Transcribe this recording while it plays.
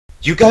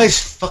you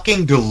guys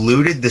fucking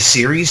diluted the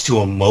series to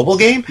a mobile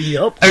game?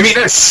 Yep. I mean,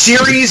 a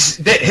series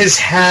that has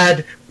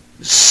had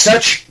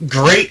such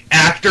great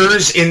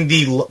actors in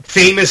the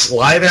famous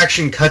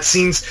live-action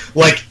cutscenes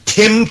like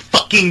Tim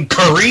fucking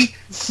Curry.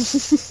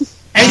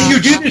 And you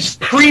do this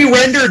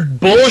pre-rendered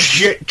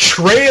bullshit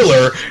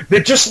trailer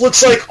that just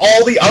looks like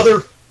all the other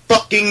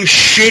fucking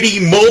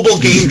shitty mobile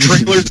game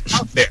trailers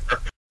out there.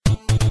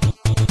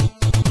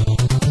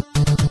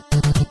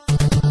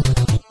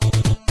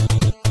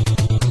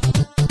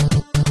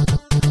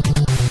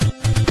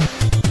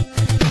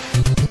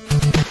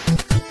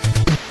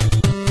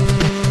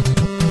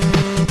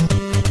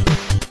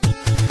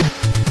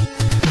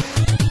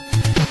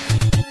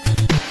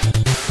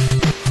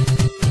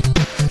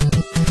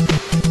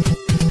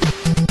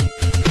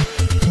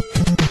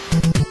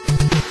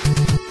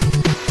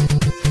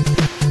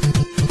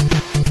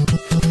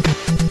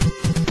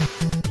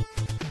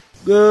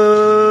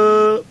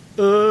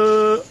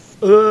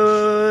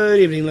 Good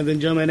evening, ladies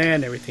and gentlemen,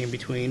 and everything in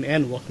between,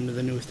 and welcome to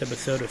the newest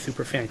episode of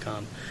Super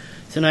Fancom.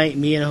 Tonight,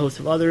 me and a host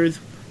of others,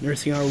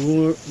 nursing our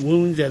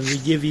wounds as we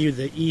give you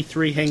the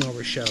E3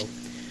 Hangover show.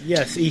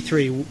 Yes,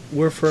 E3,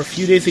 where for a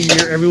few days a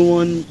year,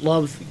 everyone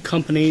loves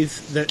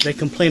companies that they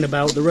complain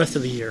about the rest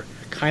of the year.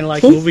 Kind of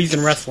like movies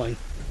and wrestling.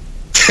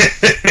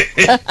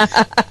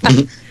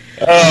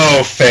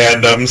 Oh,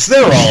 fandoms.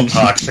 They're all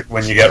toxic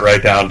when you get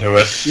right down to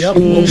it. Yep,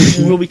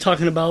 we'll be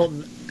talking about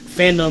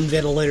fandoms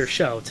at a later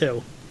show,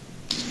 too.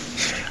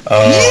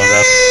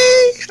 Oh,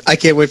 I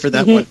can't wait for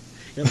that one.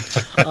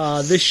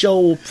 Yep. This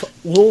show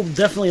will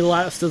definitely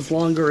last as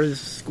longer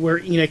as Square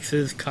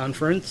Enix's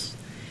conference.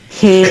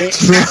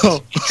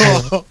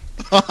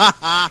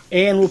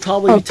 And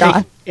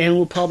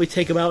will probably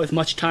take about as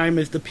much time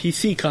as the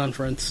PC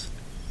conference.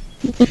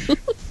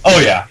 Oh,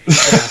 yeah.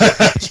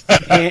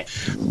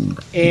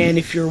 And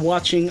if you're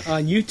watching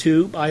on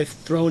YouTube, I've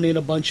thrown in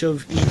a bunch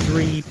of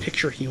E3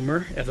 picture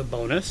humor as a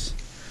bonus.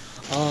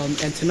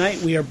 And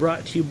tonight we are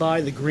brought to you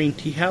by the Green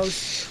Tea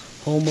House,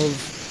 home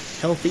of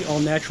healthy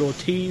all-natural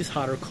teas,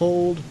 hot or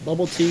cold,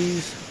 bubble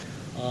teas,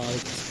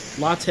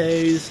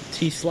 lattes,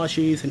 tea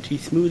slushies, and tea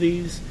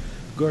smoothies.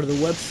 Go to the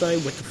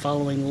website with the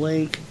following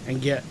link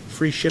and get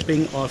free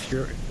shipping off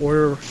your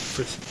order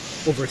for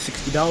over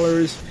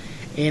 $60.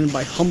 And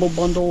by Humble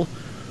Bundle,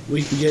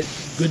 we can get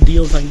good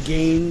deals on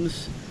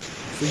games.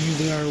 For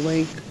using our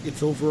link,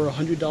 it's over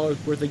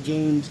 $100 worth of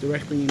games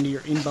directly into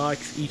your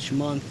inbox each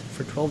month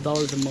for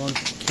 $12 a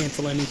month.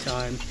 Cancel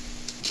anytime.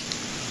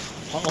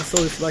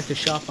 Also, if you'd like to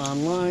shop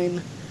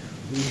online,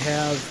 we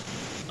have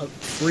a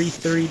free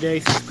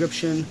 30-day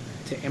subscription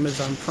to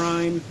Amazon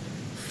Prime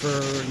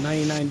for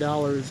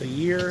 $99 a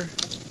year.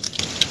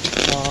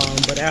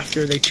 But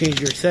after they change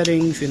your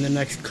settings in the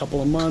next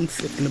couple of months,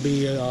 it's going to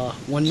be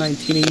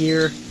 $119 a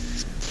year.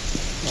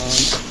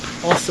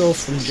 Also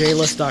from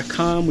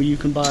JList.com, where you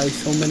can buy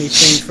so many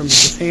things from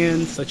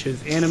Japan, such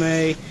as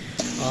anime,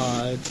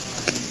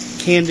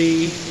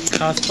 candy,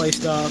 cosplay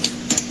stuff,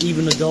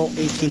 even adult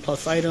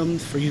 18-plus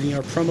items. For using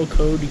our promo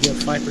code, you get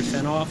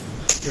 5% off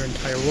your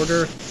entire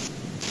order.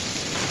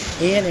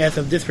 And as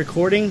of this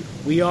recording,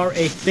 we are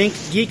a Think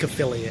Geek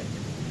affiliate.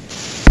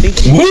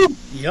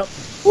 Yep.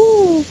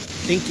 Woo.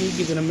 Think Geek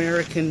is an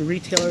American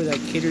retailer that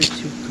caters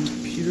to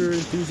computer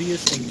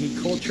enthusiasts and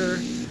geek culture.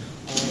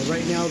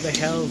 Right now they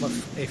have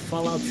a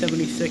Fallout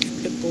 76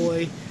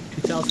 Pip-Boy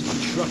 2000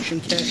 construction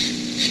kit,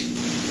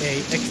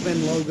 a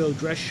X-Men logo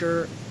dress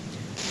shirt,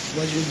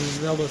 Legend of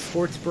Zelda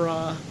sports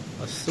bra,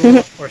 a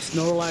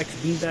Snorlax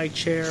beanbag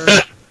chair,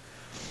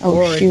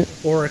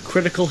 or a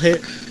critical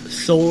hit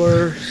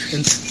solar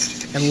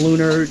and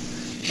lunar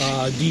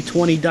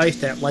D20 dice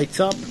that lights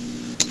up.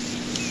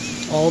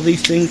 All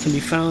these things can be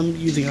found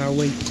using our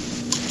link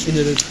in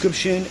the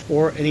description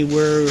or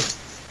anywhere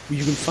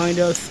you can find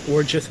us,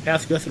 or just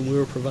ask us and we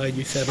will provide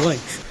you said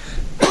links.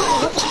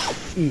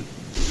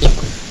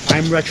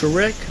 I'm Retro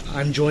Rick.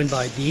 I'm joined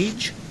by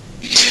Deej.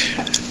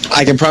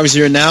 I can promise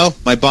you now,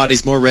 my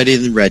body's more ready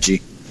than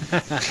Reggie.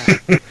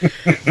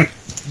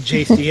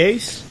 JC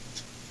Ace.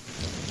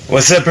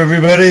 What's up,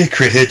 everybody?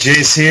 Crit Hit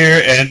Jace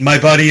here, and my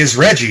body is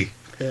Reggie.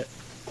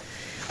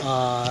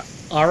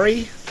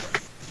 Ari.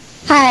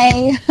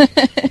 Hi.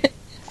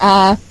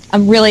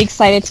 I'm really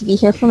excited to be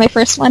here for my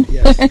first one.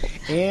 Yes.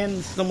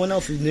 And someone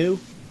else is new,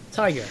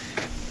 Taiga.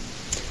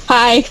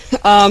 Hi.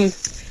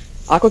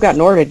 Aqua got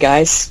Norded,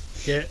 guys.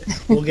 Yeah,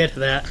 we'll get to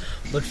that.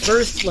 But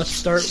first, let's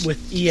start with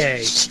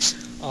EA.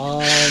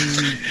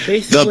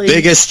 Basically, the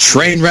biggest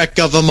train wreck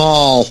of them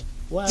all.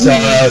 Well,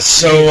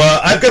 so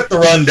I've got the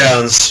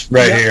rundowns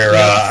right here.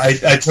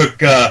 I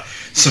took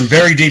some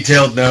very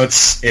detailed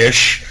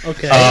notes-ish.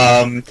 Okay.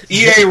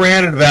 EA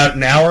ran at about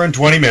an hour and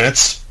 20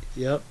 minutes.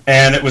 Yep.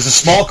 And it was a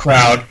small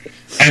crowd,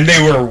 and they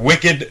were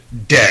wicked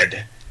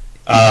dead.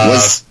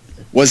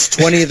 Was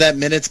 20 of that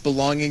minutes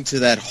belonging to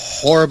that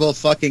horrible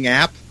fucking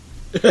app?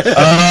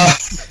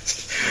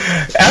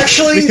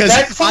 Actually,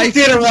 that thing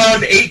did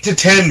around 8 to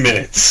 10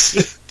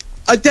 minutes.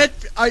 I'm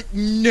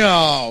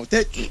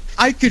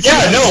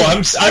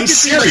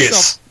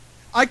serious.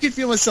 I could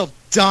feel myself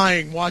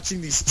dying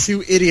watching these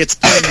two idiots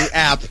playing the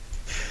app.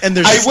 And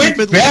there's I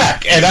went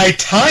back and I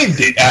timed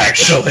it,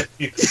 actually.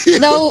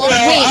 No,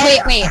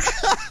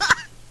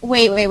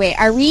 wait.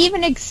 Are we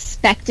even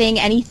expecting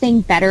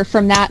anything better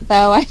from that,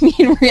 though? I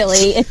mean,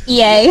 really, it's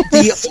EA.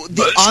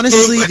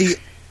 Honestly,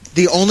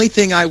 the only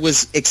thing I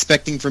was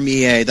expecting from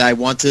EA that I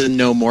wanted to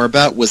know more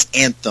about was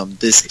Anthem,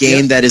 this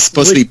game that is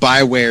supposed to be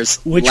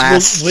BioWare's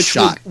last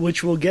shot.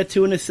 Which we'll get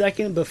to in a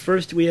second, but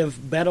first we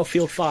have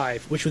Battlefield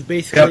 5, which was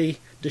basically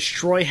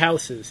destroy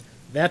houses.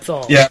 That's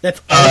all. Yeah. That's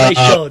all they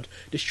showed.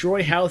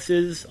 Destroy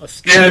houses.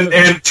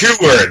 And two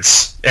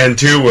words.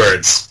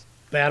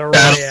 Battle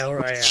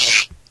Royale.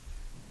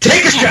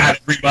 Take a shot,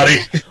 everybody.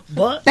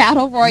 But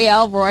Battle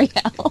Royale.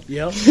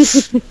 Yep.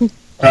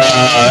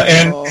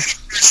 And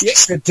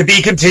to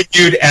be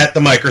continued at the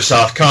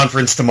Microsoft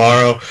conference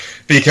tomorrow,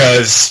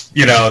 because,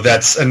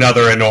 that's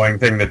another annoying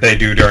thing that they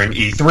do during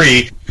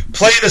E3.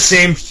 Play the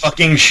same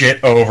fucking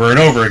shit over and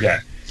over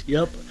again.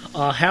 Yep.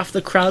 Half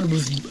the crowd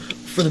was,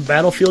 for the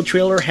Battlefield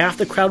trailer, half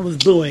the crowd was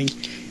booing,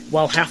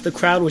 while half the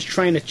crowd was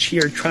trying to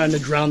cheer, trying to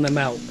drown them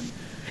out.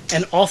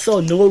 And also,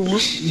 no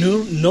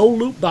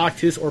loot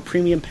boxes or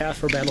premium pass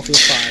for Battlefield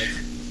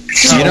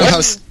 5. You know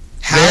how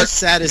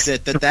sad is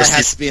it that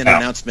has to be an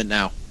announcement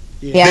now?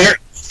 Yeah.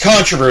 There's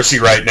controversy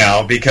right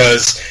now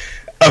because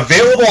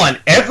available on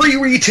every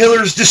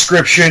retailer's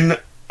description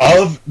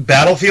of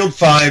Battlefield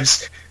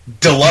 5's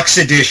deluxe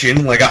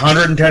edition, like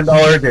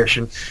 $110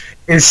 edition,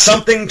 is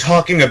something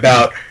talking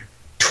about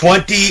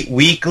 20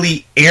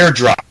 weekly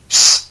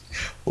airdrops.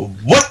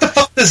 What the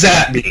fuck does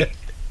that mean?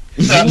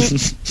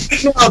 This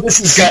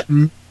has got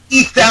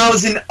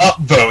 80,000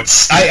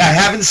 upvotes. I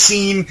haven't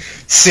seen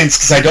since,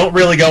 because I don't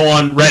really go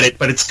on Reddit,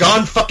 but it's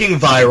gone fucking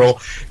viral.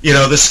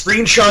 The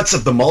screenshots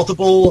of the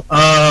multiple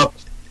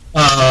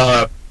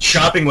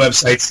shopping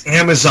websites,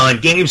 Amazon,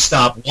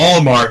 GameStop,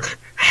 Walmart,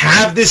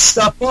 have this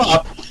stuff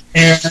up,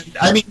 and,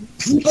 I mean,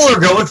 people are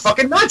going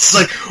fucking nuts.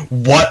 Like,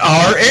 what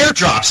are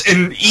airdrops?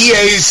 And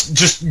EA's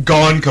just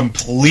gone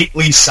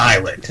completely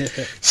silent.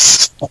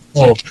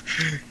 So,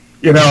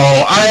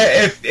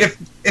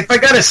 if I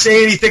gotta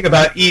say anything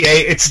about EA,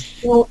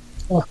 it's don't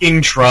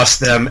fucking trust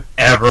them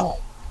ever.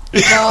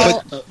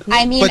 Well,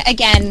 I mean,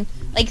 again,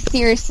 like,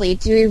 seriously,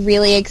 do we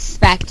really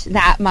expect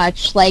that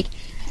much? Like,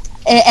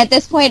 at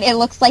this point, it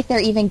looks like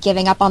they're even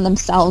giving up on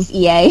themselves,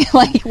 EA,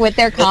 like, with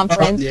their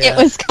conference. Yeah. It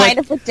was kind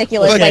of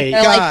ridiculous. Okay,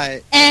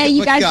 like, they're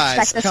you guys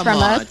expect this from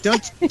us.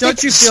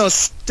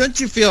 Don't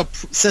you feel a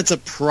sense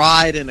of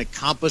pride and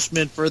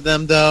accomplishment for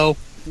them, though?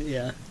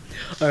 Yeah.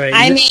 All right.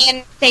 I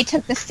mean, they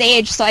took the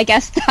stage, so I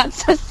guess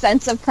that's a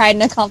sense of pride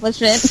and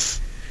accomplishment.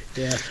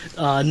 Yeah.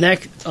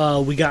 Next,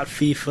 we got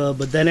FIFA,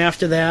 but then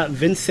after that,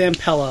 Vince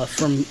Zampella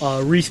from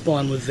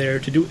Respawn was there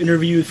to do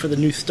interviews for the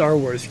new Star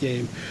Wars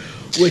game,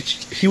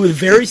 which he was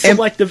very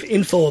selective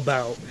info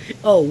about.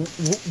 Oh,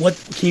 what?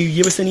 Can you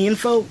give us any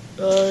info?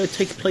 It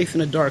takes place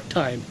in a dark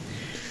time.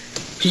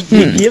 He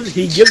gives.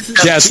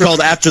 Yeah, it's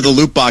called After the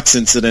Loot Box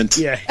Incident.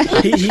 Yeah,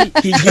 he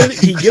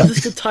gives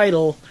us the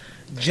title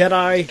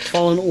Jedi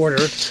Fallen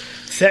Order,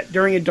 set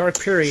during a dark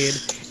period,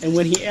 and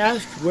when he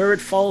asked where it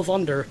falls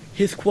under,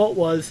 his quote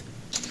was,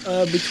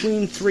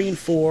 between 3 and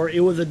 4, it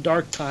was a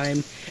dark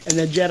time, and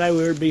the Jedi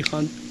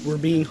were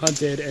being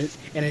hunted,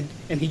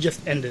 and he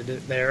just ended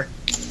it there.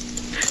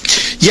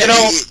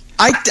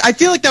 I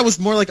feel like that was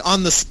more like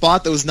on the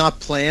spot, that was not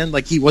planned,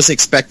 like he wasn't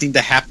expecting to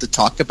have to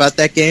talk about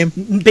that game.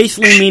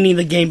 Basically meaning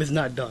the game is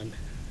not done.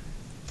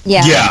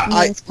 Yeah.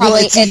 I mean,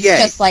 it's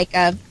just like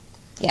a...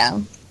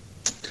 Yeah.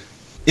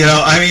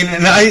 I mean,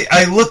 and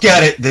I look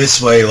at it this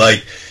way,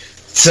 like,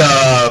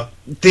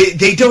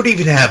 they don't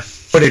even have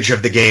footage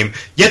of the game,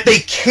 yet they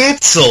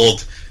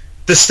canceled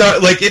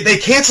they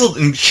canceled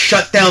and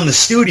shut down the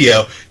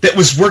studio that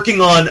was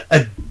working on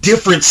a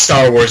different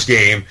Star Wars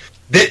game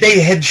that they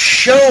had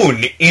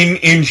shown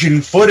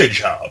in-engine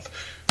footage of,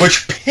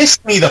 which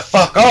pissed me the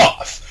fuck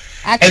off.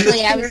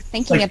 Actually, I was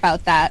thinking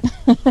about that.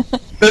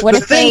 What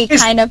if they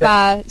kind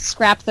of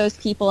scrapped those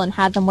people and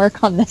had them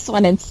work on this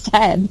one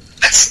instead?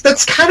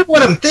 That's kind of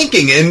what I'm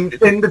thinking, and the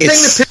thing that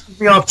pisses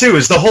me off, too,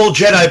 is the whole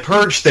Jedi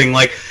Purge thing.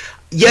 Like,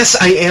 yes,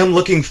 I am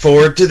looking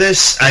forward to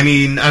this. I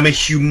mean, I'm a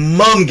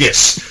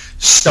humongous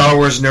Star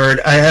Wars nerd.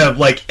 I have,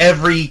 like,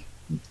 every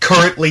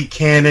currently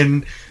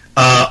canon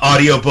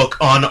audiobook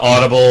on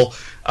Audible,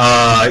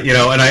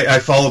 and I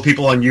follow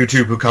people on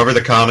YouTube who cover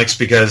the comics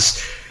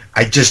because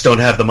I just don't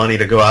have the money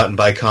to go out and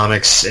buy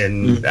comics,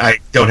 and I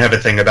don't have a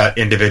thing about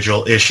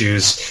individual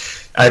issues.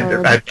 I'd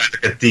rather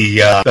get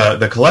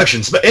the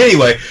collections. But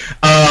anyway,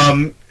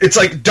 it's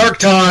like dark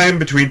time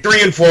between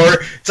 3 and 4.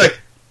 It's like,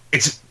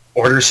 it's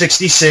Order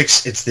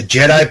 66. It's the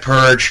Jedi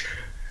Purge.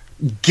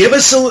 Give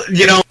us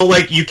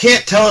you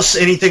can't tell us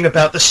anything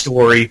about the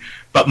story,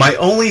 but my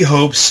only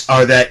hopes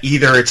are that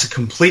either it's a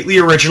completely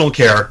original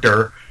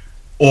character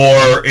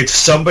or it's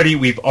somebody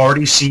we've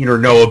already seen or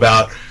know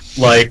about,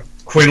 like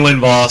Quinlan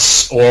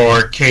Voss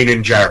or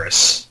Kanan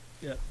Jarrus.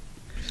 Yeah.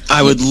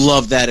 I would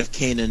love that if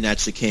Kanan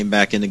actually came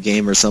back in the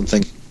game or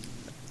something.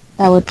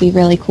 That would be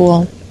really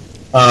cool.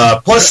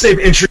 Plus, they've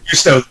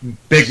introduced a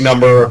big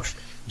number of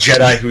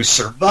Jedi who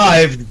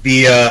survived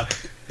via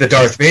the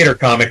Darth Vader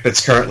comic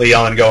that's currently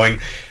ongoing,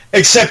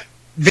 except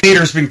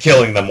Vader's been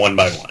killing them one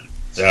by one.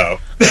 So,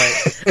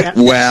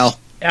 well,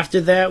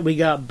 after that we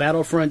got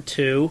Battlefront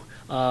 2.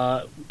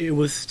 It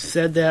was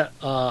said that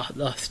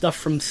the stuff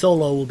from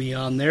Solo will be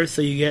on there,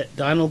 so you get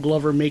Donald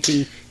Glover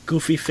making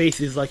goofy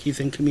faces like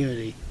he's in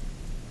Community.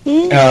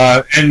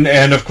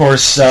 And of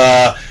course,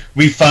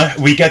 we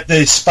get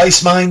the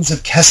Spice Mines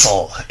of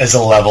Kessel as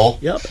a level.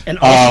 Yep, and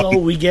also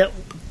we get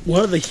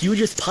one of the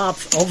hugest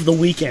pops of the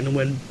weekend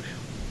when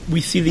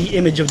we see the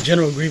image of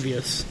General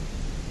Grievous.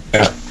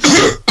 Yeah.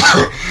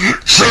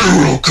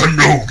 General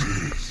Kenobi.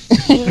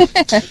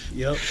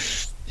 Yep.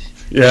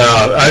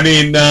 Yeah, I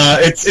mean,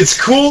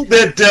 it's cool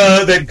that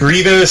that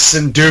Grievous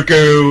and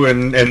Dooku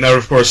and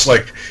of course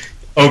like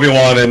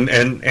Obi-Wan and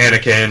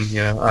Anakin,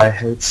 you know, I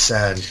hate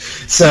sand.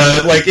 So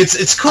like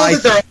it's cool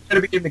that they're all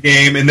going to be in the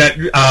game and that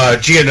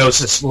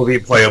Geonosis will be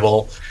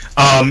playable.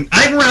 I'm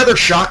rather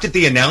shocked at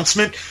the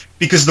announcement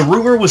because the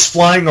rumor was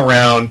flying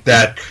around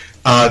that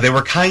they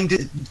were kind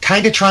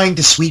of trying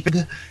to sweep it,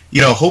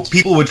 you know, hope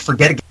people would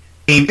forget a game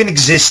even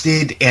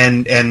existed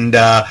and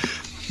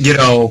you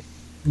know.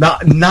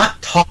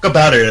 Not talk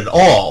about it at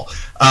all.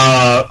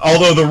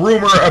 Although the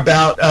rumor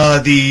about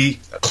the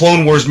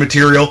Clone Wars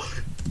material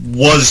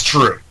was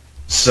true.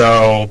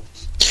 So,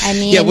 I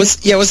mean,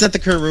 wasn't that the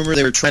current rumor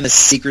they were trying to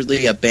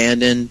secretly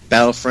abandon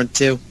Battlefront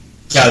 2?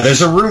 Yeah,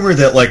 there's a rumor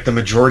that like the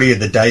majority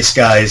of the DICE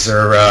guys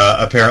are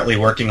apparently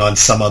working on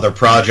some other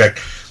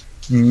project.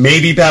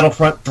 Maybe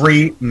Battlefront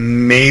 3,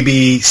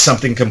 maybe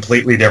something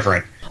completely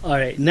different.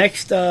 Alright,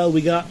 next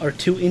we got our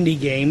 2 indie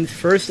games.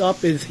 First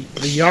up is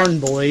the Yarn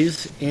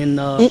Boys in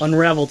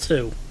Unravel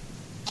 2.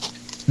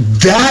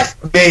 That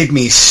made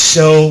me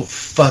so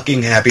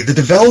fucking happy. The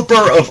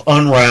developer of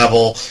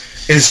Unravel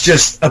is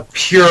just a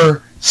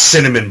pure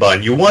cinnamon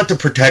bun. You want to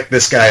protect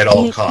this guy at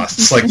all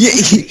costs. Like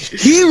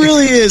he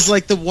really is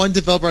like the one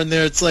developer in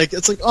there. It's like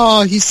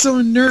oh, he's so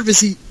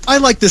nervous. I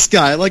like this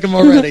guy. I like him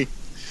already.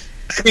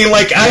 I mean,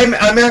 like I'm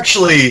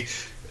actually.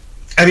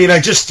 I mean, I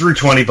just threw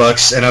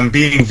 $20, and I'm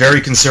being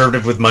very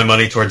conservative with my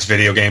money towards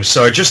video games.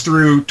 So I just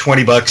threw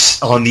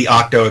 $20 on the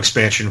Octo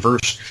expansion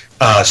versus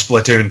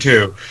Splatoon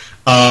 2.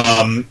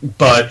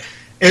 But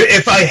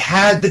if I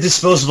had the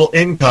disposable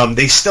income,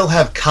 they still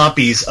have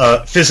copies,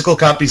 physical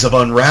copies of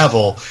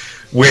Unravel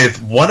with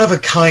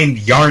one-of-a-kind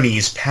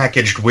Yarnies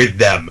packaged with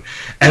them.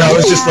 And I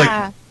was just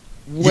like,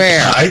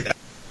 where?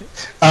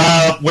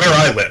 Where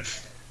I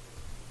live.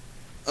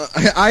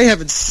 I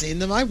haven't seen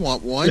them. I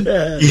want one.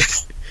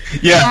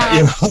 Yeah,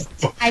 you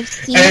know. I've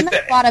seen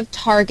a lot of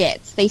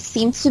Targets. They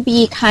seem to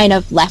be kind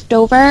of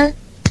leftover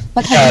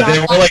because they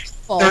were like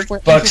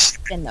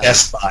 $30 in those.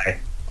 Best Buy.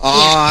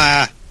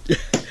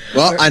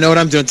 Well, I know what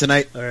I'm doing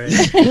tonight. All right.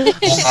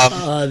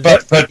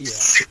 But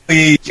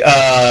basically,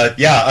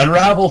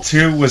 Unravel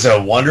 2 was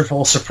a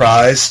wonderful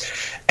surprise,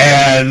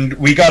 and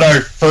we got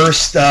our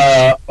first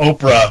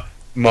Oprah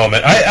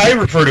moment. I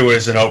refer to it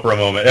as an Oprah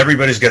moment.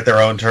 Everybody's got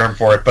their own term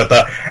for it,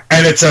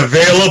 and it's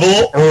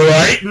available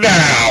right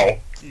now.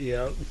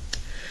 Yep.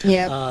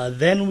 Yep.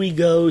 Then we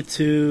go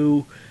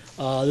to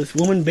this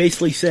woman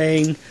basically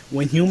saying,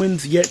 when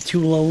humans get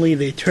too lonely,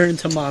 they turn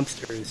to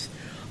monsters.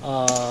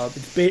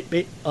 It's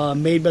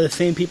made by the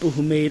same people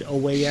who made A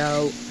Way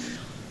Out,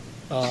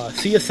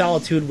 Sea of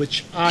Solitude,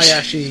 which I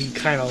actually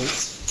kind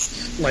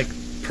of like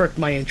perked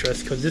my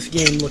interest because this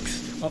game looks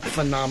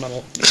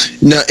phenomenal.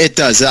 No, it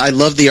does. I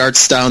love the art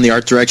style and the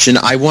art direction.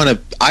 I want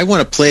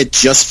to play it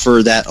just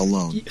for that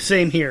alone.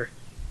 Same here.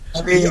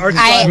 I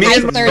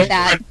third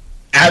that.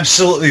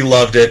 Absolutely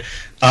loved it.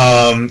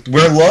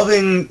 We're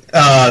loving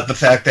the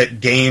fact that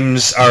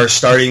games are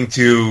starting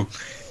to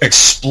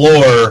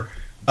explore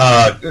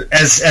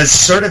as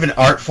sort of an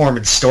art form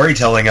and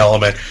storytelling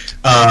element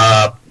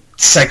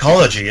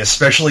psychology,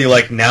 especially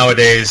like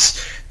nowadays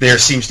there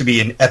seems to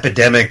be an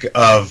epidemic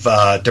of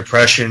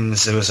depression,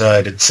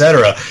 suicide,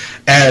 etc.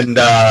 And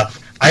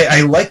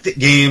I like that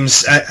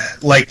games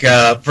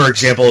for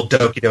example,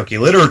 Doki Doki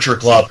Literature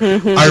Club are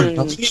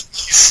bringing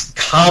these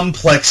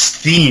complex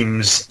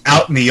themes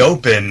out in the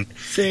open.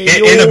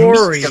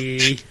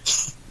 Sayori.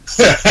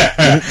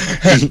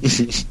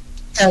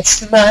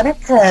 That's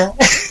Monica.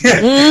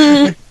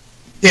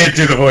 Can't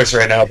do the voice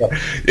right now, but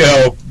you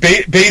know,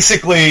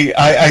 basically,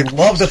 I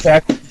love the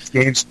fact that this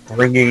game's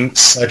bringing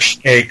such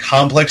a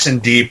complex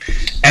and deep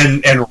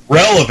and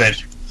relevant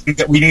thing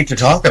that we need to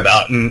talk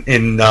about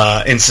in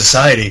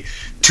society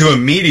to a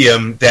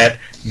medium that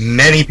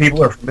many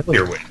people are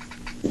familiar with.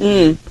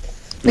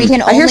 We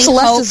can I hear only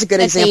Celeste hope is a good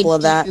that example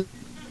of that.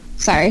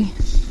 Sorry.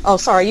 Oh,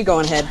 sorry, you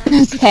go ahead.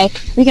 It's okay.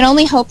 We can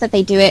only hope that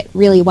they do it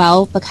really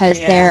well because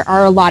there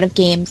are a lot of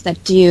games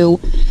that do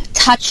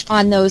touch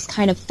on those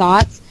kind of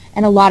thoughts,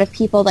 and a lot of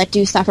people that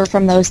do suffer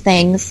from those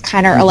things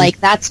kind of are like,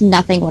 that's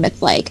nothing what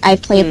it's like.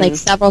 I've played like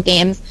several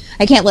games.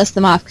 I can't list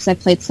them off because I've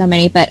played so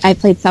many, but I've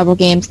played several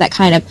games that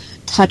kind of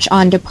touch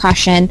on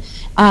depression.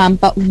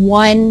 But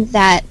one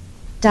that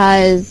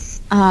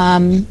does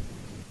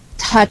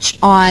touch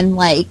on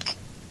like...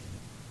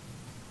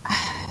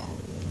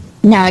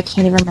 Now I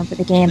can't even remember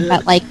the game,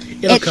 but like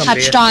it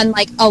touched on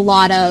like a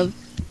lot of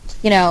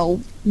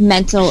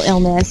mental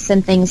illness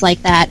and things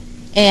like that.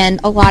 And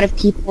a lot of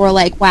people were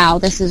like, wow,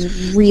 this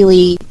is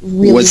really,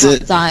 really well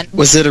done.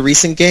 Was it a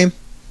recent game?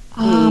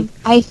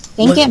 I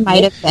think it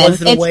might have been.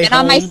 Was it Away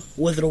Home?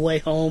 Was it Away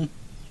Home?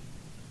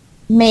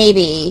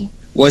 Maybe.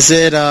 Was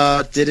it,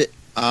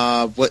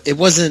 it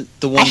wasn't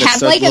the one that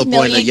started the little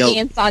boy in a yellow... I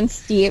have like a million games on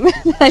Steam.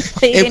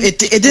 It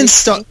didn't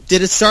start...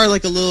 Did it start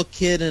like a little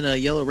kid in a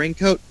yellow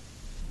raincoat?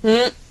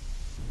 Maybe,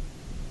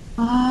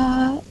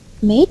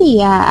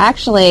 yeah,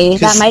 actually.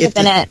 That might have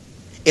been it.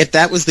 If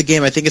that was the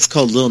game, I think it's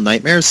called Little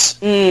Nightmares.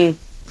 Yep.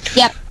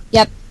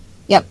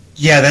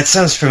 Yeah, that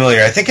sounds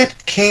familiar. I think it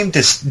came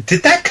to...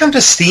 Did that come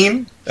to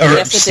Steam? Or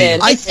yes, it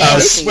did.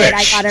 Switch.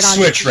 I got it on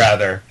Switch,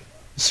 rather.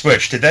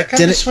 Switch. Did that come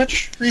to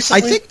Switch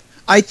recently?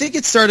 I think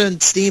it started on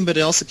Steam, but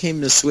it also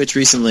came to Switch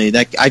recently.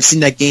 I've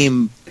seen that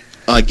game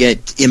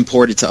get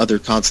imported to other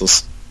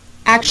consoles.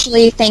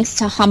 Actually, thanks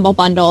to Humble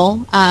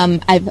Bundle,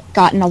 I've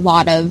gotten a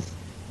lot of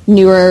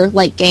newer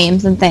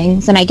games and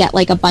things, and I get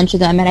a bunch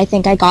of them, and I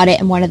think I got it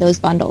in one of those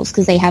bundles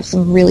because they have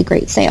some really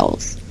great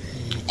sales.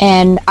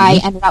 And I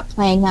ended up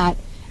playing that,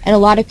 and a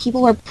lot of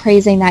people were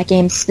praising that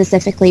game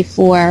specifically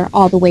for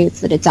all the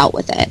ways that it dealt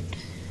with it.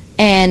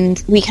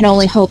 And we can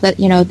only hope that,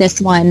 this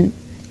one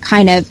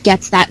kind of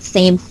gets that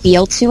same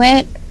feel to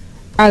it.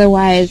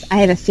 Otherwise, I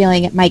have a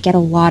feeling it might get a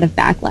lot of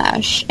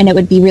backlash, and it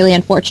would be really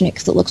unfortunate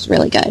because it looks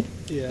really good.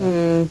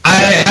 Yeah.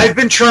 I've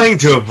been trying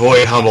to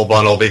avoid Humble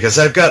Bundle because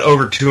I've got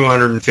over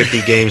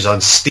 250 games on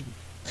Steam,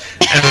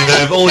 and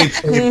I've only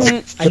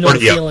played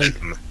 40 of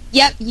them.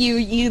 Yep,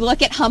 you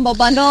look at Humble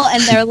Bundle,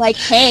 and they're like,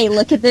 hey,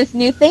 look at this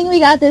new thing we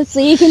got this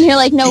week, and you're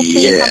like, no,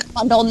 please, Humble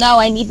Bundle, no,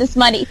 I need this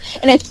money.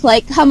 And it's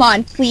like, come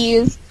on,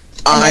 please.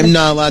 I'm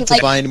not allowed to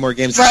buy any more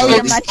games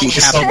because I just keep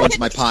having one in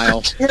my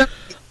pile.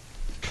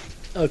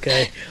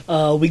 Okay,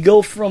 we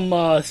go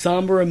from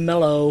somber and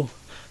mellow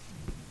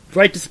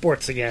right to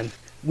sports again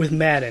with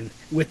Madden,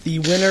 with the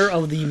winner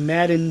of the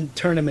Madden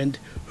tournament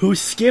who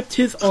skipped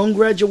his own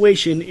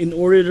graduation in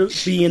order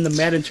to be in the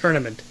Madden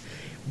tournament.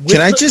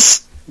 Can I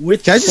just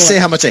say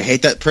how much I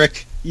hate that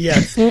prick?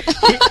 Yes.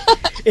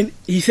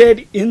 He said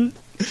he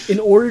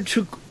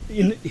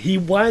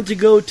wanted to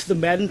go to the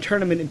Madden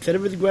tournament instead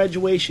of his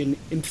graduation,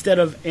 instead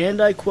of, and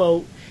I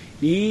quote,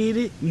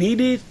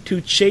 needed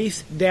to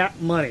chase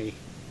that money.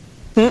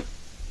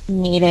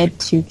 Needed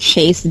to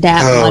chase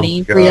that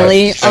money, gosh.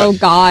 Really? Oh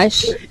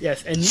gosh.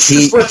 Yes, and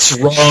what's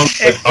wrong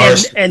with our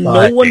and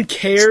no one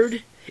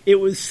cared. It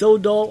was so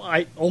dull,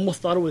 I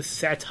almost thought it was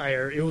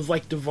satire. It was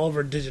like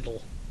Devolver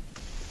Digital.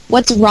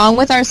 What's wrong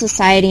with our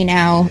society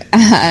now,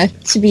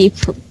 to be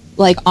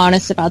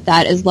honest about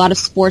that, is a lot of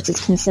sports is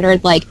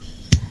considered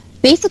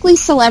basically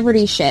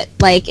celebrity shit.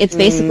 It's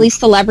basically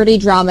celebrity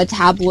drama,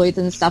 tabloids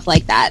and stuff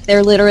like that.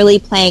 They're literally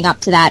playing up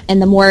to that, and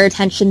the more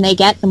attention they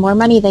get, the more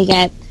money they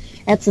get.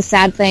 That's the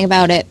sad thing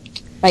about it.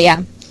 But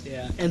yeah.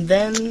 Yeah, and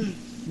then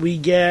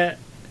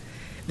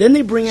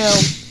they bring out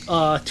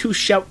two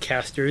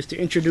shoutcasters to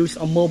introduce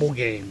a mobile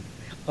game,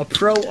 a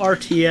pro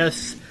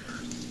RTS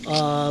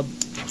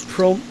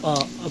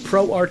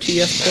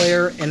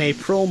player and a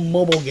pro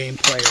mobile game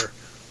player,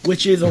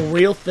 which is a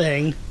real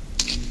thing.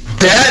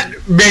 That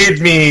made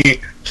me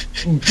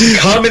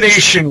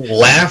combination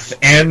laugh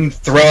and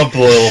throw up a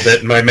little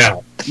bit in my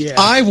mouth. Yeah.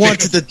 I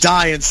wanted to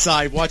die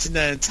inside watching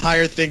that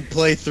entire thing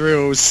play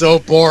through. It was so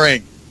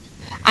boring.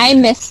 I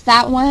missed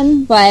that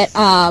one, but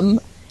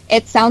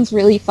it sounds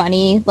really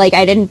funny.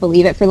 I didn't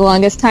believe it for the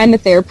longest time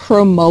that they're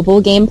pro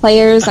mobile game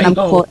players, and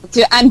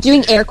I'm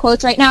doing air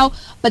quotes right now.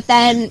 But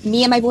then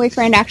me and my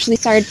boyfriend actually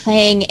started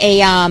playing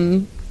a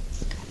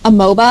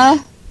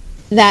MOBA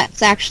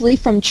that's actually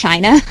from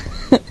China,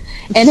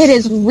 and it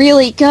is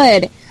really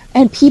good.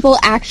 And people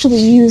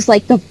actually use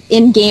the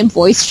in-game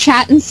voice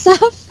chat and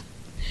stuff.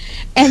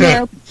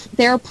 And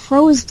there are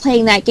pros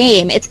playing that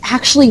game. It's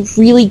actually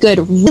really good,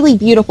 really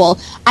beautiful.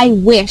 I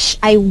wish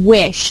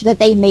that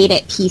they made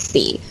it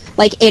PC.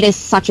 It is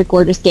such a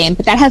gorgeous game,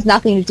 but that has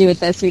nothing to do with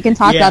this. We can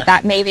talk about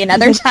that maybe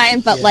another time,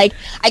 but I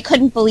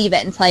couldn't believe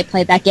it until I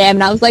played that game,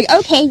 and I was like,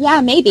 okay,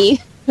 yeah, maybe.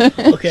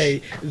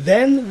 Okay,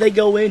 then they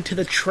go into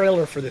the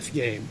trailer for this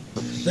game.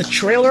 The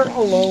trailer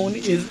alone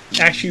is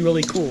actually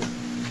really cool.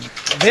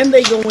 Then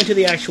they go into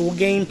the actual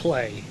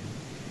gameplay.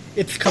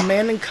 It's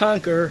Command &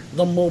 Conquer,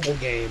 the mobile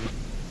game.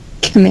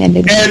 And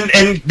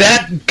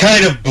that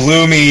kind of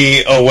blew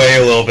me away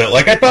a little bit.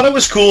 I thought it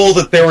was cool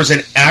that there was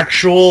an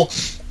actual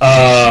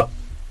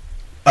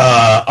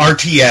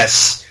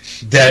RTS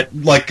that,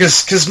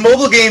 because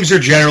mobile games are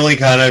generally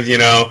kind of, you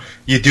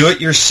do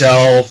it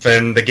yourself,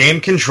 and the game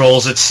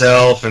controls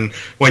itself, and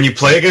when you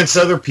play against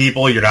other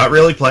people, you're not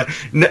really playing.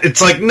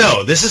 It's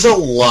no, this is a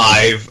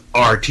live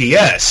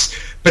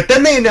RTS. But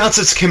then they announced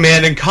it's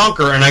Command &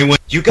 Conquer, and I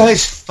went, you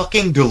guys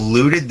fucking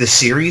diluted the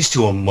series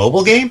to a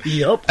mobile game?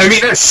 Yep. I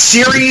mean, a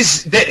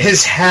series that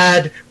has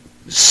had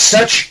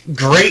such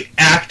great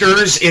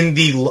actors in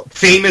the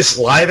famous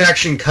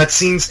live-action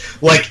cutscenes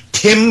like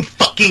Tim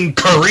fucking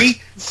Curry,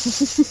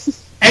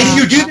 and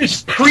you do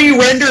this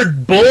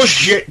pre-rendered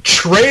bullshit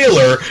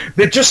trailer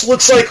that just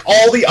looks like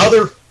all the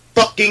other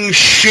fucking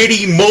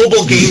shitty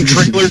mobile game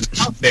trailers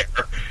out there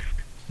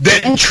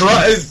that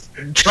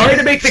try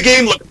to make the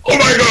game look, oh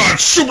my god,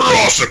 super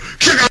awesome!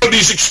 Check out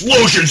these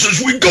explosions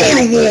as we go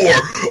to war!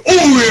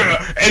 Oh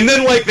yeah! And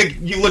then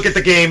you look at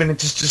the game and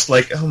it's just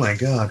like, oh my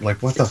god,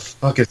 like what the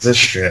fuck is this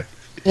shit?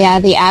 Yeah,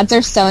 the ads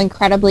are so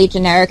incredibly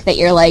generic that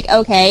you're like,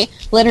 okay,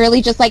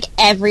 literally just like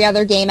every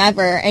other game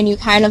ever, and you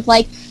kind of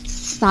like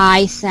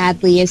sigh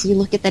sadly as you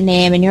look at the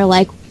name and you're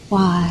like,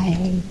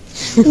 why?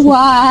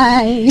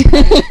 Why?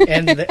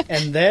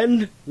 and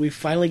then we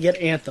finally get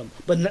Anthem.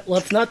 But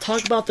let's not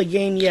talk about the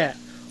game yet.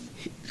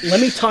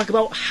 Let me talk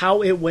about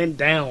how it went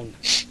down.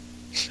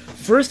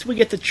 First, we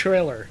get the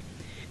trailer.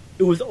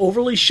 It was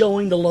overly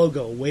showing the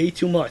logo way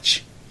too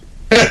much.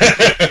 Logo!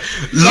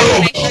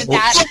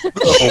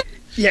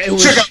 Yeah,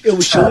 it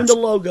was showing the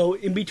logo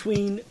in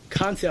between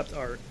concept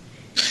art.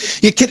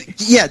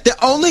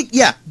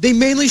 They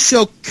mainly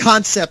show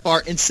concept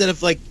art instead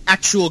of like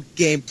actual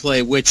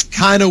gameplay, which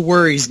kind of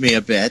worries me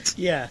a bit.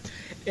 Yeah,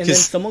 and then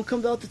someone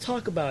comes out to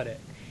talk about it,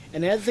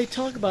 and as they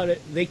talk about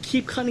it, they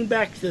keep cutting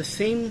back to the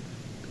same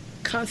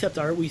concept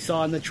art we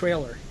saw in the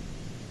trailer.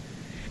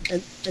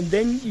 And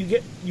then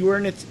you're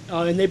in it,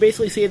 and they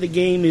basically say the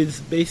game is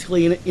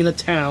basically in a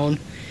town.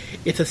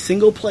 It's a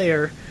single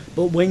player,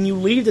 but when you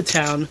leave the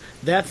town,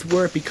 that's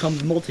where it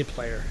becomes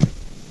multiplayer.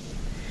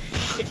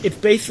 It's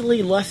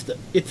basically less of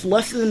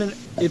an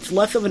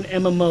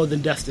MMO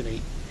than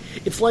Destiny.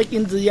 It's like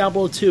in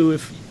Diablo 2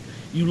 if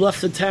you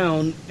left the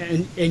town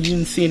and you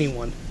didn't see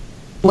anyone.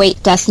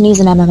 Wait, Destiny's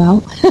an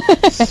MMO?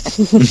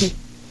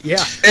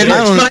 Yeah. And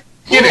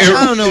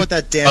I don't know what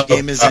that damn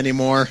game is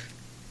anymore.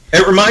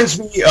 It reminds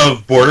me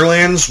of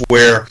Borderlands,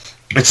 where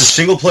it's a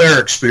single-player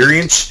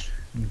experience,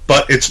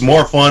 but it's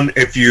more fun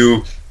if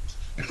you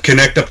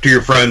connect up to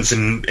your friends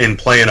and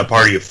play in a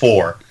party of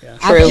 4. Yeah.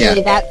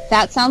 Actually,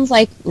 that sounds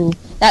like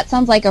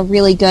a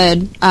really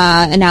good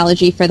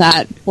analogy for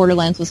that.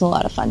 Borderlands was a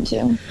lot of fun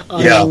too.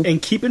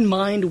 And keep in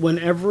mind,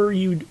 whatever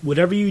you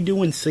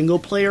do in single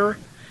player,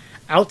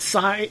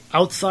 outside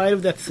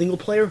of that single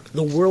player,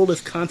 the world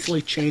is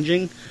constantly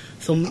changing.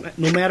 So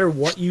no matter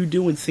what you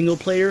do in single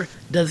player,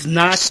 does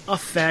not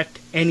affect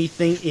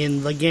anything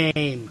in the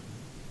game.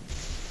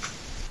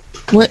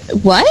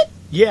 What?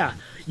 Yeah,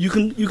 you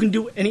can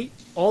do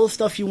all the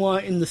stuff you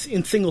want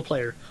in single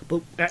player,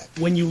 but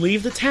when you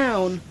leave the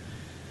town,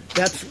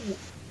 that's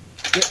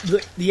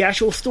the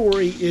actual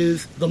story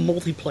is the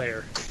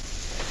multiplayer.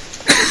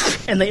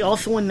 And they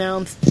also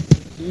announced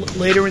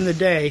later in the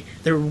day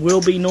there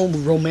will be no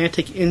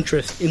romantic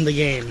interest in the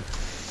game.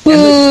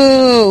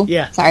 Boo!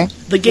 Yeah, sorry.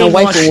 The game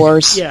wife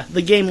wars. Yeah,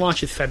 the game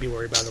launches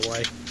February, by the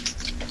way.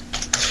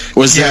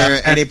 Was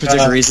there any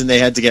particular reason they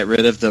had to get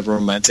rid of the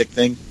romantic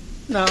thing?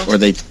 No. Or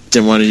they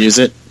didn't want to use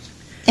it?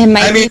 It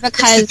might be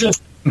because it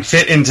just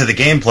fit into the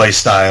gameplay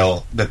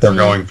style that they're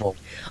going for.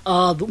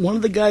 One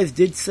of the guys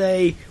did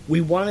say,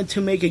 we wanted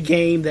to make a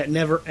game that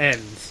never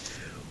ends.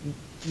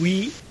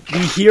 We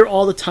hear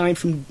all the time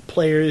from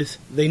players,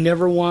 they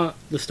never want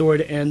the story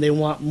to end, they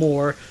want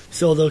more,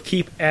 so they'll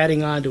keep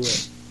adding on to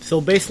it. So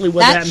basically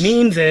what that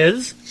means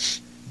is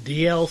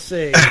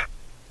DLC.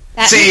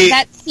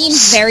 That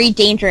seems very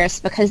dangerous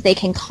because they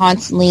can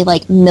constantly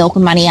milk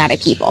money out of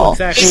people.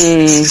 Exactly.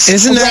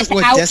 Isn't that what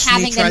without Destiny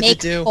having to tried to make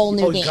do? whole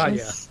new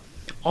games.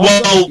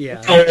 God,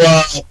 yeah.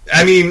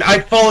 I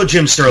follow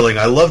Jim Sterling.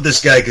 I love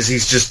this guy because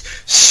he's just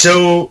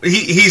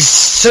he's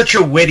such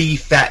a witty,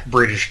 fat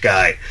British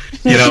guy,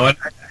 and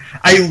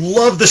I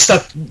love the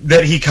stuff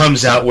that he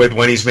comes out with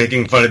when he's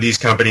making fun of these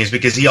companies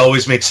because he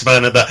always makes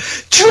fun of the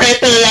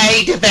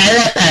AAA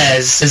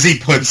developers, as he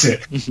puts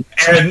it.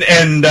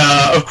 and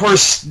of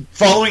course,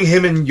 following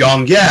him and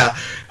Young, the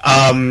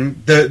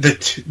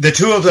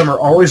two of them are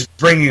always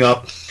bringing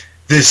up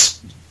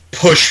this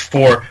push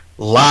for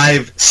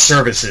live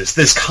services,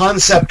 this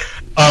concept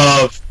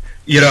of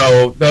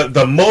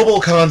the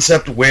mobile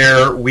concept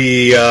where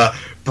we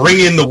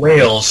bring in the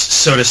whales,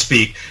 so to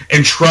speak,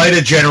 and try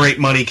to generate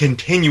money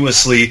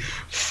continuously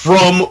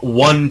from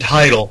one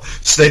title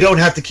so they don't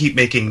have to keep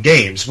making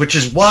games, which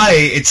is why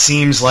it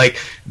seems like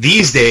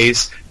these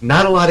days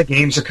not a lot of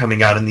games are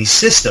coming out in these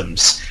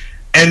systems.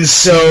 And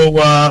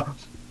so,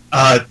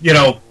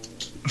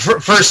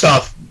 first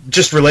off,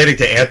 just relating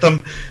to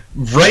Anthem,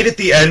 right at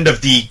the end of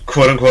the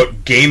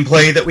quote-unquote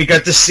gameplay that we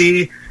got to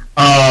see,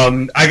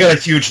 I got a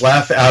huge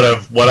laugh out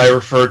of what I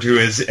refer to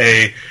as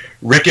a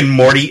Rick and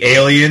Morty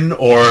alien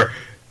or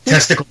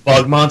testicle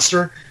bug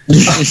monster.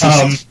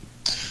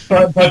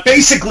 But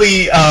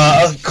basically,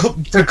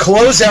 to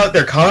close out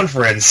their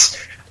conference,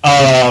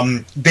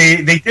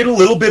 they did a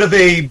little bit of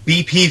a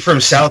BP from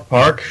South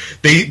Park.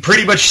 They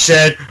pretty much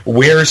said,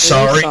 we're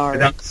sorry,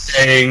 without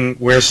saying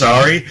we're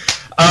sorry.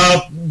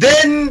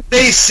 Then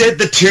they said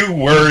the two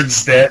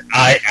words that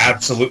I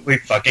absolutely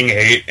fucking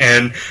hate,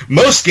 and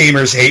most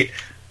gamers hate: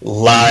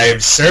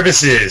 live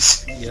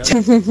services. Yep.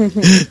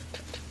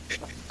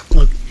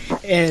 Look,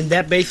 and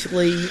that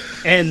basically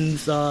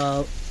ends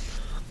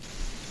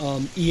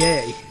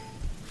EA.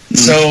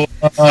 So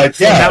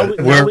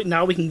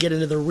now we can get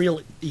into the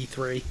real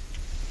E3.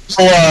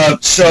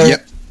 So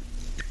Yep.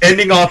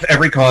 ending off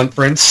every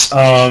conference.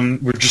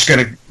 We're just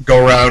going to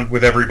go around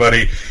with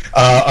everybody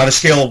on a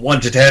scale of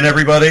 1 to 10.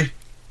 Everybody.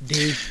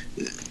 Deej.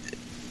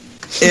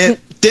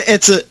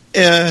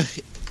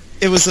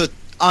 It was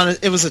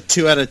a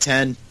 2 out of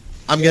 10.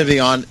 I'm gonna be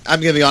honest.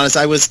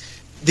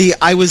 The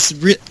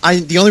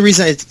only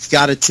reason I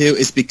got a 2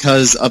 is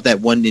because of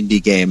that one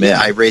indie game.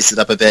 I raised it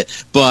up a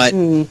bit, but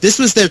this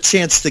was their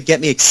chance to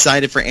get me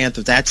excited for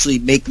Anthem, to actually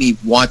make me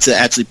want to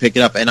actually pick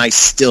it up, and I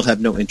still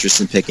have no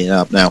interest in picking it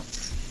up now.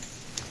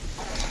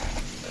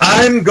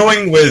 I'm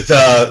going with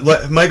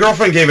my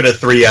girlfriend gave it a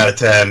 3 out of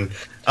 10.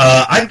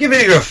 I'm giving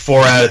it a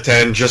 4 out of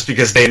 10 just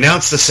because they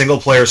announced a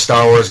single-player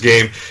Star Wars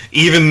game,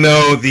 even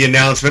though the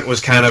announcement was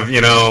kind of,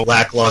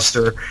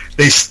 lackluster.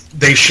 They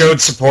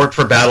showed support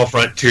for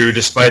Battlefront 2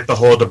 despite the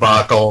whole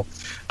debacle.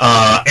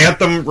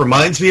 Anthem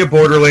reminds me of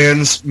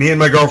Borderlands. Me and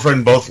my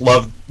girlfriend both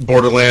love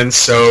Borderlands,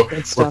 so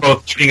we're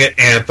both looking at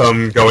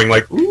Anthem going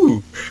like,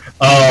 ooh.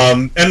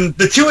 And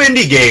the 2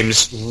 indie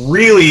games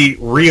really,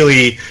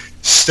 really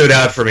stood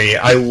out for me.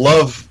 I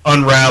love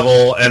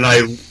Unravel, and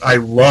I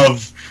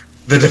love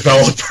the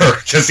developer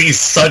because he's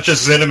such a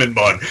cinnamon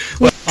bun.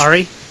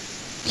 Ari?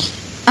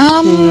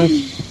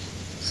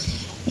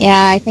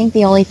 Yeah, I think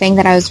the only thing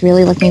that I was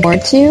really looking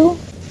forward to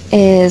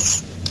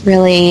is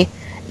really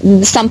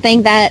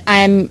something that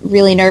I'm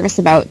really nervous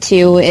about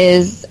too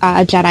is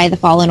Jedi: The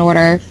Fallen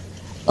Order.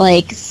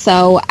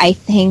 So I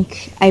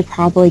think I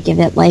probably give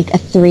it a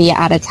 3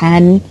 out of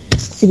 10,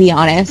 to be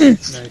honest.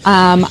 Nice.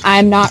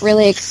 I'm not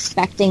really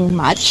expecting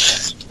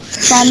much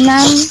from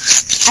them,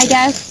 I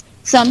guess.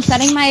 So I'm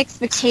setting my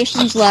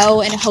expectations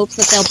low in hopes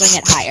that they'll bring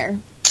it higher.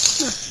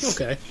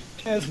 Okay.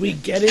 As we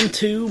get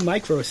into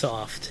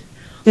Microsoft,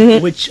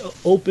 which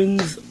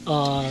opens,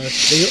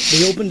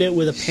 they opened it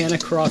with a pan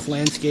across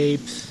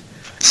landscapes,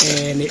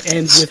 and it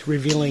ends with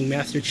revealing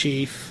Master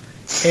Chief,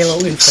 Halo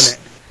Infinite.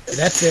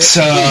 That's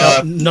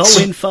it. No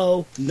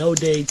info, no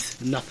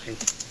dates, nothing.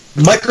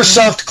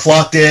 Microsoft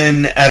clocked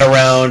in at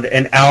around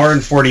an hour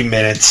and 40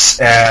 minutes,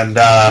 and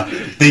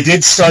they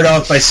did start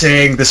off by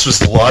saying this was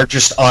the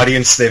largest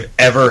audience they've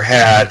ever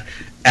had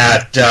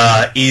at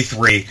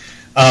E3.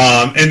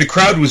 And the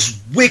crowd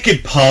was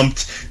wicked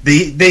pumped.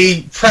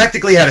 They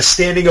practically had a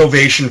standing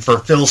ovation for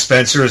Phil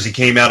Spencer as he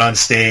came out on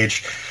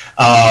stage.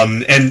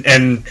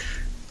 And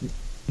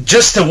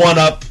just to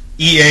one-up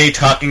EA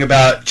talking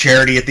about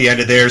charity at the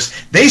end of theirs,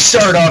 they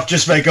start off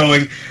just by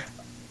going,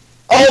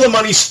 all the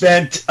money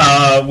spent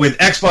with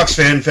Xbox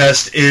Fan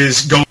Fest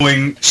is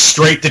going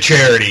straight to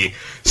charity.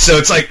 So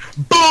it's like,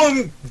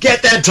 boom,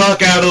 get that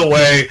talk out of the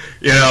way.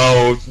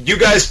 You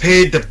guys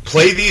paid to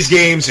play these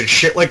games and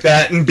shit like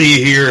that and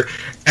be here,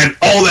 and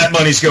all that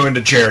money's going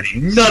to charity.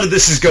 None of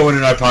this is going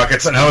in our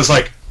pockets. And I was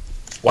like,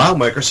 wow,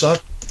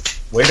 Microsoft,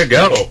 way to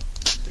go.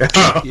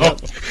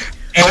 Yep.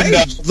 And,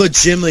 I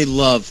legitimately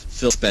love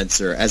Phil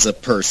Spencer as a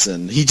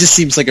person. He just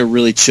seems like a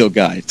really chill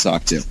guy to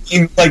talk to.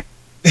 And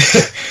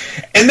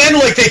then,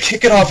 they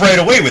kick it off right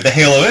away with the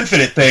Halo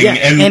Infinite thing. Yeah,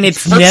 and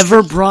it's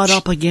never brought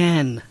up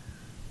again.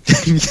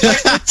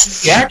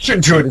 The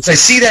action to it is I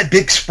see that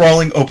big,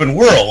 sprawling open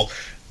world,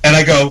 and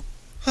I go,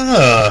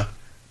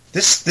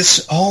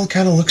 this all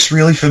kind of looks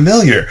really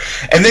familiar.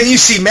 And then you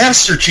see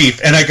Master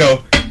Chief, and I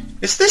go,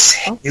 is this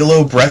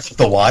Halo Breath of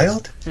the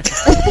Wild?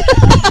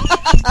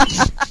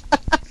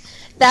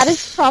 That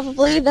is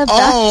probably the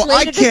best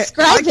way to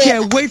describe it. I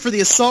can't wait for the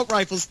assault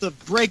rifles to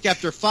break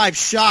after 5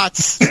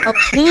 shots.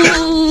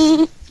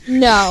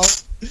 No.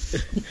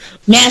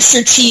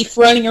 Master Chief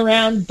running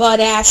around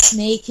butt-ass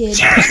naked.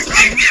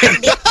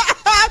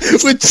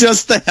 With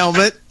just the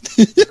helmet.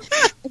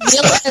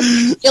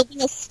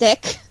 Wielding a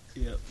stick.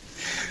 Yep.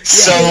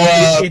 So,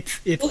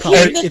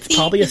 it's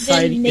probably a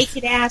side...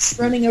 naked ass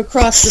running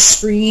across the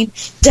screen.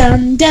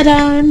 Dun,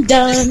 dun,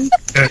 dun,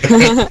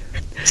 dun.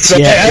 So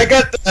I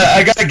got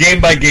a game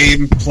by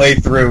game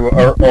playthrough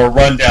or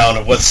rundown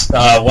of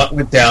what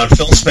went down.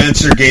 Phil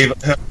Spencer gave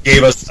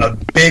us a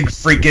big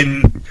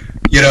freaking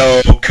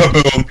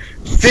kaboom.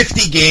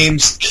 50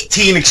 games,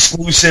 18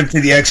 exclusive to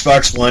the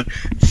Xbox One,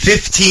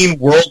 15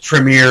 world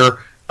premiere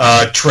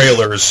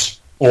trailers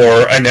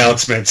or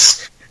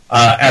announcements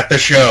at the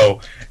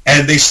show.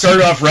 And they start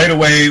off right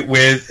away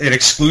with an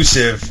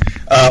exclusive,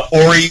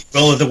 Ori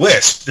Will of the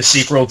Wisp, the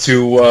sequel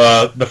to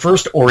the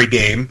first Ori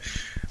game.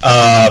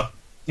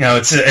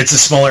 It's a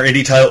smaller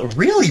indie title,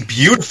 really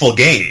beautiful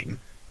game.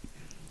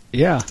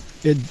 Yeah,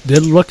 it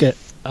did look it.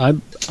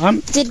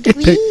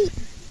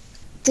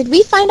 Did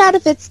we find out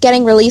if it's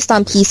getting released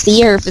on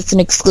PC or if it's an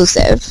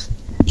exclusive?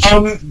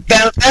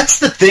 That's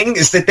the thing,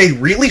 is that they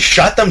really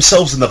shot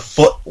themselves in the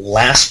foot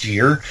last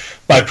year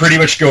by pretty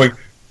much going,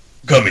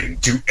 coming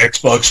to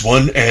Xbox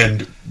One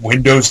and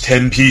Windows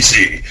 10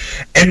 PC.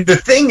 And the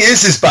thing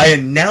is by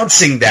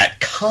announcing that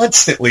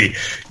constantly,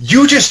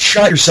 you just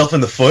shot yourself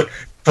in the foot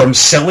from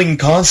selling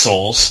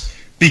consoles,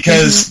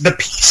 because the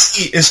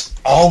PC is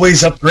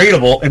always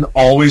upgradable and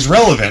always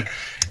relevant.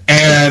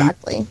 And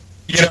exactly.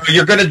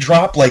 you're going to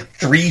drop like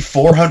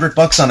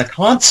 $300-400 on a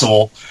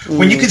console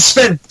when you could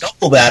spend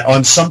double that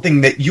on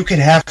something that you could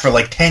have for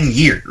like 10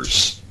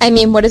 years. I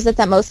mean, what is it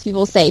that most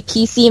people say?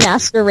 PC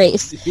Master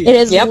Race. It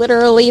is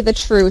literally the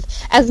truth.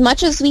 As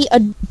much as we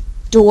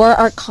adore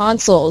our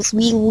consoles,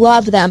 we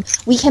love them,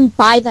 we can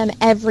buy them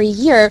every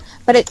year,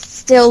 but it's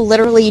still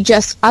literally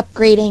just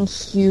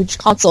upgrading huge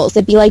consoles.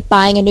 It'd be like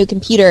buying a new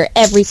computer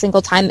every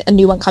single time a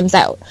new one comes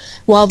out.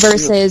 Well,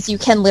 versus you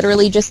can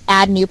literally just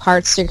add new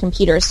parts to your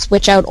computer,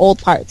 switch out old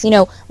parts,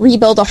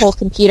 rebuild a whole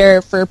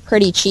computer for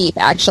pretty cheap,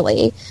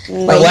 actually.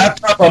 The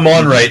laptop I'm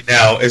on right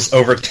now is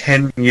over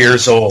 10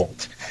 years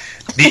old.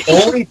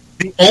 The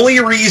only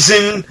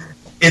reason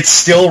it's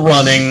still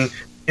running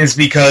is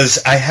because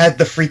I had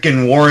the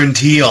freaking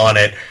warranty on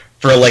it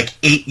for like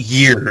 8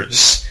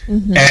 years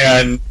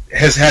and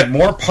has had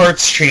more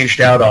parts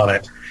changed out on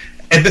it.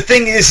 And the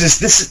thing is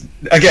this,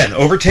 again,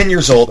 over 10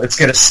 years old, it's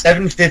got a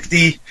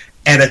 750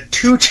 and a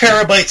 2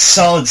 terabyte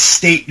solid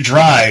state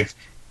drive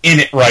in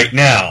it right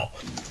now.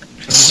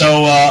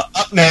 So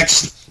up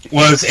next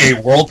was a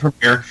world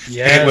premiere.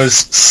 Yes. It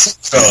was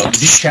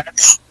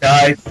Shadows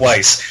Die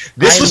Twice.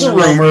 This was a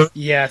rumor.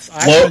 Yes,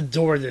 I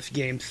adore this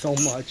game so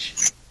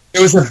much. It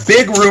was a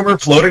big rumor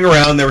floating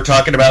around. They were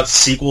talking about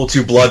sequel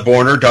to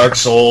Bloodborne or Dark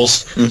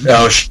Souls,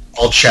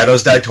 called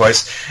Shadows Die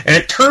Twice. And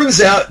it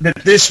turns out that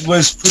this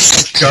was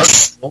Dark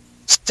Souls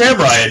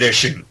Samurai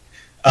Edition.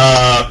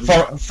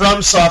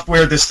 From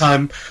Software this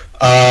time,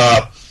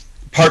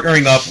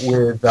 partnering up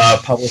with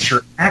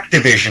publisher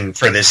Activision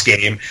for this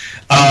game,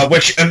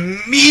 which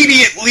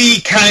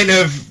immediately kind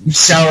of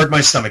soured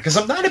my stomach, because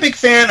I'm not a big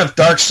fan of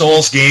Dark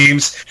Souls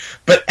games,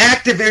 but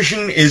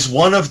Activision is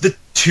one of the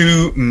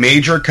 2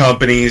 major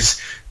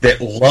companies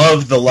that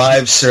love the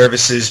live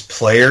services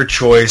player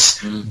choice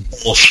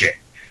bullshit.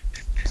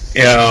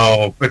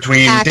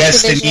 Between Activision,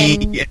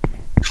 Destiny and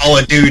Call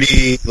of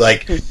Duty,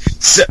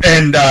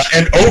 and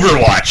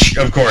Overwatch,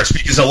 of course,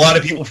 because a lot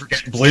of people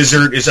forget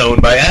Blizzard is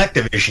owned by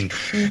Activision.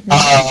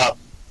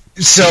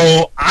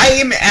 So I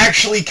am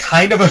actually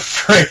kind of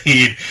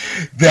afraid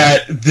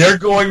that they're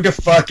going to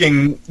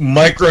fucking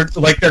they're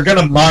going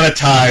to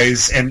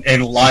monetize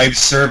and live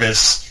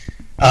service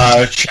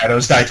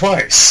Shadows Die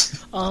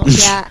Twice.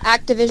 Yeah,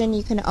 Activision,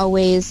 you can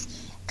always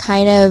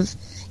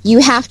you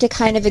have to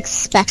kind of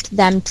expect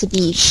them to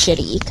be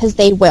shitty, because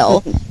they will.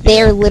 They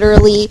are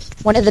literally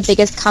one of the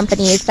biggest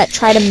companies that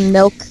try to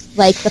milk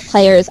the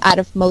players out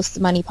of most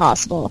money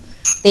possible.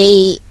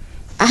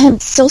 I'm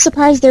so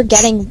surprised they're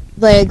getting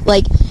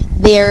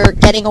they're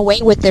getting away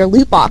with their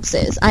loot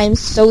boxes. I'm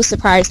so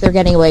surprised they're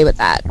getting away with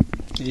that.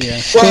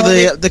 Yeah. Well,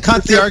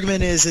 the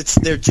argument is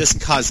they're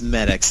just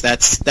cosmetics.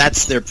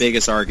 That's their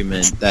biggest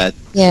argument, that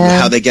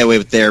how they get away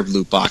with their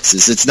loot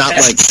boxes. It's not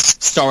like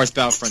Star Wars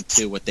Battlefront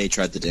 2, what they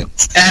tried to do.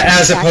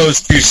 As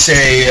opposed to,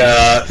 say,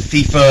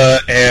 FIFA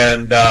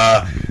and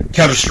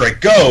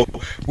Counter-Strike Go,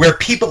 where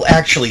people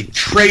actually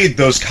trade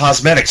those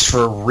cosmetics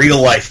for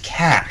real-life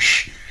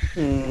cash.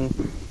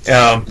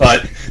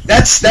 But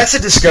that's a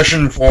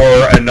discussion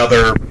for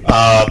another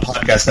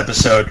podcast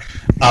episode.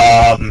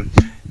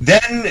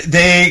 Then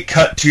they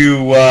cut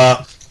to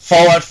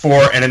Fallout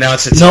 4 and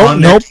announce it's on.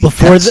 Nope.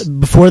 Before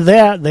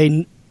that,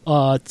 they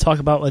talk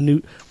about a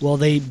new. Well,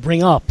 they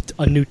bring up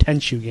a new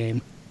Tenchu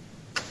game.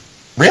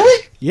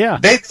 Really? Yeah.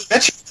 They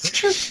mentioned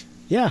Tenchu?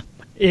 Yeah.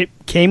 It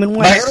came and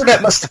went. My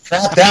internet must have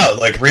dropped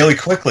out really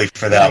quickly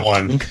for that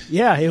one.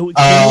 Yeah, it came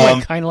and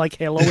went, kind of like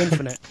Halo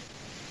Infinite.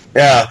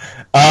 Yeah.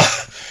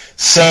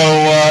 So,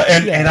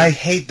 and I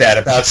hate that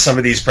about some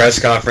of these press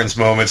conference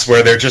moments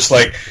where they're just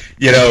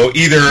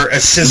either a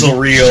sizzle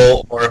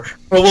reel but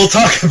we'll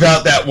talk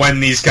about that when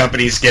these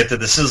companies get to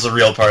the sizzle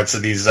reel parts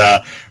of these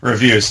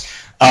reviews.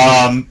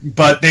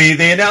 But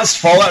they announced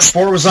Fallout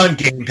 4 was on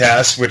Game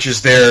Pass, which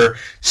is their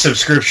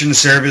subscription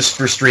service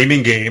for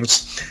streaming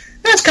games.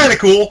 That's kind of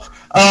cool.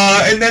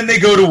 And then they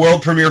go to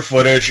world premiere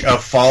footage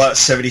of Fallout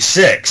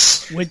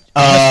 76.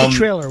 That's the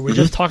trailer. We're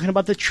just talking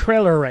about the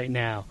trailer right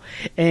now.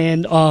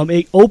 And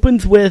it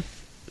opens with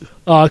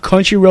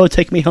Country Road,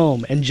 Take Me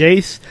Home. And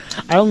Jace,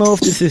 I don't know if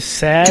this is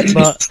sad,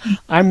 but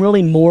I'm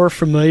really more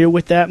familiar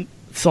with that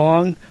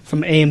song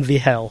from AMV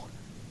Hell.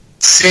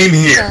 Same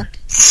here. Yeah.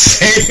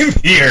 Same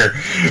here.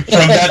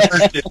 From that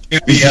version of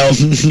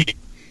AMV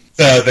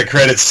Hell, the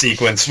credits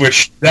sequence,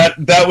 which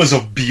that was a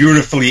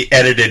beautifully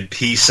edited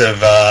piece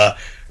of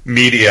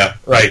media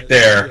right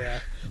there. Yeah.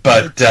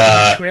 But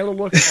the trailer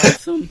looks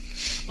awesome.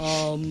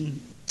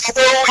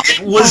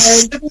 It was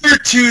similar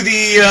to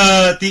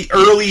the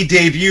early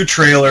debut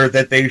trailer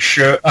that they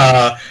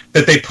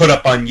put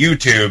up on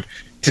YouTube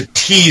to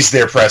tease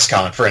their press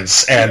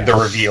conference and the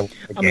reveal of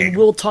the game. I mean,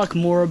 we'll talk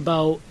more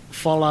about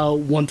Fallout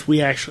once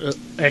we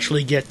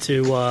actually get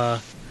to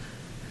the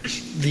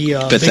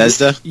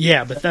Bethesda.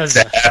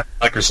 Bethesda.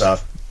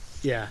 Microsoft.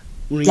 Yeah.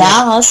 When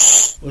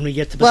we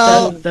get to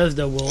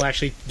Bethesda, we'll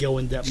actually go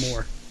in depth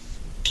more.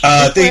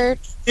 They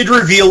did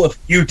reveal a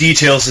few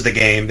details of the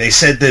game. They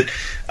said that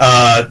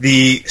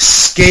the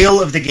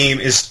scale of the game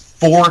is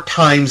 4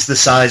 times the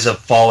size of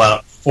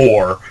Fallout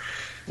 4.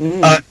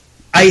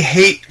 I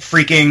hate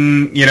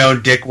freaking,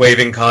 dick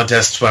waving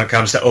contests when it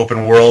comes to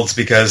open worlds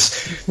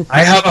because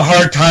I have a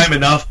hard time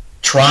enough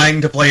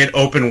trying to play an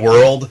open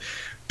world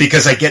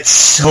because I get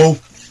so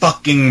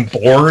fucking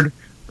bored,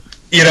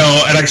 and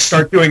I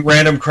start doing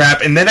random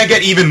crap, and then I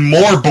get even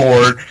more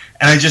bored,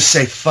 and I just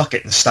say fuck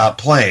it and stop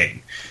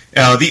playing.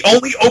 The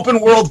only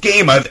open world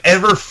game I've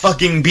ever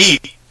fucking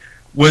beat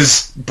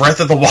was Breath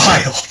of the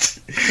Wild.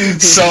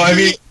 So, I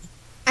mean...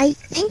 I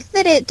think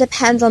that it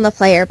depends on the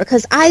player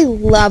because I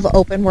love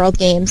open world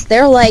games.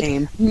 They're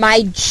like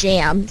my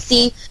jam.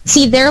 See,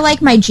 they're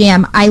like my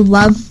jam. I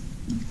love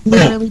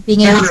literally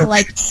being able to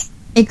like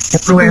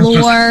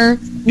explore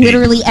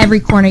literally every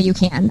corner you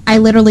can. I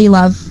literally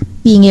love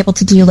being able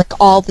to do like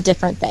all the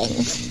different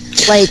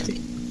things. Like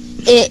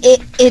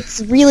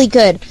it's really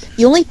good.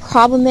 The only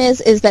problem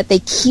is that they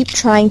keep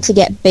trying to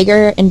get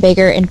bigger and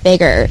bigger and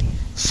bigger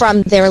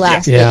from their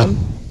last game,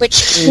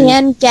 which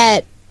can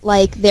get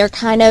like they're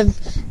kind of...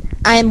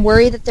 I'm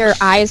worried that their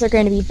eyes are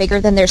going to be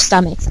bigger than their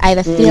stomachs. I have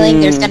a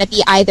feeling there's going to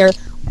be either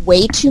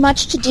way too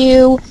much to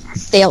do,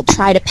 they'll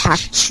try to pack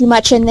too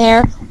much in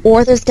there,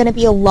 or there's going to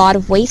be a lot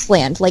of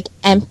wasteland, like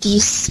empty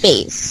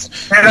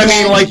space. And I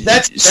mean, like,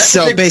 that's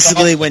so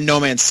basically when No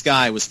Man's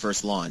Sky was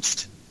first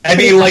launched. I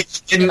mean, like,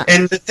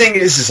 and the thing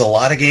is a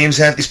lot of games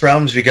have these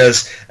problems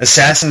because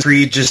Assassin's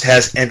Creed just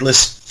has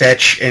endless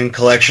fetch and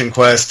collection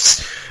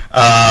quests.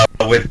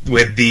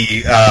 With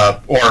the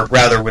or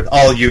rather with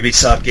all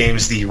Ubisoft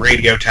games, the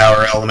radio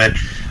tower element,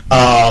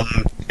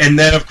 and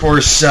then of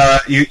course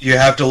you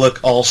have to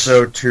look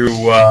also to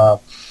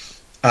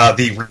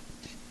the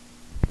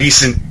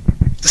recent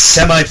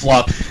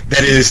semi-flop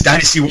that is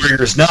Dynasty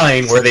Warriors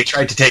 9, where they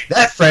tried to take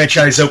that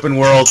franchise open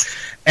world,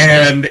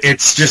 and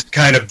it's just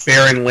kind of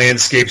barren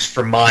landscapes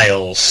for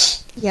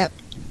miles. Yep.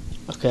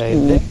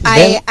 Okay.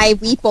 I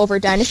weep over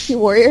Dynasty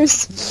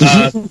Warriors.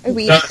 I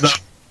weep.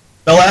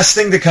 The last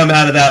thing to come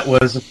out of that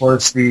was, of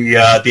course, the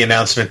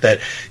announcement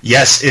that,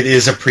 yes, it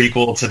is a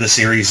prequel to the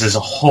series as a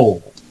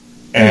whole.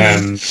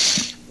 And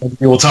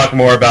we will talk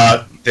more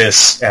about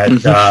this at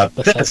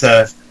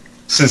Bethesda,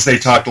 since they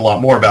talked a lot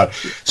more about it.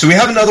 So we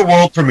have another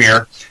world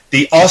premiere,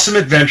 The Awesome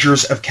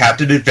Adventures of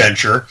Captain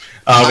Adventure.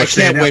 I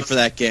can't wait for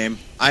that game.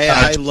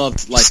 I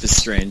loved Life is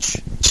Strange.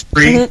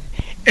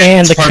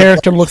 And the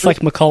character looks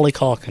like Macaulay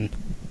Culkin.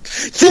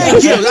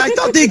 Thank you! I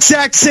thought the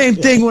exact same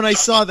thing when I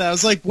saw that. I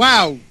was like,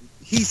 wow.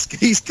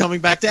 He's coming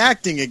back to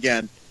acting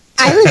again.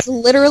 I was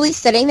literally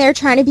sitting there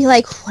trying to be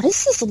like, what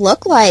does this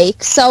look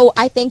like? So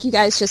I thank you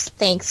guys.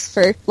 Thanks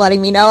for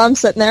letting me know. I'm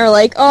sitting there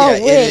like,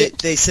 wait.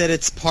 They said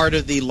it's part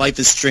of the Life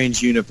is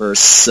Strange universe,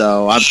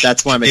 so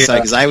that's why I'm excited,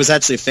 because I was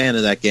actually a fan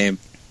of that game.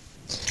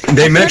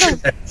 They mentioned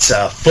that it's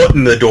a foot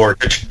in the door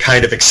to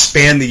kind of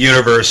expand the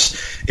universe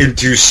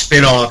into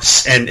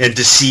spin-offs and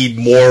to see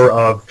more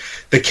of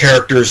the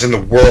characters in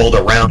the world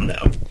around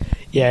them.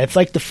 Yeah, it's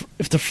like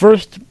if the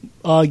first...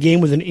 game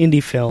was an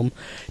indie film.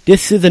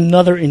 This is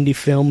another indie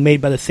film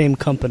made by the same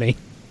company.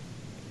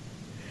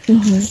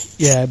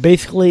 Yeah,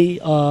 basically,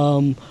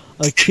 a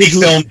kid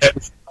film that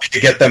was trying to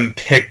get them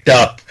picked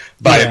up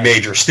by a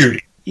major studio.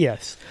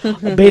 Yes,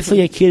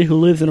 basically a kid who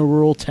lives in a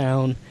rural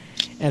town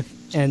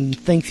and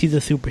thinks he's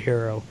a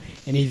superhero,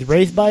 and he's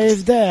raised by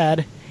his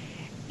dad,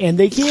 and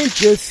they can't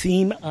just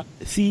see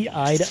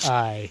eye to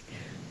eye.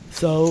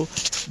 So,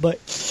 but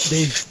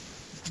it's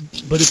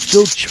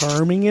still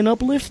charming and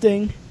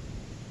uplifting.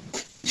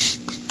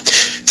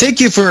 Thank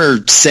you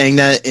for saying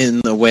that in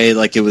the way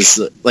like it was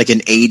like an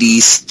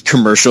 80s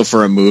commercial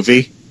for a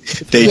movie.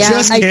 They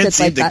just can't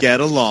seem to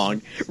get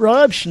along.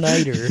 Rob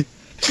Schneider.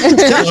 Stan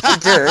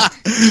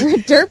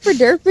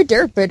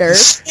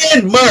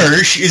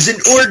Marsh is an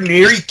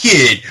ordinary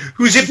kid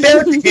who's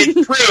about to get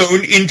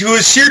thrown into a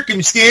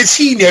circumstance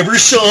he never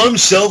saw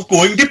himself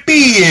going to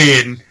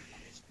be in.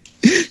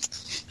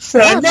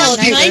 My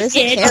dad's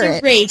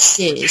a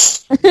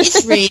racist.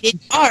 It's rated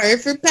R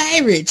for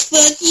pirates.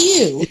 Fuck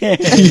you.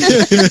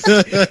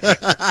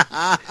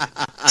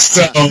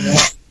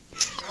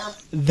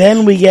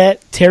 Then we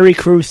get Terry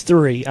Crews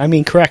 3. I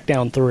mean,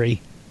 Crackdown 3.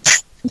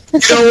 You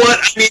know what?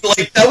 I mean,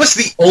 like, that was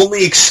the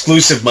only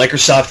exclusive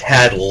Microsoft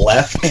had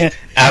left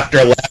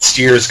after last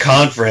year's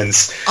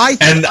conference.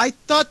 I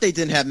thought they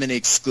didn't have many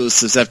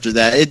exclusives after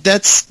that.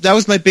 That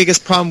was my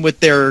biggest problem with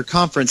their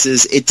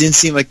conferences. It didn't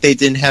seem like they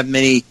didn't have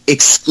many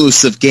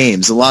exclusive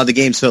games. A lot of the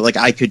games felt like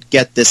I could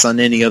get this on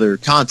any other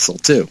console,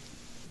 too.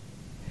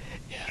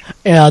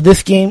 Yeah,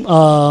 this game,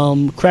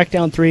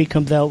 Crackdown 3,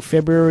 comes out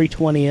February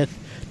 20th,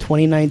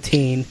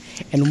 2019.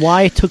 And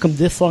why it took them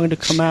this long to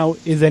come out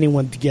is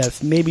anyone's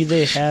guess. Maybe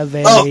they have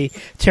a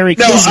Terry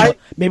Crews mode.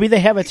 Maybe they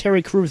have a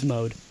Terry Crews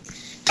mode.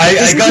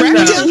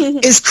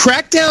 Is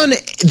Crackdown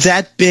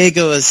that big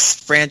of a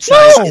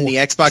franchise in the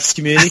Xbox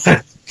community?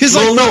 Because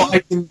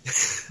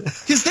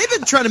they've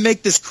been trying to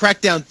make this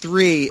Crackdown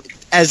 3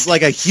 as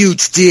like a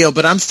huge deal,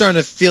 but I'm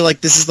starting to feel like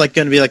this is like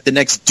going to be like the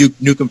next Duke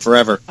Nukem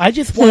Forever. I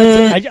just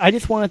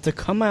want it to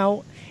come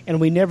out and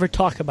we never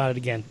talk about it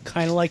again.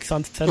 Kind of like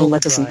Sunset Don't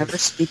let us Overdrive. never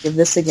speak of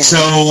this again.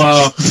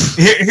 So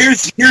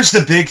here's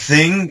the big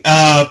thing,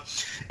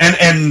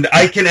 and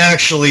I can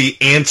actually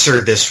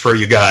answer this for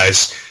you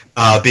guys,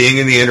 being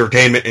in the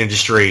entertainment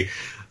industry.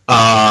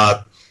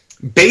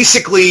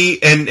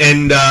 Basically,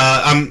 and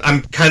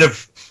I'm kind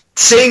of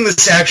saying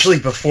this actually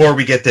before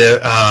we get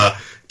to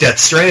Death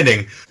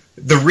Stranding.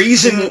 The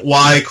reason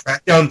why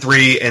Crackdown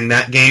 3 and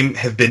that game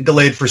have been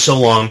delayed for so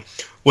long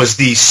was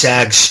the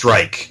SAG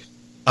strike.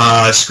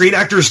 Screen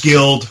Actors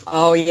Guild.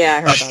 Oh yeah,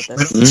 I heard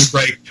about this.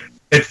 Strike.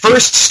 It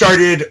first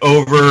started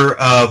over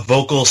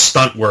vocal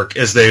stunt work,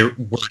 as they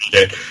worded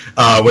it,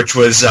 which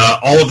was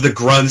all of the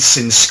grunts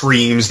and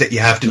screams that you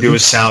have to do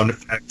with sound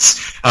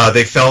effects.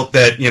 They felt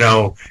that,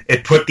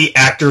 it put the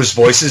actors'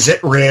 voices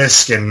at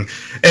risk, and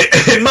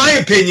in my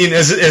opinion,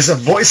 as a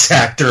voice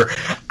actor,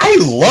 I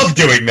love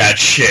doing that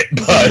shit,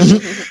 but,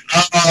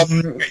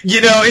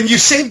 and you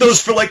save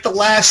those for, like, the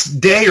last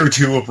day or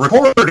two of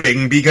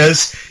recording,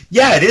 because,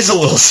 yeah, it is a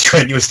little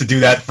strenuous to do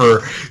that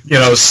for,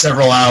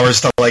 several hours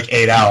to, like,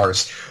 8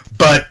 hours.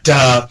 But,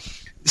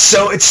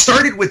 so it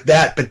started with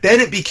that, but then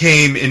it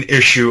became an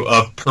issue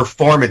of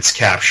performance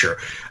capture,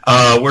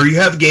 where you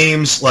have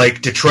games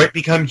like Detroit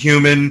Become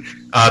Human,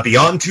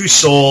 Beyond Two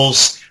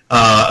Souls,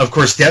 of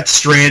course Death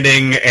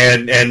Stranding,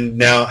 and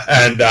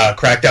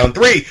Crackdown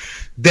 3,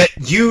 that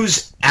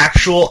use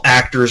actual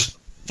actors'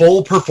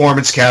 full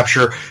performance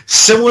capture,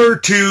 similar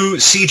to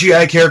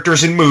CGI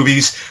characters in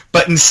movies,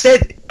 but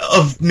instead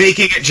of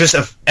making it just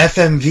a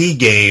FMV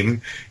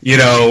game,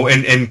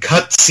 and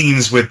cut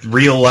scenes with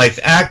real-life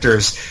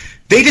actors,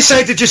 they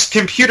decide to just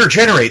computer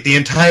generate the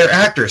entire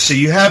actor. So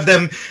you have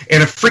them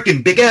in a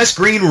freaking big-ass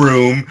green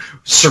room,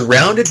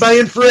 surrounded by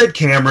infrared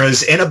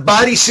cameras, in a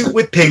bodysuit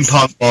with ping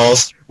pong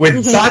balls,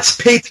 with dots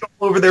painted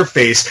all over their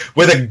face,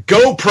 with a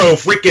GoPro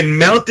freaking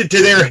mounted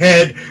to their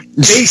head,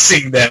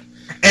 facing them.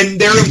 And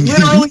they're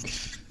literally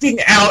acting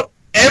out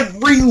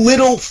every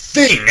little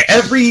thing,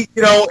 every,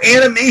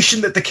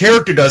 animation that the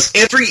character does,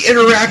 every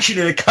interaction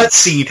in a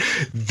cutscene.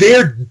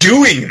 They're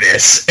doing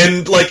this.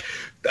 And, like,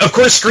 of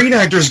course, Screen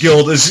Actors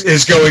Guild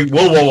is going,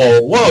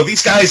 whoa,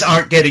 these guys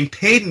aren't getting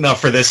paid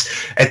enough for this.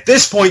 At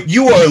this point,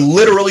 you are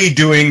literally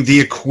doing the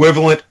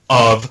equivalent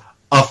of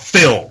a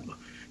film.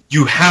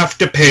 You have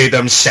to pay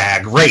them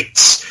SAG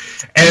rates.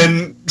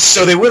 And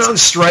so they went on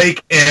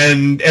strike,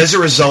 and as a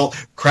result,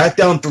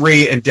 Crackdown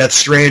 3 and Death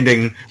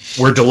Stranding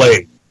were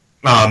delayed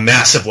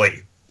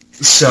massively.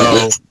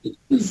 So,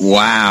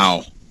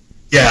 wow.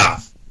 Yeah.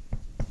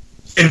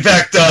 In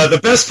fact, the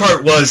best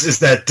part is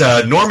that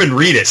Norman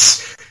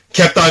Reedus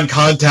kept on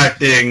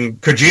contacting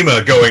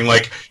Kojima, going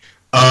like,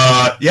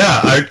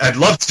 I'd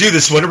love to do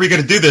this. When are we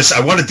going to do this? I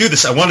want to do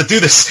this. And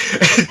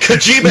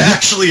Kojima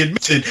actually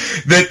admitted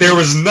that there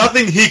was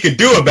nothing he could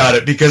do about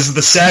it because of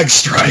the SAG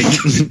strike.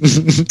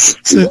 It's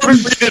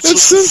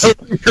so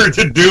weird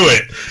to do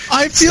it.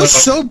 I feel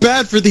so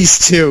bad for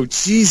these two.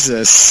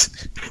 Jesus.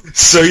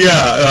 So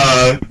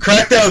yeah,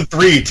 Crackdown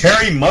 3,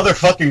 Terry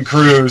motherfucking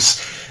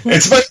Crews.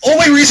 It's my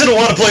only reason to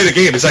want to play the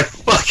game is I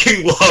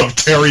fucking love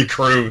Terry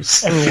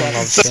Crews. Everyone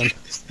loves him.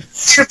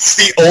 It's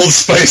the Old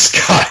Spice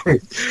guy.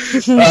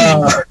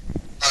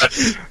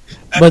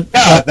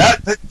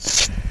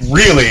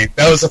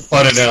 That was a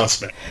fun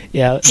announcement.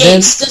 Yeah.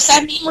 James, does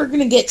that mean we're going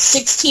to get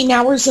 16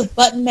 hours of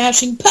button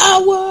mashing power?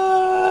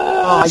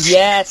 Oh,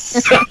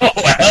 yes. Oh,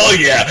 hell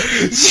yeah.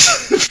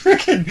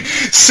 Freaking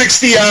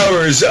 60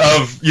 hours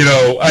of,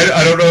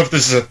 I don't know if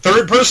this is a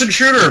third-person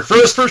shooter or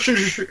first-person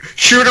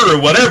shooter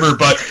or whatever,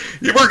 but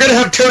we're going to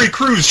have Terry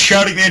Crews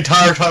shouting the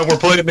entire time we're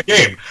playing the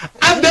game.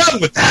 I'm down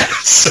with that.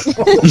 So.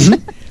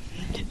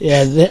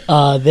 Yeah,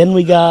 then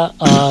we got,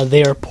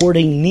 they are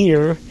porting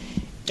Nier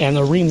and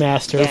a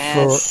remaster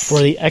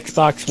for the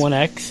Xbox One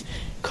X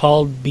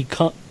called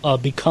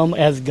Become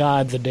as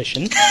Gods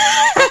Edition.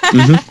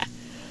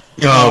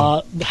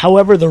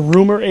 However, the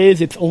rumor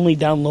is it's only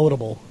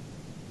downloadable.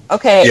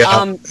 Okay,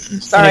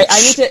 sorry,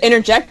 I need to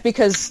interject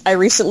because I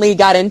recently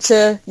got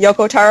into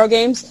Yoko Taro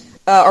games.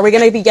 Are we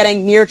going to be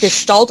getting Nier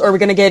Gestalt, or are we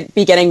going to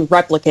be getting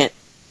Replicant?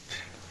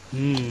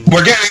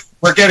 We're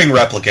getting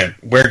Replicant.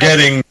 We're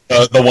getting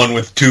the one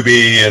with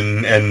 2B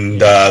and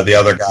the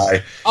other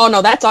guy. Oh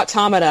no, that's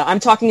Automata.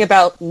 I'm talking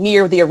about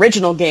Nier, the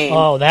original game.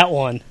 Oh, that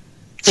one.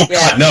 Oh,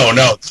 God, no.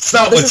 It's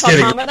not what's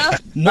getting... Automata?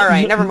 All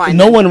right, never mind.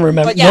 No one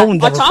remembers. Yeah, no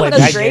one's ever played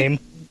that game.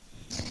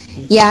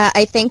 Yeah,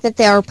 I think that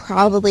they are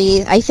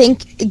probably... I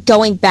think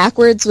going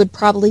backwards would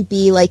probably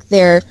be like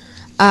their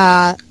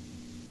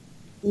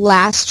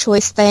last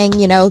choice thing.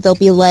 They'll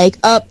be like,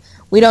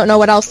 we don't know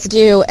what else to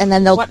do, and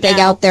then they'll dig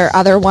out their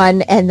other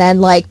one and then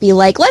be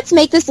like, let's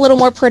make this a little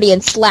more pretty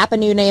and slap a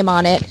new name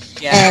on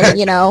it. Yeah. And,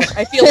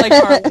 I feel like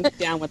Harlan's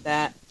down with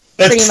that.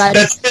 Pretty much.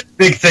 That's the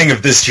big thing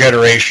of this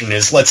generation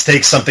is let's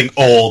take something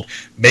old,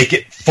 make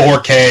it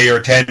 4K or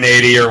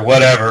 1080 or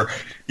whatever,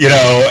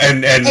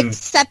 and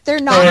except they're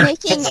not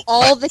making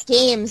all the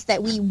games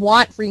that we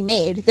want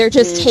remade. They're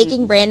just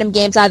taking random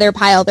games out of their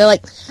pile. They're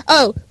like,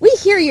 oh, we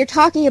hear you're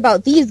talking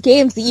about these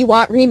games that you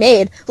want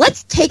remade.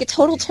 Let's take a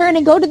total turn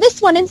and go to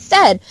this one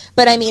instead.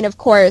 But I mean, of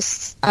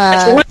course,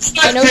 I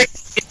know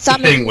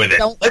some of you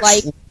don't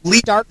like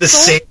Dark Souls, the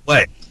same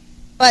way.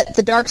 But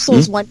the Dark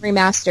Souls 1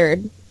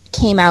 Remastered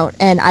came out,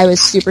 and I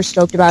was super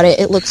stoked about it.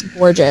 It looks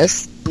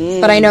gorgeous.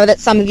 But I know that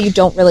some of you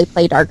don't really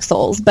play Dark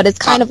Souls, but it's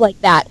kind of like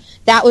that.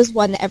 That was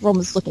one that everyone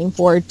was looking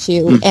forward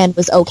to and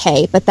was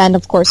okay. But then,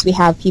 of course, we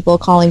have people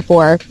calling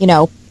for,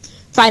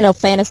 Final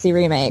Fantasy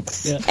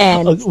remakes. Yeah.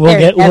 And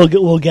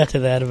we'll get to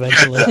that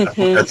eventually.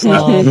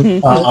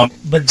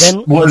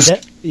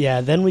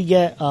 Then we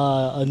get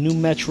a new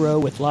Metro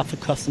with lots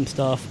of custom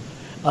stuff.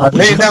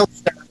 They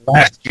announced that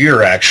last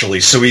year, actually.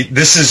 So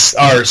this is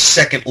our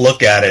second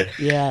look at it.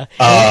 Yeah,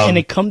 and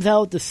it comes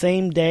out the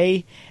same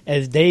day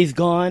as Days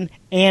Gone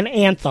and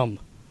Anthem.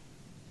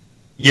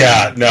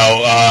 Yeah,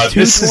 no.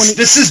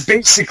 This is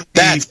basically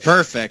that's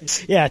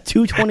perfect. Yeah,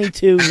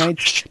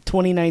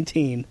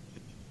 2/22/2019.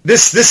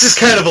 This is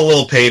kind of a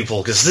little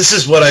painful because this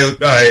is what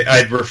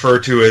I'd refer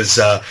to as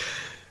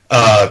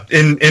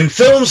in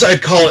films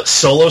I'd call it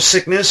solo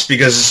sickness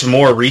because it's a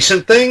more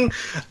recent thing.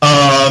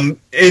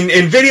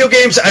 In video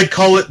games I'd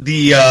call it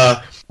the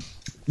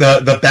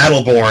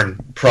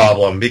Battleborn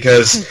problem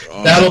because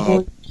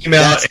Battleborn came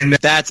out and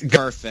that's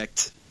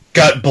perfect.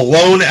 Got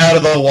blown out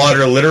of the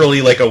water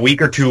literally like a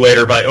week or two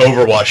later by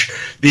Overwatch,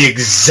 the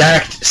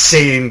exact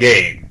same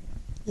game.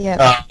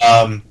 Yeah.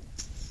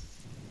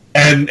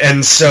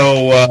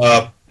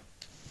 So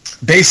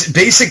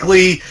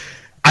basically,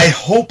 I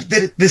hope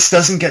that this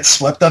doesn't get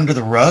swept under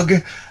the rug.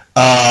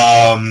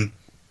 But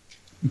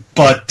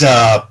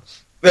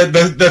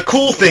the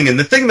cool thing and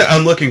the thing that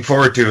I'm looking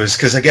forward to is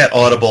because I get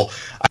Audible,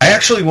 I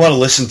actually want to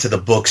listen to the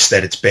books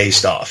that it's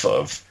based off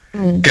of.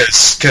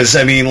 Because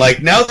I mean,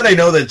 like, now that I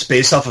know that it's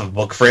based off of a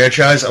book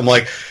franchise, I'm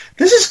like,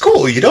 this is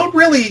cool. You don't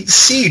really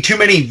see too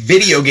many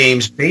video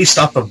games based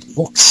off of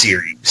book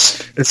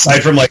series,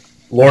 aside from, like,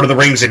 Lord of the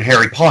Rings and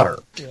Harry Potter.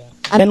 Yeah.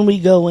 And then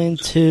we go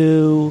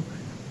into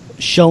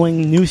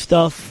showing new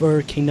stuff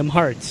for Kingdom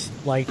Hearts,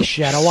 like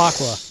Shadow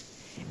Aqua,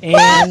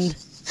 and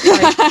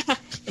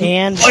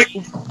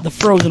the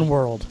Frozen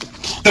World.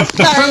 The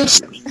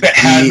first thing that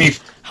had me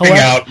freaking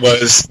out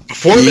was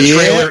before the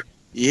trailer.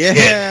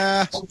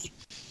 Yeah.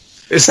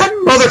 Is that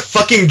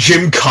motherfucking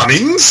Jim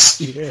Cummings?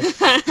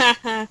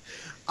 Yeah.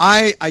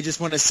 I just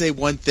want to say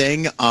one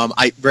thing.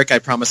 Rick, I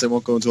promise I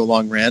won't go into a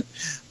long rant.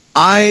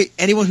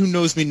 Anyone who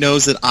knows me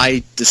knows that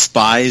I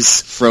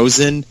despise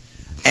Frozen.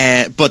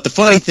 But the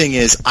funny thing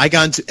is, I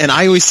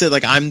always said,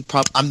 like, I'm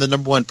the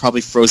number one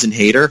probably Frozen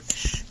hater.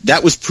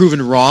 That was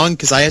proven wrong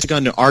because I actually got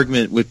into an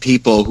argument with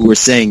people who were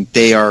saying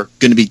they are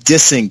going to be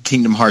dissing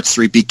Kingdom Hearts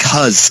 3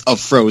 because of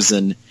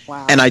Frozen.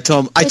 Wow. And I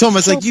told them, I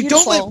was like,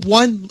 don't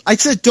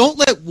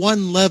let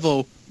one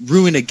level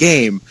ruin a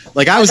game.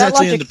 Like, I was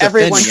actually in the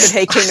everyone should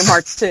hate Kingdom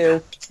Hearts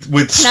 2.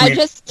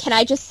 Can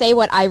I just say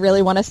what I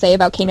really want to say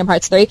about Kingdom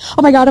Hearts 3?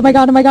 Oh my god, oh my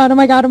god, oh my god, oh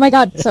my god, oh my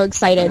god. So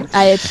excited.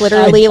 It's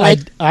literally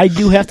I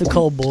do have to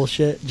call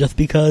bullshit just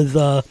because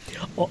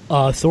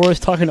Sora's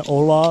talking to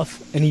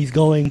Olaf and he's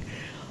going,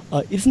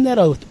 isn't that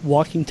a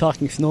walking,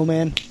 talking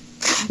snowman?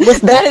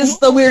 That is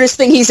the weirdest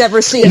thing he's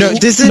ever seen.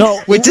 Did he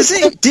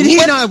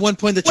not at one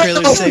point in the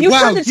trailer say,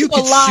 wow, you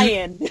could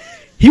lion.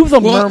 He was a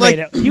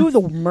mermaid. He was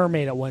a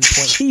mermaid at one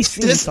point. He's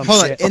seen some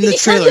shit. In the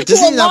trailer,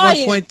 doesn't he at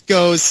one point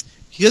goes...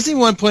 He doesn't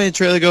even one point in the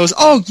trailer goes,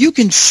 oh, you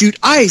can shoot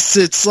ice.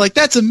 It's like,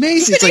 that's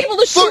amazing. It's like, able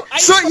to shoot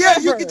ice yeah,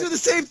 you can do the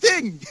same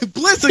thing.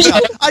 Blizzard,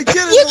 I did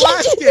it in the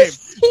last game.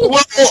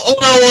 Well,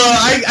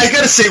 I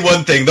gotta say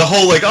one thing. The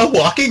whole, like,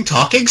 walking,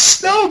 talking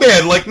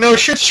snowman. Like, no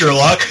shit,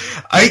 Sherlock.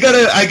 I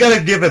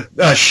gotta give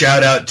a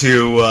shout out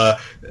to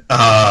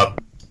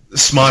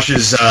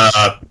Smosh's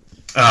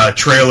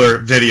trailer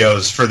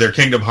videos for their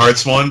Kingdom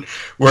Hearts one,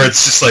 where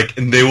it's just like,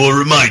 and they will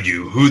remind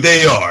you who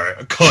they are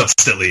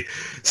constantly.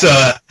 So,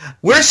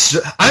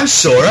 I'm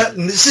Sora,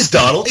 and this is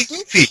Donald and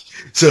Goofy.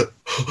 So,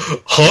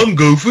 I'm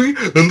Goofy,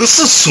 and this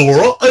is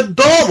Sora and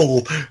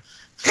Donald. Well,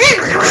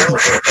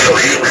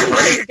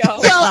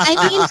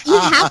 I mean, you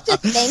have to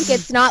think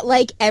it's not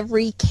like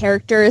every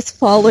character is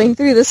following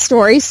through the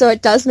story, so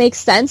it does make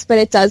sense, but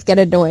it does get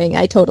annoying.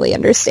 I totally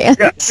understand.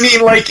 Yeah, I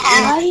mean, like,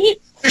 in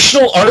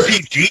traditional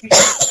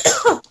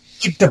RPGs,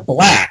 keep to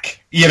black,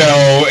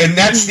 and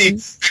that's the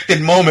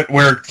expected moment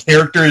where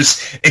characters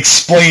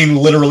explain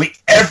literally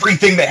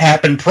everything that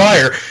happened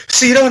prior,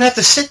 so you don't have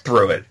to sit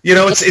through it.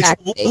 It's a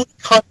little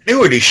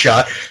continuity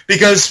shot,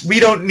 because we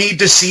don't need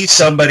to see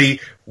somebody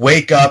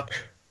wake up,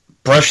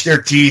 brush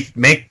their teeth,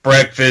 make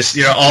breakfast,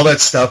 all that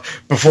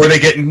stuff before they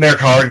get in their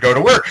car and go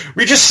to work.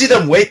 We just see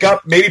them wake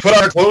up, maybe put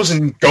on their clothes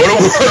and go to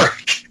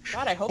work.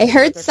 God, I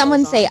heard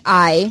someone say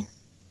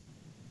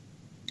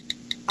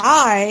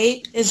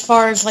as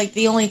far as, like,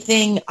 the only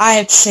thing I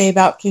have to say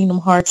about Kingdom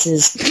Hearts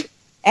is,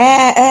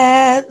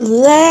 at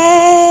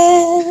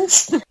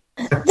last,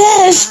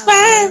 there's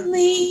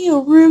finally a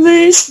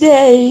release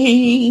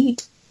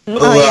date.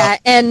 Oh yeah,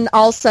 and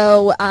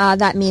also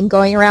that meme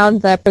going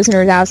around, the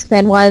Prisoner of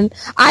Azkaban one.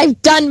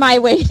 I've done my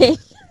waiting.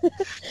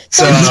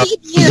 13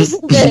 years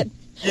of it.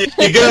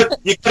 You got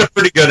a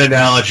pretty good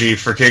analogy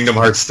for Kingdom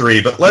Hearts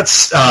 3, but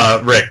let's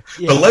Rick.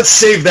 Yeah. But let's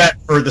save that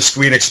for the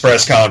Screen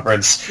Express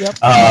conference.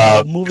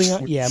 Yep.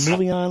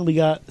 Moving on. We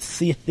got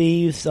Sea of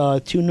Thieves,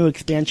 2 new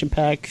expansion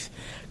packs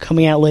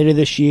coming out later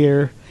this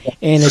year,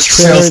 and a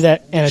trailer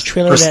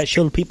that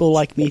showed people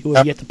like me who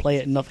have yet to play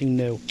it nothing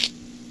new.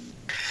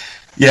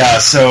 Yeah.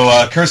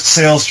 So Cursed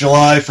Sales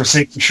July,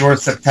 Forsaken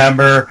Shores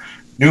September.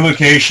 New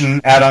location,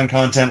 add-on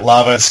content,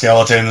 lava,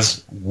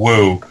 skeletons,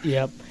 woo.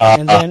 Yep.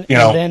 And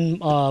then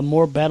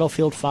more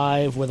Battlefield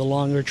 5 with a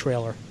longer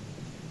trailer.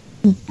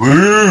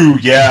 Woo,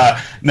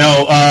 yeah.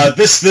 No,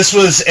 this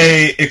was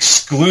a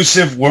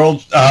exclusive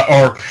world,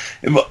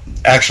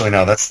 actually,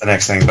 no, that's the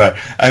next thing. But,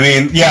 I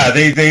mean, yeah,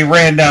 they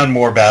ran down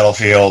more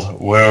Battlefield,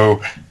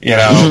 woo, you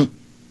know.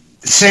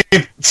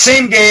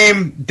 Same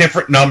game,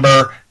 different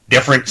number,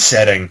 different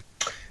setting.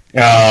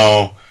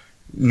 No,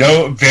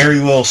 very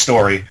little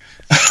story.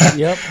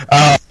 Yep.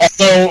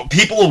 Although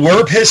people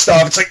were pissed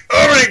off, it's like,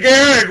 oh my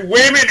god,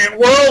 women in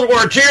World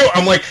War II.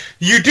 I'm like,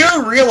 you do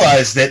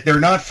realize that they're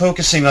not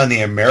focusing on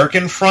the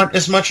American front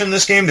as much in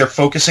this game. They're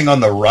focusing on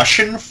the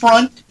Russian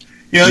front.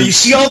 You know, you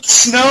see all the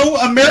snow?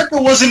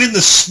 America wasn't in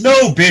the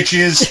snow,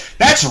 bitches.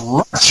 That's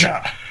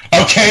Russia.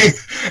 Okay?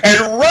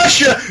 And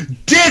Russia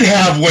did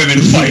have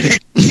women fighting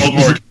in World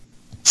War II.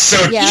 So,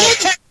 yeah.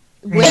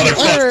 What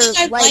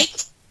I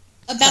liked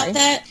about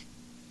that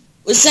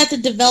was that the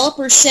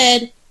developer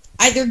said,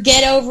 either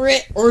get over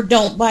it or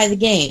don't buy the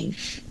game.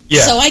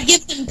 Yeah. So I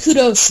give them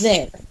kudos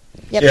there.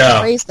 Yep,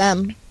 yeah. Praise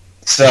them.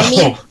 So I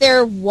mean,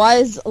 there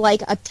was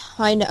like a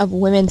ton of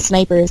women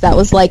snipers. That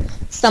was like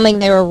something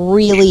they were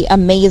really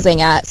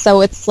amazing at.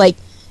 So it's like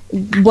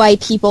why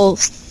people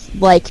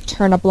like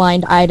turn a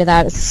blind eye to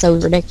that is so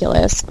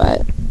ridiculous.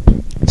 But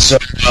so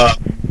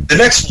the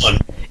next one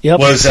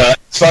was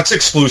Xbox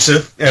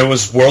exclusive. It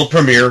was world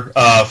premiere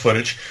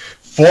footage.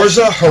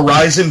 Forza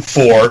Horizon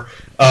 4.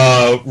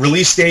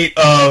 Release date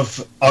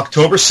of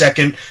October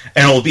 2nd,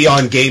 and it'll be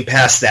on Game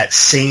Pass that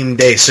same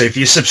day. So if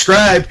you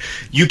subscribe,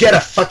 you get a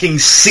fucking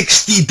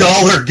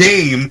 $60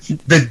 game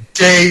the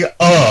day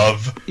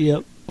of.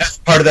 Yep. That's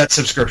part of that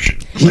subscription.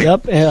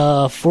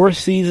 Yep. 4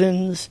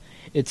 seasons.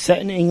 It's set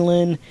in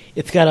England.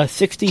 It's got a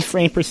 60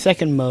 frame per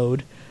second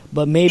mode,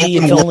 but maybe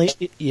it's only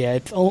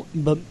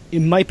but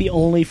it might be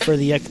only for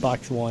the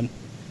Xbox One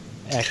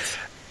X.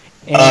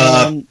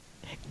 And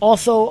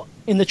also,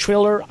 in the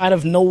trailer, out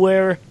of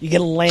nowhere, you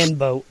get a land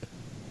boat.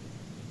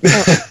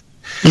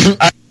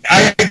 I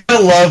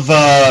love.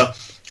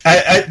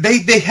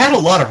 They had a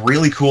lot of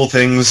really cool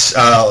things,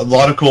 a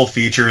lot of cool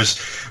features.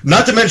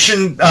 Not to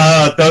mention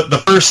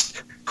the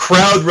first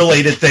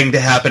crowd-related thing to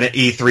happen at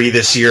E3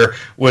 this year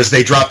was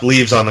they dropped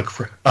leaves on the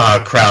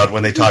crowd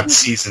when they talked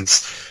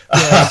seasons.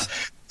 Yes.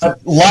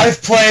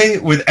 Live play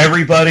with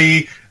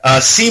everybody.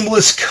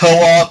 Seamless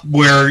co-op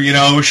where, you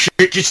know,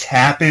 shit just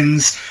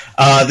happens.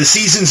 The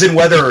seasons and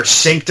weather are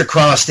synced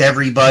across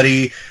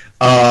everybody.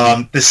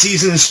 The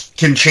seasons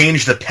can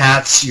change the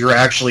paths you're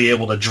actually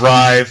able to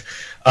drive.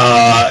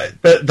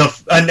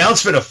 The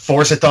announcement of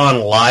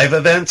Forzathon live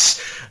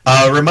events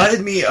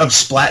reminded me of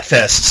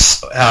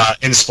Splatfests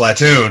in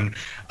Splatoon,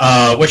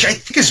 which I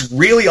think is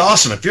really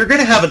awesome. If you're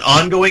going to have an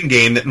ongoing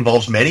game that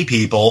involves many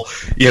people,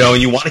 you know,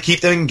 and you want to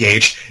keep them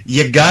engaged,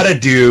 you got to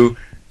do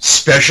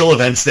special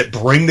events that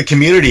bring the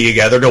community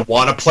together to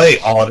want to play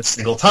all at a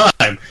single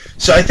time.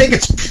 So I think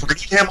it's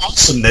pretty damn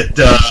awesome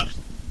that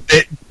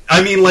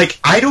I mean, like,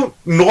 I don't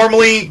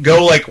normally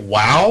go, like,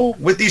 wow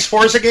with these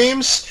Forza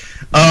games,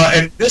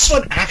 and this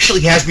one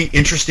actually has me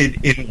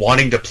interested in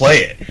wanting to play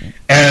it.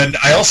 And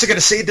I also got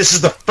to say, this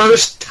is the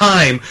first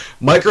time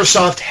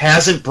Microsoft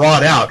hasn't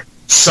brought out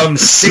some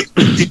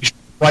 $60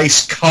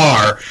 price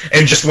car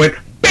and just went,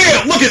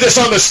 bam, look at this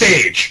on the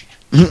stage!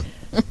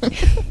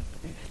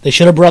 They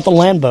should have brought the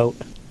land boat.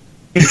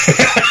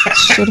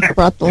 Should have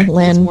brought the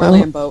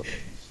land boat.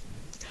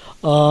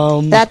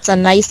 That's a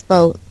nice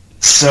boat.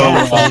 So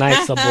that's a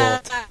nice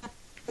boat.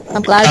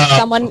 I'm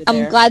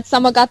glad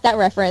someone got that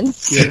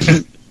reference.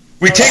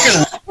 We take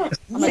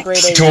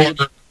a tour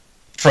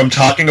from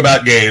talking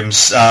about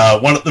games.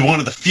 One of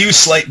the few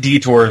slight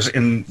detours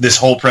in this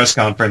whole press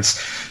conference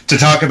to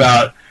talk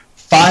about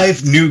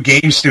 5 new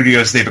game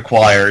studios they've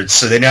acquired.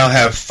 So they now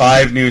have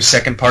 5 new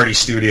second-party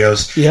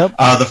studios. Yep.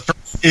 The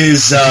first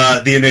is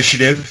the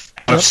Initiative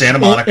out of Santa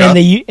Monica,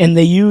 and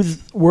they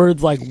use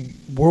words like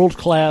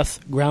world-class,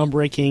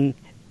 groundbreaking,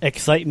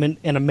 excitement,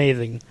 and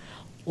amazing.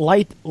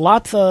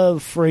 Lots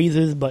of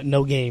phrases, but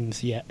no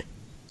games yet.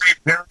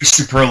 Very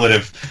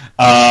superlative.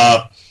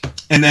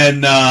 And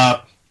then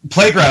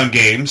Playground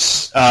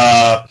Games.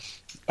 That's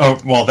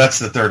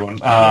the third one.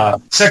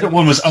 Second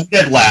one was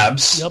Undead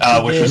Labs,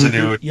 which was a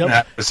new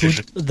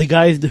acquisition. The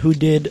guys who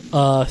did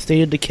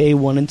State of Decay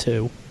 1 and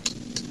 2.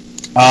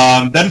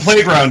 Then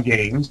Playground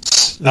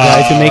Games. The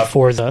guys who make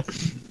Forza.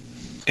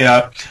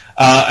 Yeah.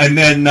 And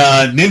then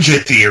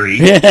Ninja Theory.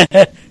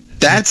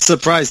 That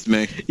surprised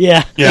me.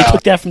 Yeah, they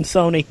took that from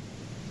Sony.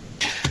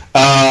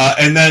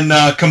 And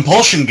then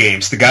Compulsion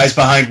Games, the guys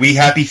behind We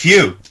Happy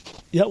Few.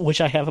 Yeah,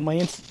 which I have in my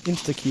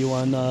Insta queue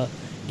on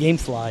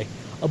GameFly.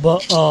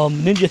 About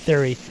Ninja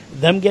Theory,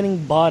 them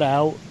getting bought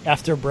out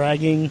after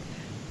bragging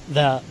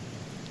that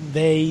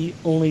they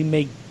only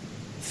make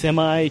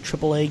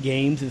semi-AAA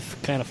games is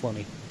kind of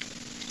funny.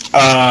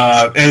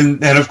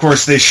 And of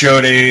course they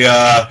showed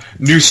a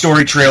new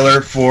story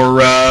trailer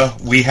for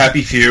We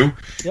Happy Few,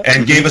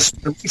 and gave us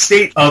the release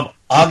date of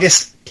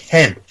August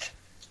 10th.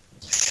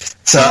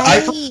 So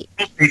I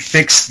thought they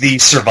fixed the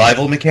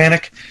survival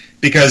mechanic,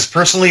 because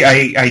personally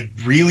I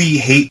really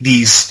hate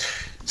these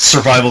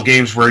survival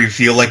games where you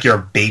feel like you're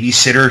a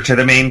babysitter to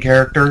the main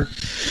character.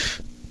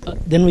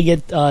 Then we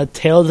get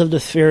Tales of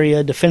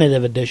Vesperia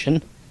Definitive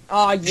Edition.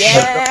 Oh,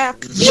 yeah!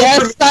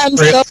 Yes, I'm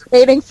so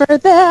waiting for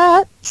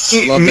that.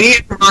 Me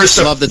and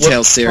Marissa love the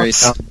Tales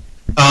series.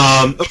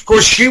 Of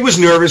course, she was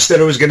nervous that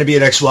it was going to be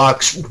an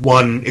Xbox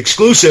One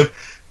exclusive,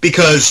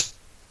 because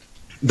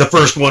the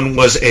first one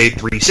was a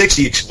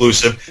 360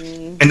 exclusive.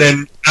 And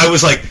then I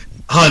was like,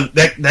 "Hun,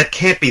 that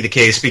can't be the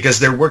case, because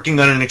they're working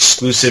on an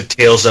exclusive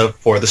Tales of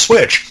for the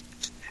Switch."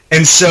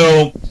 And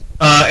so,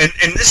 and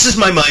this is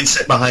my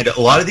mindset behind it.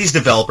 A lot of these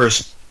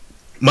developers,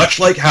 much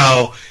like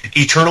how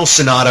Eternal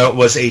Sonata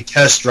was a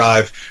test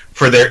drive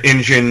for their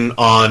engine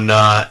on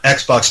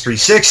Xbox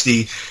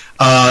 360,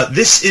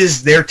 this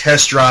is their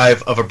test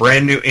drive of a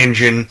brand new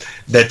engine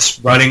that's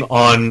running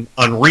on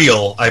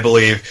Unreal, I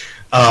believe,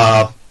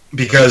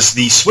 because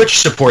the Switch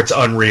supports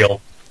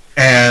Unreal,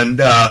 and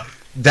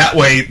that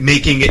way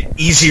making it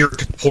easier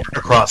to port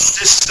across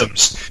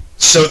systems.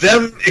 So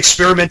them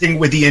experimenting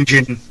with the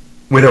engine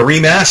with a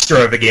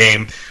remaster of a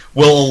game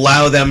will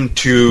allow them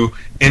to,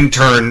 in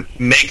turn,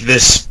 make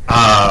this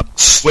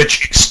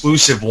Switch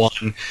exclusive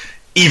one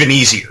even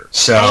easier.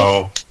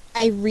 So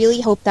I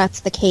really hope that's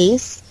the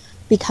case,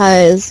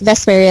 because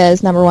Vesperia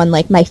is number one,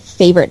 like my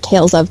favorite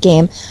Tales of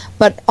game.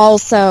 But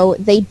also,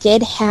 they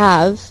did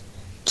have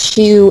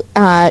two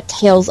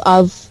Tales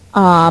of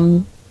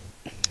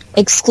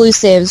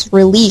exclusives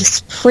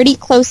released pretty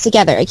close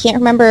together. I can't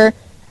remember.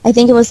 I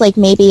think it was like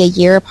maybe a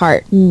year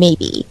apart,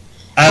 maybe.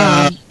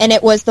 And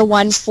it was the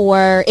one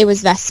for, it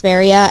was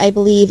Vesperia, I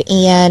believe,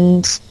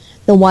 and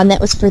the one that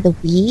was for the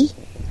Wii.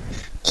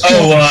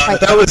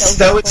 That was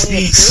the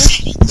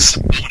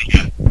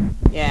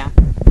Yeah.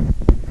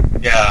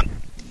 Yeah.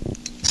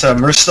 So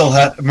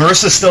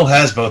Marissa still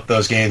has both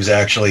those games,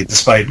 actually,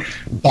 despite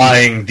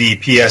buying the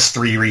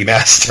PS3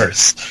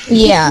 remasters.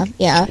 Yeah.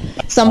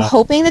 So I'm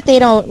hoping that they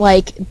don't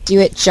do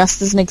it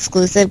just as an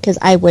exclusive, because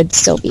I would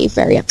still be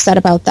very upset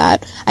about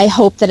that. I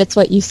hope that it's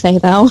what you say,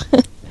 though.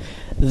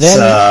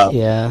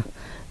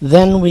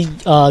 Then we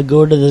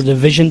go to the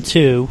Division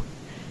 2.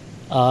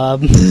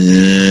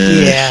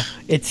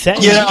 It's set.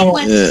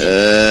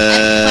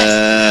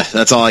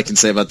 That's all I can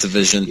say about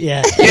Division.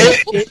 Yeah,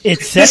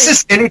 it's set. This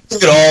is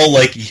anything at all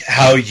like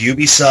how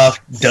Ubisoft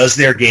does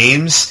their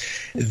games.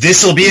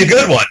 This will be a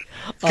good one,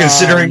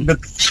 considering the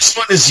first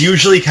one is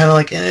usually kind of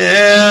like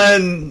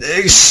an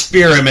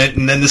experiment,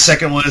 and then the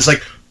second one is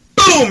like,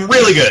 boom,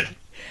 really good.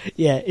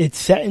 Yeah, it's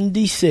set in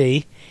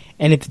D.C.,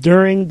 and it's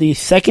during the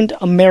Second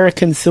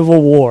American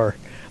Civil War.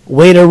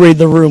 Way to read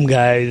the room,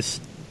 guys.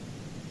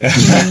 Wait a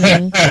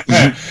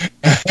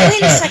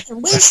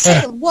second.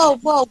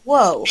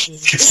 Whoa.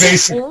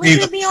 Is it only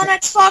going to be on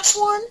Xbox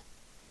One?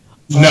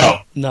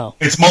 No.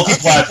 It's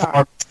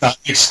multi-platform. It's not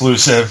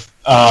exclusive.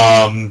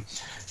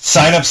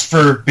 Sign-ups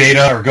for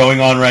beta are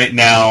going on right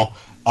now.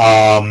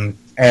 And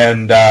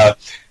the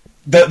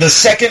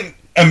Second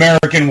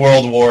American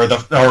World War,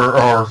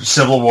 or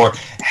Civil War,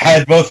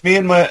 had both me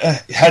and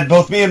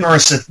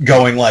Marissa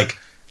going like,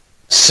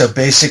 so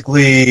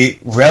basically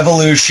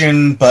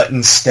revolution, but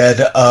instead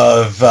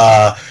of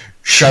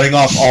shutting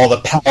off all the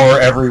power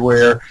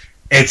everywhere,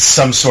 it's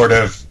some sort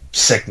of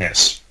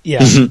sickness.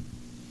 Yeah.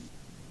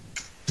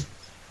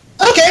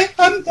 Okay,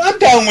 I'm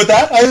down with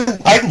that.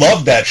 I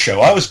loved that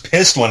show. I was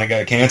pissed when it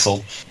got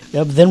canceled.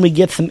 Yep. Then we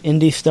get some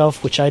indie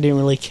stuff, which I didn't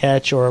really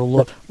catch or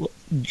look.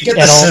 You get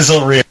the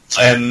sizzle reel,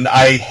 and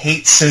I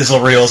hate sizzle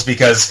reels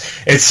because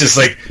it's just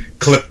like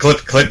clip.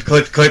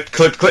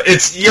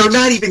 It's, you're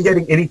not even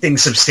getting anything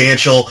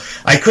substantial.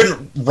 I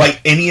couldn't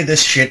write any of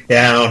this shit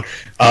down.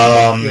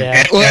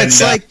 It's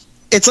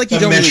like you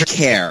don't really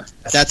care.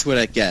 That's what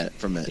I get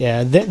from it.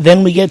 Yeah.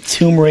 Then we get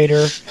Tomb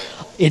Raider.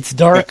 It's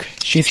dark.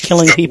 She's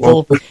killing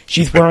people.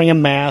 She's wearing a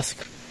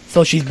mask,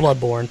 so she's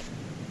bloodborne.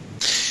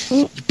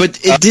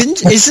 But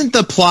isn't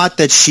the plot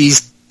that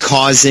she's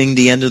causing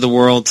the end of the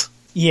world?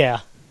 Yeah.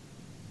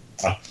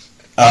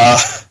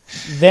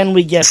 Then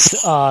we get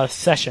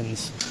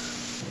Sessions.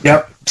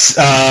 Yep.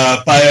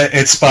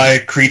 It's by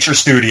Creature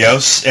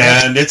Studios,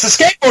 and it's a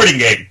skateboarding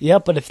game.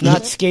 Yep, but it's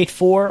not Skate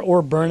 4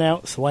 or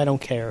Burnout, so I don't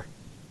care.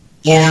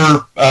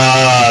 Or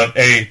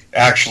a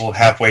actual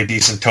halfway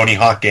decent Tony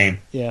Hawk game.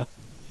 Yeah.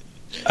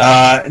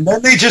 And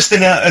then they just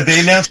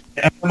announced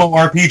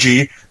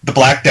MMORPG, The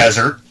Black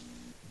Desert.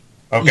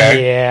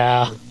 Okay.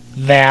 Yeah,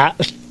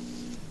 that.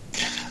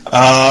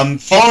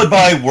 Followed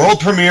by world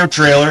premiere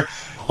trailer.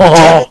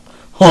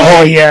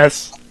 Oh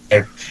yes.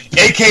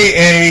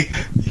 a.k.a.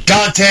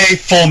 Dante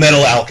Full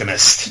Metal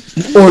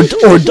Alchemist.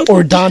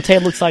 Or Dante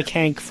looks like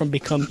Hank from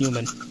Become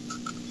Human.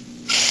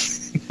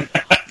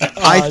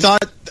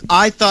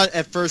 I thought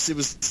at first it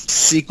was a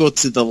sequel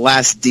to the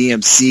last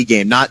DMC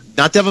game, not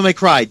Devil May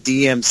Cry,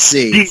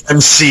 DMC.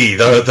 DMC,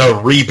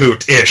 the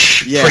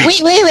reboot-ish. Yeah.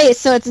 Wait.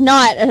 So it's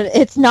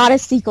not a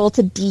sequel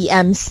to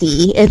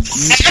DMC.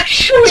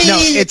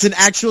 It's an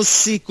actual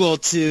sequel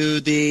to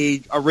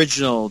the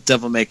original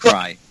Devil May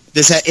Cry.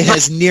 It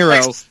has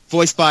Nero,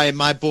 voiced by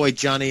my boy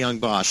Johnny Young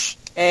Bosch.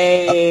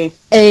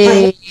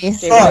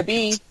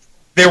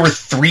 There were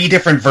 3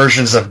 different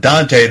versions of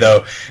Dante,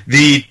 though.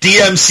 The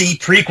DMC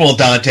prequel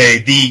Dante,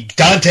 the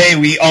Dante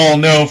we all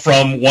know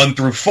from 1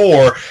 through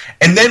 4,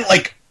 and then,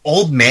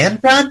 Old Man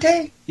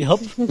Dante? Yep.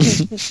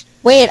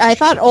 Wait, I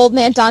thought Old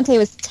Man Dante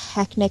was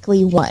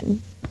technically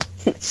 1.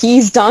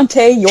 He's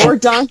Dante, you're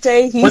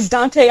Dante, he's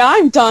Dante,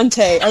 I'm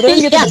Dante. Are there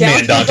any other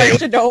Dantes I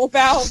should know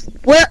about?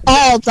 We're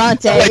all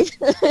Dante.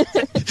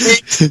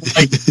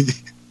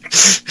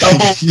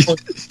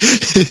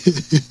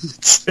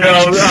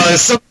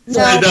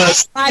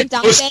 My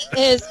Dante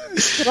is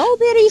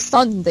Strawberry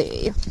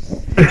Sundae.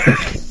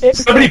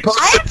 I'm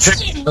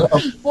actually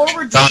looking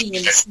forward to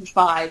DMC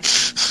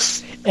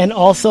 5. And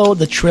also,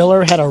 the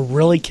trailer had a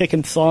really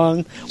kicking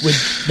song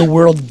with the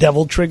word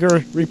Devil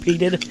Trigger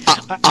repeated.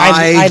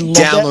 I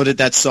downloaded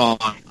that song.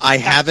 I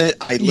have it.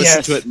 I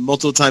listened to it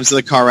multiple times in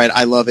the car ride.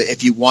 I love it.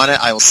 If you want it,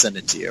 I will send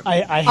it to you.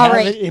 I have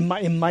it. It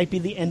might be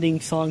the ending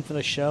song for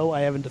the show.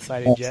 I haven't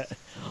decided yet.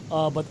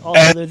 But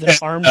also, there's an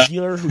arms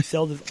dealer who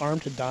sells his arm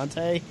to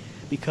Dante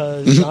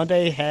because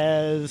Dante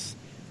has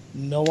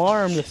no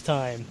arm this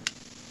time.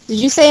 Did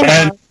you say an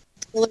arm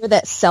dealer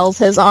that sells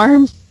his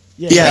arm?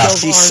 Yeah,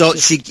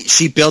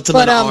 she built him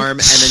an arm and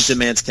then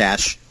demands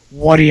cash.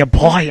 What are you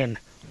buying?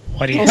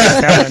 What are you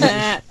selling?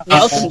 And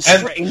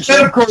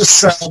of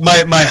course,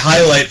 my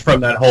highlight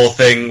from that whole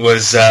thing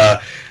was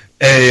a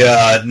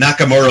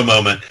Nakamura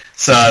moment.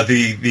 So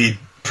the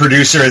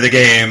producer of the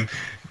game,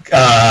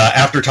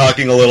 after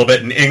talking a little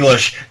bit in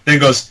English, then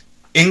goes,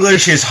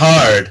 "English is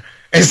hard."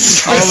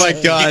 Oh my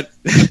god,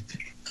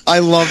 I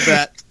love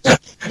that.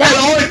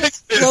 That's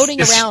floating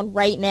around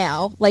right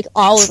now,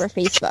 all over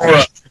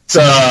Facebook.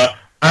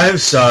 I'm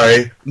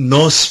sorry,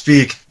 no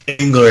speak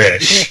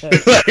English.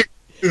 That's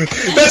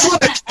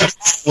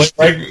what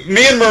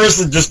me and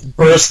Marissa just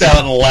burst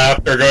out in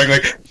laughter,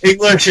 going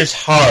English is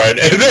hard,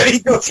 and then he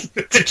goes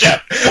to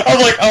Jeff.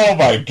 I'm like, oh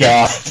my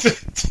god.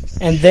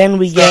 And then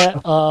we get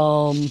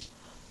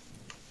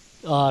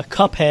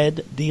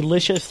Cuphead,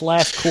 Delicious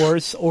Last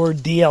Course, or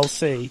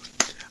DLC.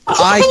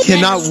 I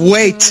cannot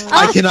wait.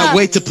 I cannot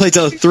wait to play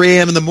till 3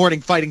 a.m. in the morning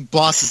fighting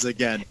bosses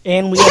again.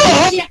 And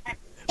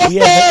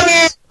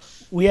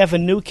we have a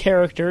new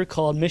character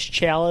called Miss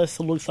Chalice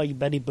who looks like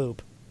Betty Boop.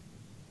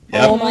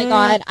 Yep. Oh my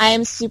god, I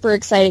am super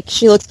excited.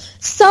 She looks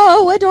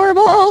so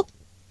adorable.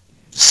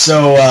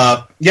 So,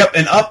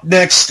 and up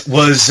next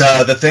was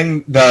the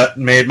thing that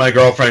made my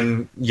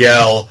girlfriend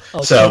yell.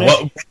 Oh, so,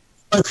 what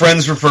my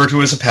friends refer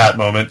to as a Pat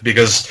moment,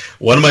 because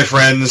one of my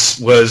friends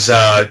was,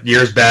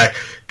 years back,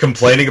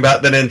 complaining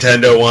about the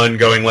Nintendo one,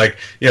 going what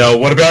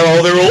about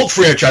all their old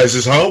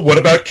franchises, huh? What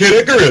about Kid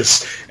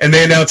Icarus? And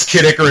they announced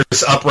Kid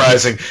Icarus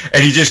Uprising,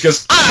 and he just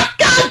goes,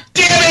 god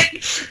damn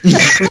it!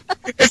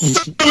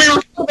 So we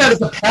refer that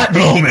as a Pat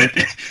moment.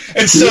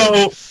 And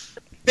so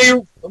they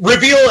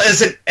reveal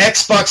as an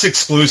Xbox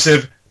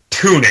exclusive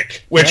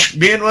Tunic, which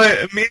me and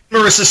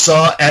Marissa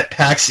saw at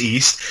PAX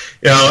East.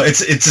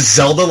 It's a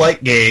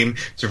Zelda-like game.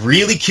 It's a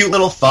really cute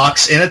little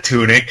fox in a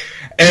tunic,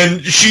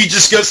 and she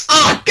just goes,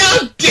 god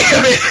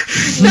damn it!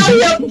 Now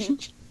you have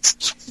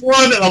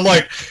one, and I'm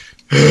like,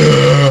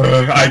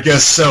 I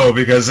guess so,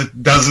 because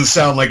it doesn't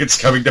sound like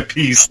it's coming to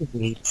peace.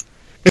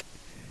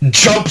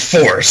 Jump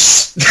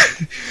Force.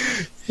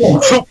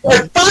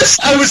 At first,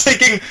 I was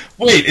thinking,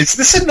 wait, is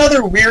this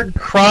another weird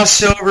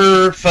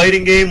crossover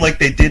fighting game like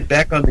they did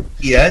back on the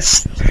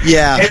PS?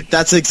 Yeah,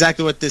 that's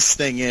exactly what this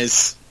thing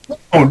is.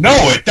 Oh, no,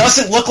 it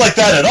doesn't look like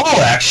that at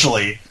all,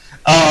 actually.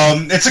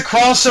 It's a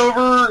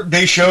crossover.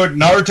 They showed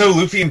Naruto,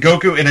 Luffy, and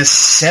Goku in a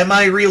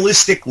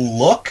semi-realistic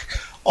look,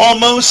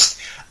 almost.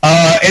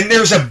 And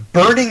there's a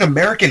burning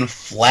American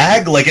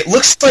flag. It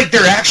looks like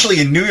they're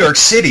actually in New York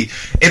City.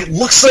 It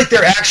looks like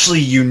they're actually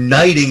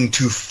uniting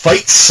to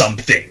fight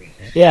something.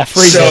 Yeah,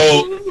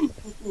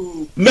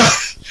 No,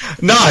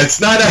 it's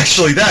not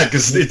actually that,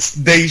 because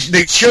they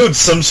showed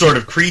some sort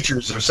of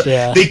creatures or something.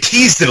 Yeah. They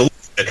teased it a little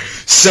bit.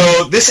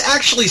 So this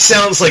actually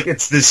sounds like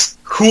it's this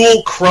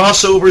cool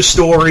crossover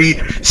story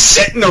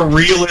set in a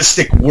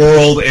realistic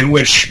world in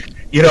which,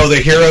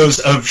 the heroes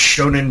of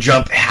Shonen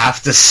Jump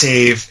have to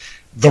save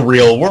the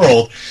real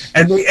world,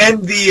 and they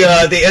end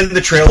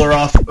the trailer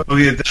off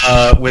with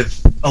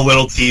a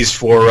little tease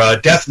for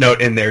Death Note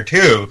in there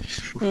too.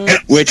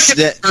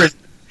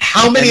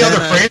 How many other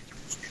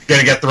franchises are going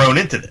to get thrown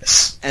into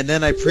this? And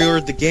then I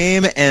pre-ordered the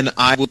game, and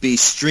I will be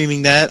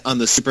streaming that on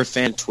the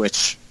Superfan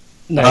Twitch.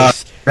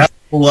 Nice.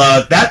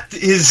 That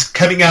is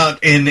coming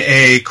out in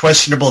a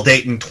questionable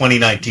date in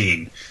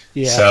 2019.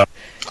 Yeah. So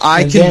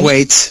I can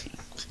wait.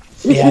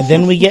 Yeah,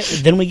 then we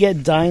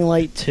get Dying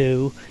Light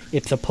 2.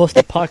 It's a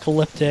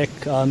post-apocalyptic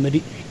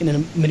in a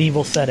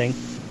medieval setting.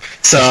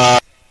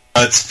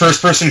 It's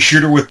first-person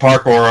shooter with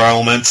parkour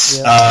elements.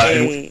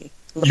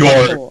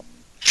 Your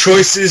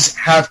choices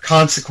have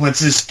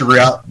consequences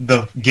throughout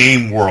the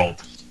game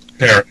world,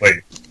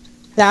 apparently.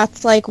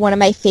 That's like one of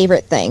my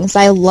favorite things.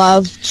 I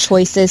love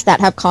choices that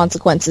have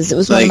consequences. It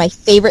was one of my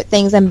favorite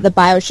things in the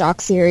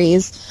BioShock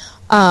series.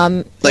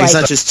 It's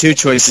not just two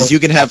choices. You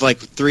can have like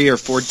 3 or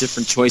 4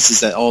 different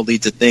choices that all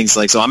lead to things.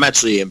 So I'm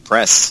actually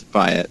impressed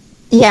by it.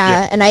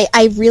 Yeah, and I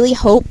really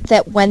hope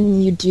that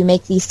when you do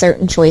make these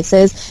certain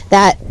choices,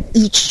 that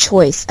each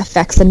choice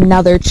affects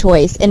another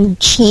choice and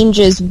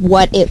changes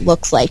what it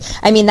looks like.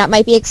 I mean, that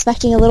might be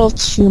expecting a little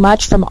too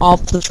much from all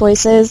the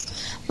choices,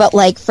 but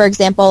like, for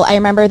example, I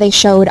remember they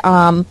showed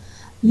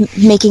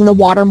making the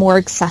water more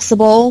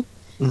accessible,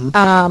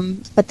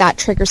 but that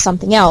triggers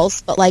something else.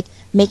 But like,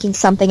 making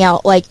something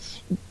out, like,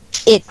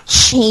 it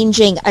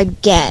changing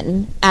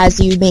again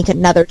as you make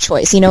another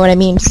choice. You know what I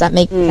mean? Does that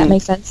make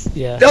sense?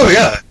 Yeah. Oh,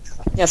 yeah.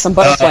 Yeah, some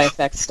butterfly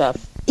effect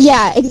stuff.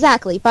 Yeah,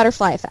 exactly.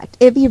 Butterfly effect.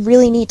 It'd be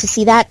really neat to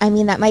see that. I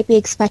mean, that might be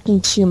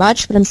expecting too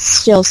much, but I'm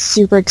still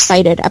super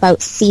excited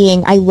about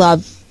seeing.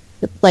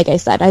 Like I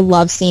said, I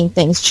love seeing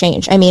things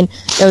change. I mean,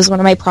 that was one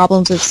of my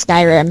problems with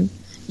Skyrim.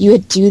 You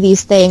would do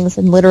these things,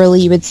 and literally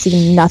you would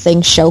see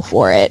nothing show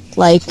for it.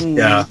 Like,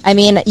 I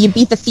mean, you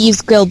beat the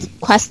Thieves Guild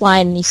quest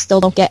line, and you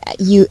still don't get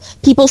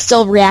people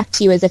still react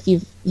to you as if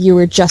you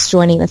were just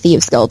joining the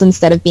Thieves Guild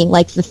instead of being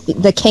like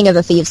the king of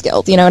the Thieves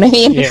Guild. You know what I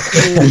mean?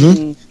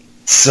 Yeah.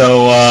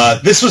 So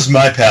this was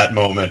my Pat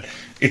moment.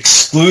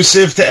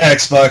 Exclusive to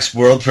Xbox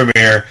World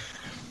Premiere.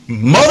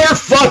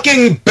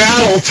 Motherfucking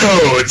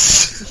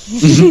Battletoads!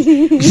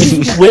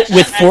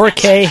 with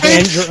 4K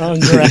hand-drawn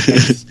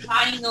graphics.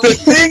 The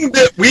thing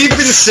that we've been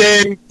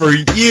saying for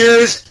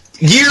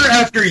year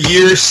after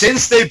year,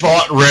 since they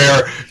bought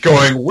Rare,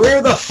 going,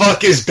 where the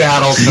fuck is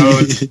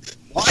Battletoads?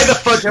 Why the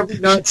fuck have we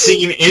not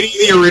seen any of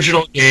the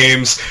original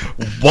games?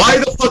 Why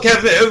the fuck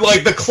have they,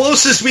 like, the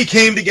closest we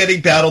came to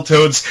getting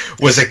Battletoads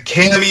was a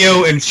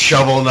cameo in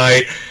Shovel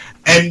Knight,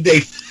 and they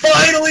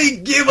finally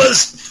give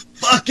us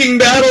fucking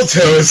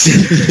Battletoads.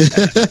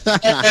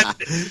 And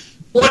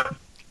what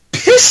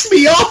pissed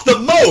me off the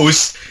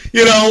most,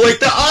 like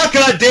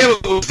goddamn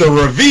it was the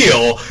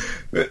reveal.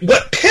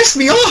 What pissed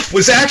me off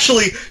was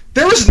actually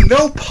there was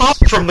no pop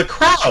from the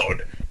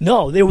crowd.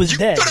 No, they was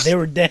dead. They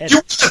were dead. You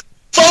would have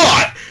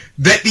thought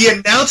that the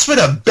announcement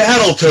of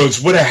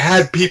Battletoads would have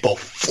had people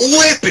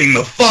flipping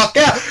the fuck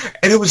out,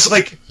 and it was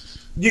like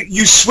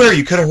you swear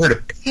you could have heard a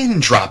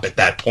pin drop at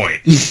that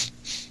point.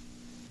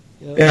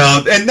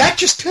 And that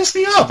just pissed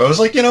me off. I was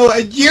like,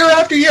 year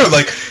after year,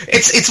 like,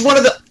 it's one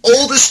of the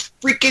oldest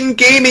freaking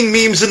gaming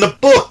memes in the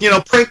book,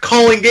 prank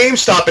calling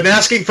GameStop and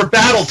asking for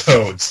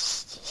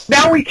Battletoads.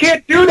 Now we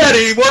can't do that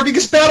anymore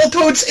because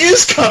Battletoads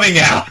is coming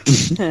out.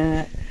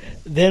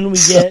 Then we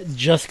get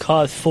Just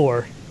Cause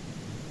 4.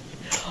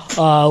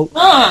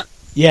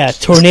 Yeah,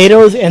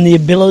 tornadoes and the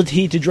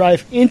ability to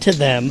drive into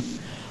them,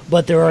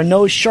 but there are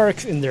no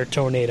sharks in their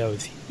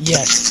tornadoes.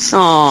 Yes.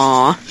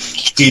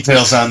 Aww.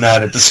 Details on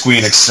that at the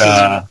Squeenix.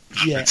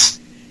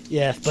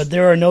 Yes, but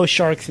there are no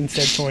sharks in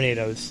said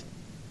tornadoes.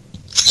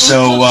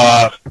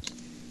 So,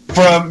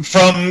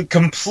 from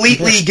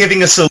completely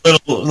giving us a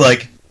little,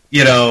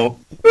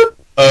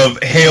 of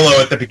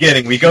Halo at the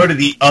beginning, we go to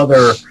the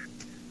other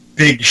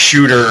big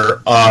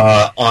shooter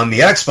on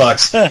the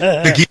Xbox,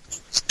 the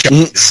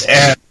Gears,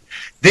 and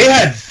they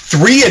had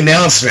 3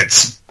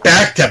 announcements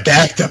back to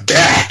back to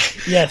back.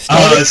 Yeah,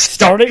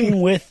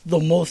 starting with the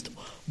most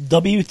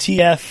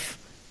WTF,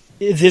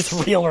 is this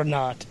real or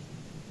not?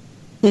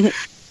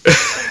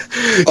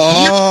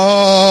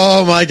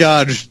 Oh my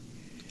god.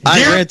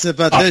 I rant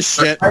about this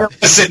shit.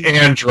 iOS and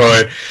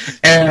Android,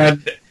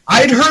 and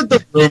I'd heard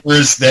the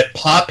rumors that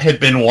Pop had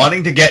been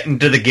wanting to get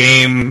into the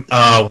game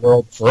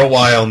world for a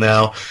while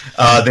now.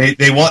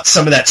 They want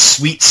some of that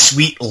sweet,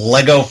 sweet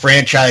Lego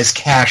franchise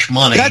cash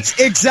money. That's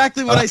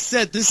exactly what I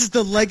said. This is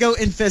the Lego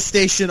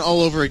infestation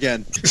all over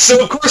again.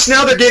 So, of course,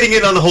 now they're getting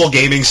in on the whole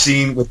gaming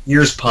scene with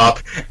Gears Pop,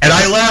 and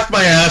I laughed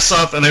my ass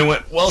off, and I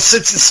went, well,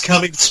 since it's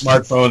coming to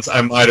smartphones,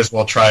 I might as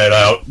well try it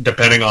out,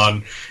 depending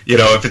on,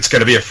 if it's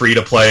going to be a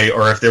free-to-play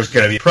or if there's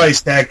going to be a price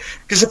tag.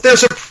 Because if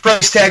there's a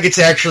price tag, it's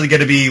actually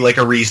going to be, like,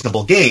 a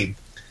reasonable game.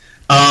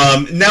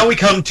 Now we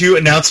come to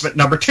announcement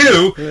number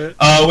 2,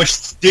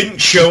 which didn't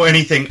show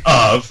anything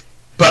of,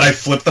 but I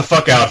flipped the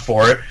fuck out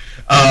for it.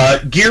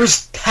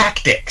 Gears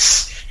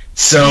Tactics.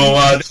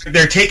 So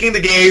they're taking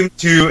the game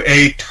to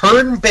a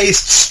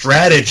turn-based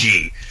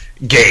strategy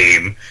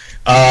game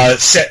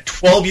set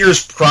 12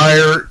 years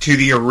prior to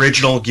the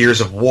original Gears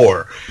of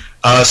War.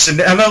 So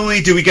not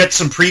only do we get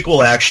some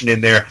prequel action in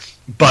there,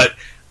 but,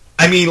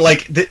 I mean,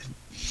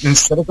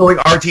 instead of going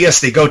RTS,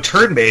 they go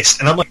turn-based,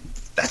 and I'm like,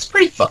 that's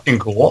pretty fucking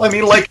cool. I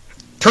mean,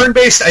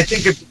 turn-based, I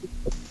think of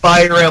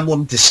Fire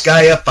Emblem,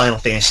 Disgaea, Final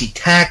Fantasy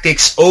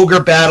Tactics,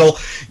 Ogre Battle,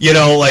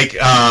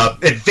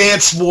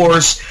 Advance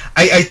Wars.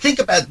 I think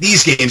about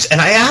these games,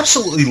 and I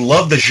absolutely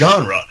love the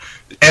genre.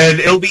 And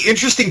it'll be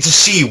interesting to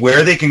see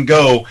where they can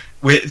go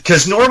with,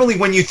 because normally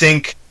when you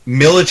think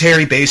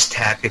military-based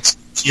tactics,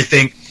 you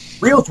think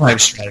real-time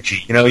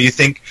strategy. You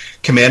think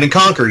Command and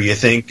Conquer. You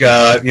think,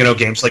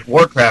 games like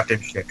Warcraft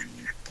and shit.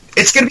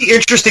 It's going to be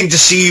interesting to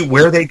see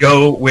where they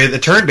go with a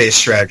turn-based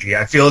strategy.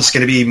 I feel it's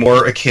going to be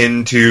more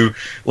akin to,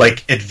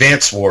 like,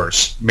 Advance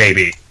Wars,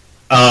 maybe.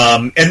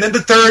 And then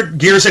the third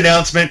Gears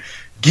announcement,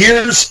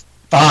 Gears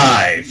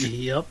 5.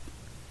 Yep.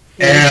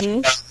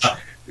 And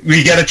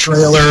we get a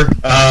trailer,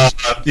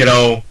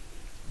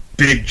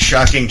 big,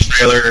 shocking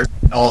trailer,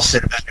 all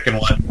cinematic and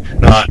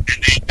whatnot. And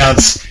they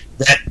announce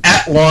that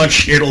at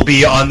launch, it'll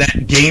be on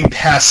that Game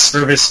Pass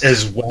service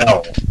as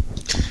well.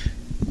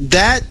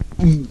 That,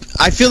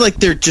 I feel like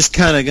they're just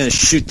kind of going to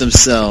shoot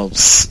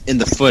themselves in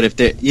the foot if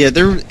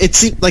it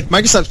seems like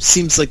Microsoft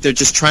seems like they're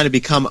just trying to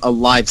become a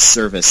live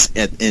service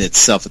in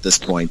itself at this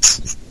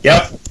point.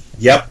 Yep.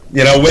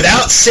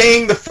 Without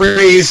saying the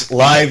phrase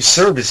live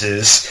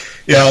services,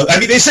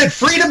 they said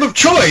freedom of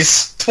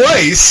choice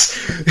twice.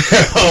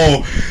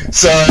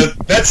 So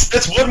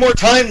that's one more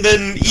time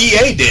than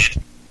EA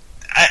did.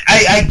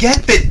 I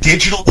get that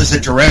digital is a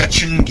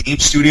direction game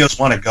studios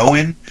want to go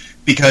in,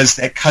 because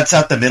that cuts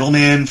out the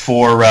middleman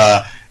for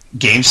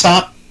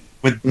GameStop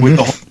with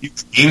the whole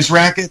games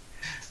racket.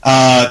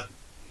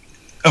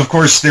 Of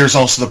course, there's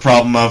also the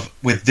problem of,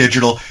 with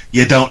digital,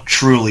 you don't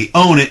truly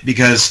own it,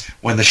 because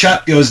when the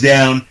shop goes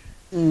down,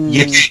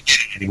 you can't get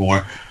it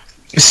anymore.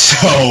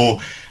 So,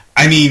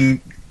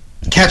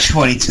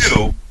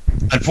 catch-22,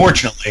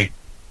 unfortunately.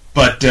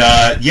 But,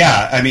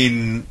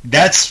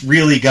 that's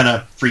really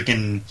gonna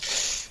freaking...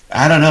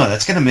 I don't know,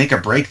 that's gonna make or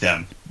break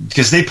them.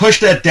 Because they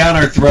pushed that down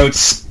our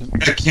throats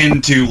akin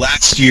to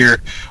last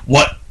year,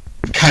 what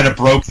kind of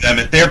broke them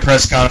at their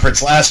press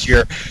conference last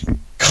year,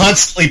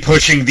 constantly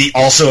pushing the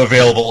also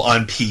available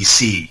on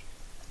PC.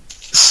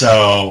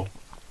 So,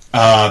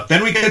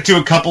 then we get to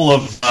a couple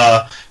of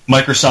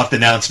Microsoft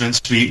announcements.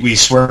 We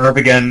swerve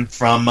again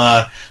from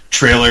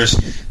trailers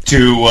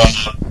to...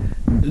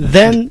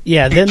 Then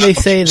they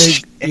say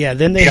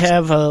they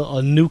have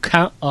a new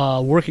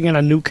working on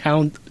a new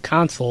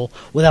console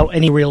without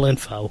any real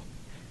info.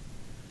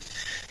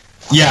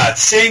 Yeah,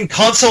 saying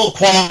console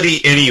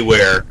quality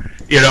anywhere.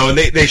 And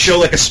they show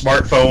like a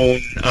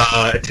smartphone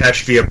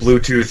attached via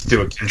Bluetooth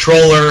to a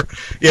controller.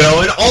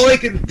 And all I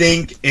can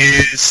think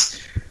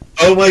is,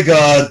 oh my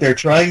god, they're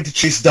trying to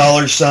chase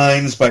dollar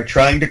signs by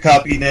trying to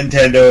copy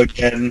Nintendo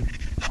again.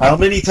 How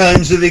many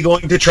times are they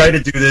going to try to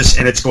do this,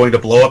 and it's going to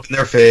blow up in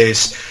their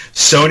face?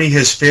 Sony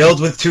has failed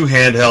with 2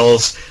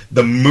 handhelds.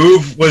 The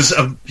Move was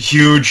a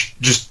huge,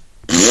 just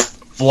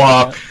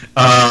flop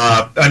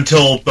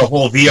until the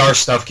whole VR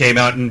stuff came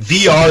out, and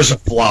VR's a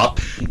flop.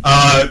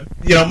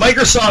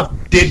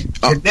 Microsoft did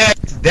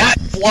Kinect, that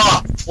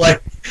flopped.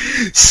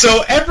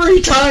 So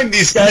every time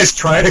these guys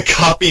try to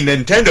copy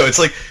Nintendo, it's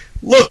like,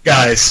 look,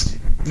 guys,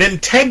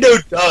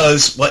 Nintendo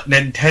does what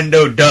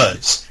Nintendo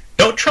does.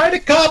 Don't try to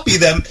copy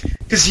them,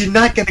 because you're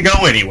not going to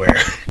go anywhere.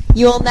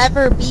 You'll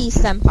never be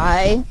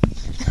senpai.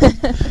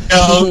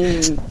 No,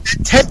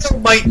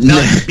 Nintendo might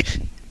not be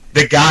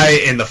the guy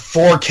in the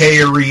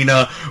 4K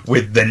arena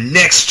with the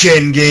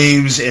next-gen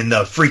games and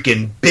the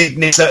freaking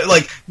bigness.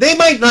 They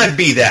might not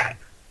be that,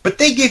 but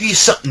they give you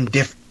something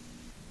different.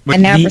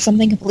 And now for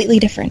something completely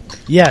different.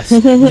 Yes,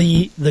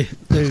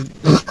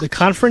 the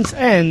conference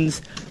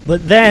ends,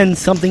 but then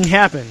something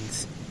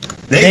happens.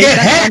 They get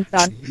hacked.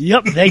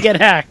 Yep, they get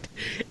hacked.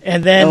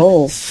 And then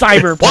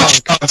Cyberpunk.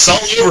 Watch Dogs all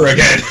over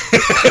again.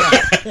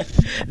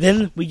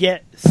 Then we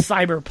get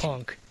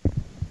Cyberpunk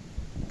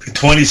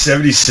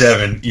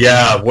 2077.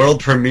 Yeah, world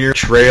premiere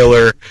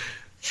trailer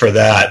for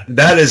that.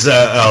 That is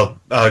a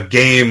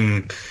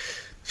game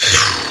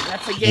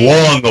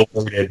long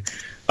awaited.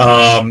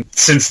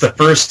 Since the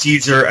first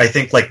teaser, I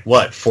think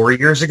 4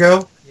 years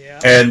ago? Yeah.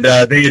 And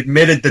they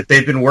admitted that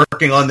they've been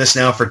working on this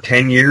now for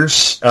 10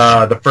 years.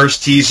 The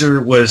first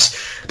teaser was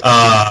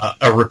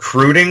a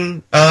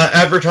recruiting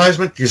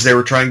advertisement, because they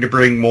were trying to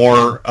bring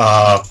more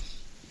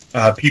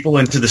people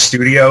into the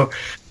studio.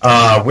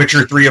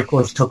 Witcher 3, of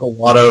course, took a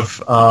lot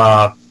of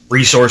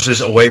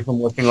resources away from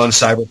working on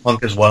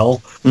Cyberpunk as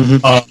well.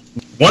 Mm-hmm.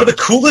 One of the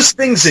coolest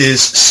things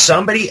is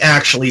somebody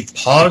actually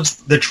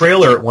paused the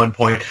trailer at one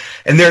point,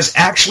 and there's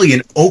actually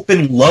an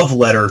open love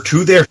letter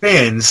to their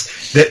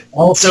fans that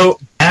also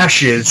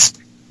bashes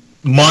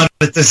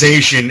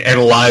monetization and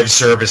live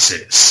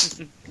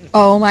services.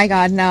 Oh my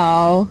god,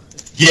 no.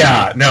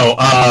 Yeah, no.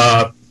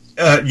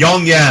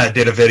 Yong Ya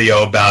did a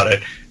video about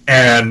it,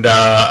 and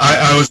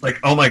I was like,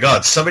 oh my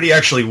god, somebody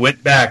actually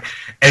went back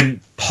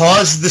and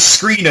paused the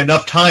screen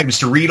enough times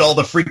to read all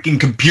the freaking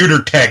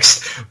computer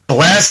text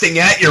blasting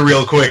at you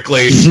real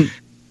quickly,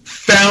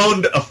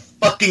 found a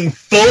fucking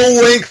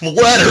full-length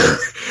letter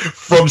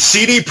from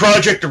CD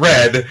Projekt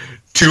Red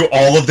to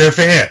all of their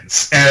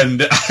fans.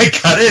 And I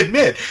gotta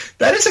admit,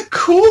 that is a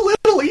cool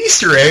little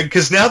Easter egg,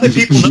 because now that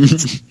people know,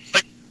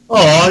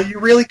 oh, you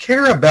really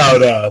care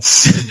about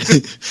us.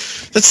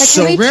 That's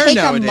so rare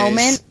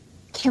nowadays.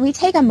 Can we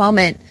take a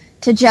moment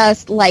to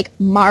just, like,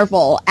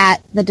 marvel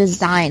at the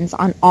designs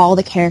on all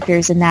the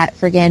characters in that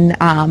friggin',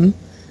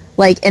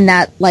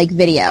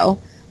 video.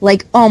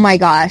 Like, oh my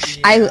gosh.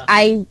 Yeah.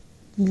 I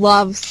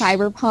love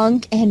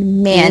Cyberpunk,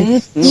 and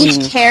man,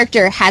 each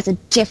character has a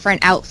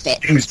different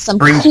outfit. Some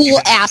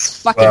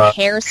cool-ass fucking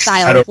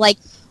hairstyles. Like,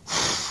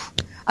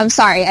 I'm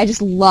sorry, I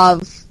just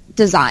love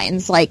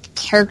designs. Like,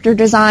 character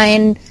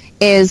design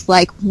is,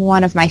 like,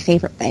 one of my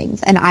favorite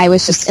things, and I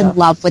was just in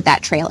love with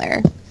that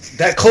trailer.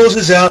 That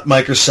closes out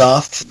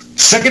Microsoft.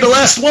 Second to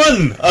last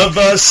one of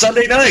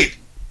Sunday night.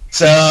 It's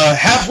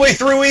halfway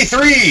through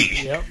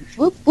E3. Yep.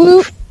 Whoop,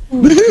 whoop.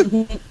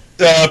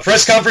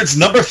 Press conference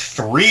number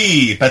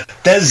 3,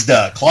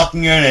 Bethesda,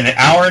 clocking in an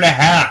hour and a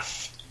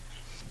half.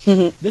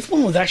 This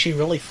one was actually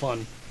really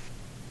fun.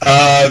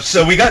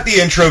 So we got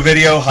the intro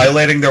video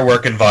highlighting their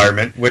work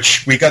environment,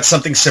 which we got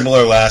something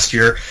similar last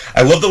year.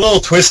 I love the little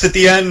twist at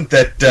the end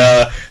that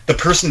the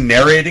person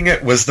narrating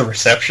it was the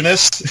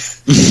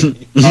receptionist.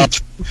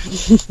 It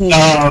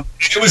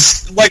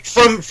was like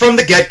from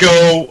the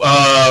get-go,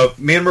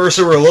 me and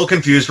Marissa were a little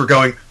confused. We're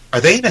going, are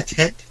they in a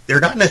tent?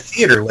 They're not in a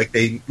theater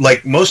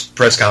like most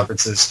press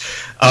conferences.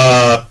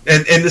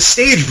 And the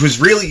stage was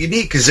really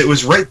unique because it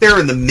was right there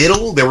in the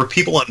middle. There were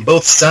people on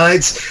both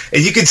sides,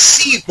 and you could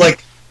see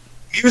like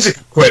music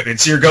equipment.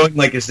 So you're going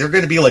like, is there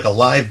going to be like a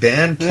live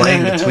band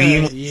playing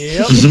between?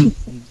 Yep.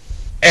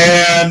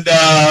 And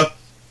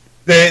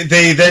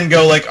they then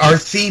go like, our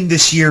theme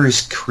this year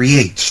is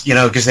create,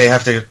 because they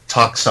have to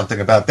talk something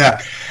about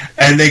that.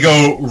 And they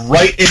go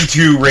right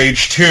into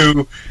Rage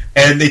 2,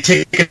 and they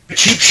take a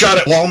cheap shot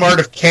at Walmart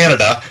of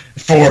Canada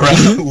for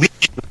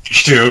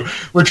Rage 2,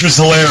 which was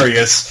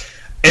hilarious.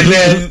 And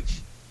then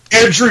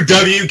Andrew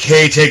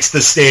WK takes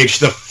the stage,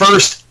 the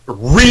first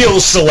real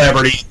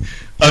celebrity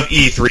of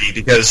E3,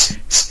 because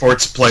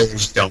sports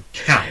players don't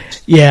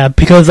count. Yeah,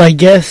 because I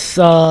guess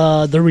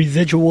the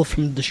residual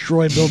from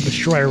Destroy, Build,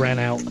 Destroy ran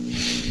out.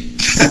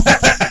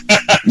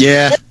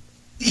 Yeah.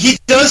 He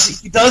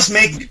does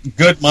make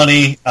good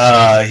money.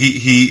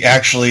 He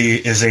actually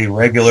is a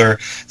regular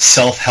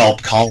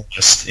self-help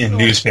columnist in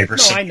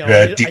newspapers. No, I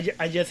know.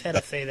 I just had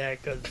to say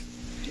that because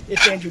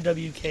it's Andrew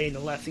WK, and the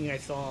last thing I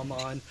saw him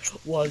on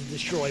was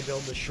Destroy,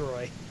 Build,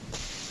 Destroy.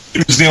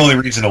 It was the only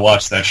reason to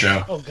watch that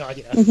show. Oh God,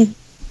 yeah.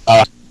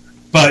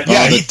 But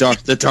yeah,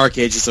 the dark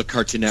ages of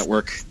Cartoon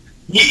Network.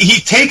 He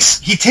takes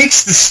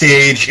the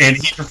stage and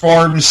he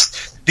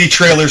performs the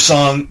trailer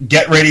song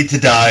 "Get Ready to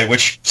Die,"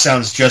 which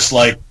sounds just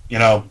like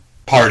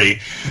Party.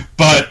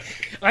 But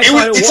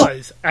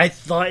I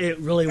thought it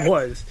really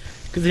was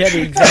because it had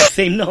the exact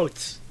same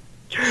notes.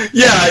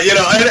 Yeah,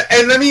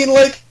 and I mean,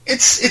 like,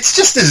 it's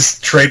just his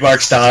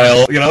trademark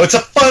style. It's a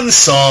fun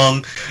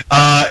song.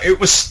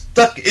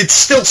 It's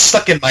still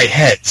stuck in my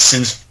head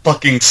since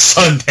fucking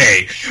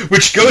Sunday,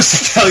 which goes to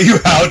tell you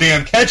how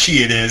damn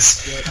catchy it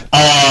is.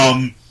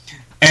 Yep.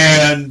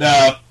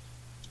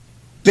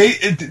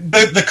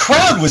 The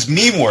crowd was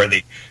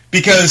meme-worthy,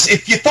 because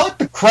if you thought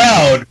the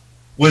crowd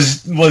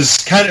was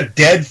kind of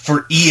dead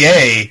for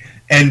EA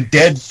and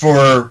dead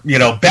for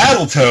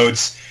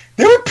Battletoads,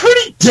 they were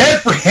pretty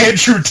dead for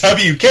Andrew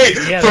WK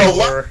for a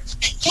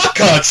rock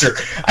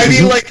concert. I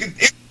mean, like,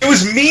 it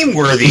was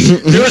meme-worthy.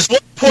 There was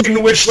one point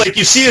in which, like,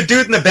 you see a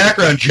dude in the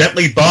background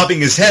gently bobbing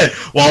his head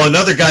while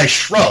another guy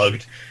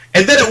shrugged.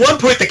 And then at one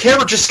point, the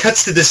camera just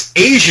cuts to this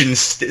Asian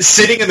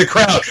sitting in the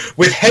crowd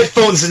with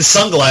headphones and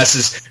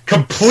sunglasses,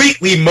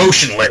 completely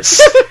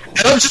motionless. And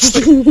I'm just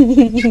like,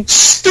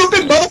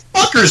 stupid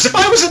motherfuckers. If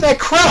I was in that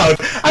crowd,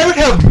 I would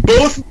have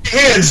both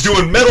hands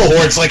doing metal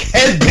horns like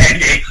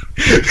headbanging.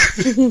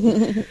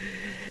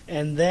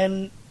 And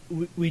then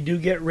we do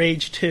get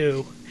Rage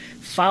 2,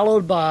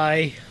 followed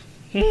by...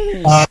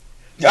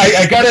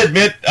 I gotta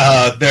admit,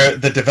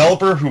 the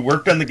developer who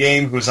worked on the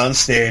game, who's on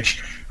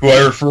stage, who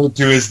I referred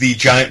to as the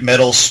giant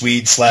metal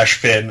Swede /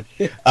 Finn,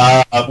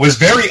 was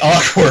very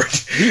awkward.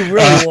 He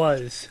really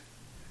was.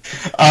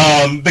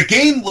 The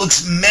game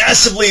looks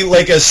massively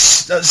like a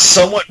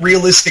somewhat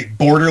realistic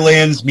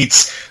Borderlands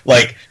meets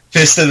like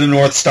Fist of the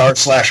North Star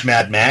 /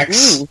 Mad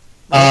Max. Ooh, of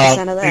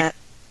that.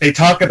 They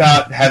talk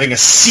about having a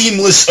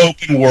seamless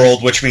open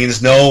world, which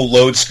means no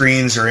load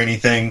screens or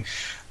anything.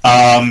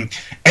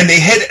 And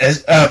they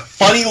had a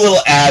funny little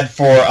ad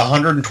for a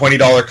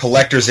 $120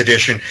 collector's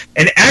edition,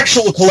 an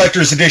actual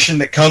collector's edition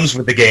that comes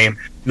with the game,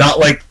 not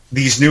like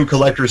these new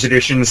collector's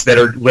editions that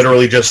are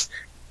literally just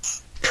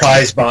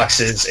prize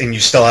boxes and you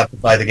still have to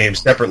buy the game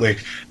separately.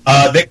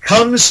 That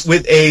comes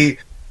with a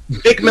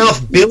Big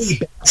Mouth Billy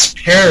Bats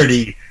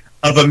parody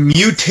of a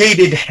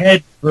mutated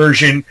head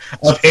version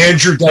of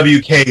Andrew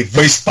WK,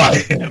 voiced by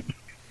him.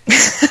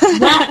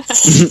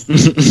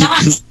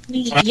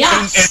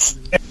 Yes.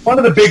 And one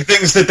of the big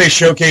things that they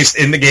showcased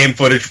in the game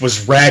footage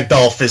was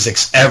ragdoll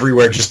physics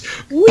everywhere, just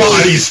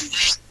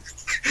bodies,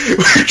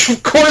 which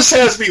of course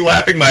has me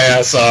laughing my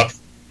ass off.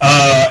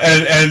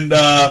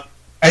 I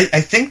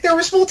think there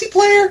was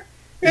multiplayer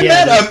in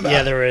that.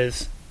 Yeah, there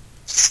is.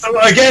 So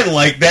again,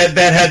 like that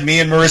had me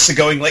and Marissa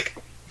going like,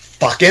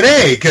 "Fucking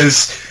A,"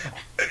 because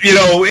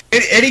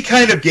any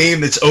kind of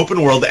game that's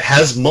open world that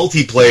has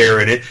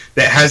multiplayer in it,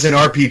 that has an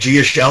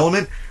RPG-ish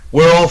element,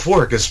 we're all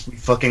for it because we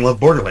fucking love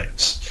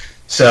Borderlands.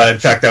 So, in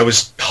fact, I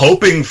was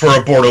hoping for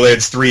a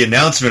Borderlands 3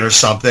 announcement or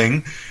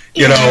something,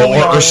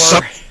 or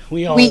something.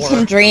 We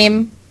can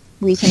dream.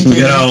 We can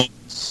dream.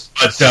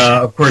 But,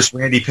 of course,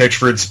 Randy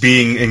Pitchford's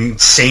being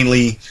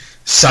insanely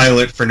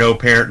silent for no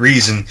apparent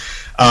reason.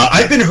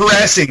 I've been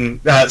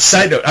harassing,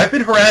 side note, I've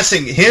been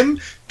harassing him,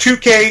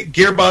 2K,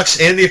 Gearbox,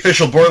 and the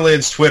official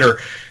Borderlands Twitter,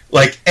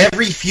 like,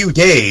 every few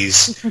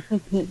days.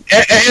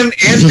 and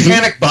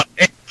Panic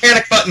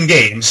Button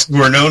Games,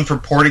 who are known for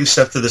porting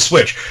stuff to the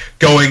Switch,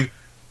 going,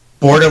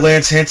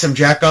 Borderlands Handsome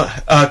Jack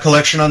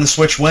collection on the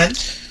Switch when?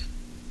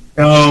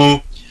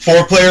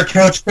 4-player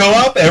couch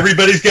co-op,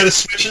 everybody's got a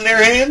Switch in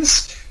their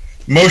hands?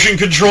 Motion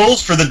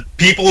controls for the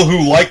people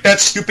who like that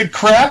stupid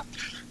crap?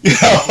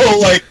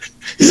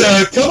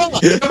 Come on.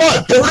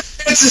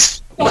 Borderlands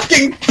is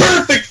fucking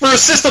perfect for a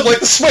system like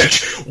the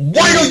Switch.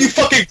 Why don't you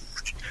fucking...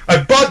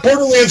 I bought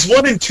Borderlands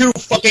 1 and 2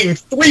 fucking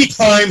 3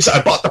 times.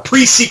 I bought the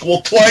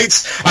pre-sequel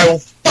twice. I will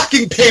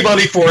fucking pay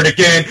money for it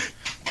again.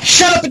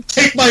 Shut up and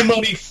take my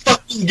money,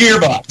 fucking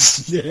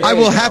Gearbox. I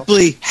will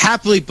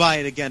happily buy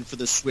it again for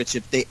the Switch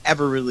if they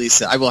ever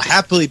release it. I will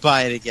happily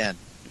buy it again.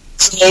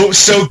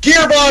 So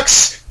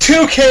Gearbox,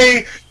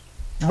 2K,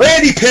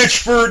 Randy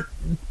Pitchford,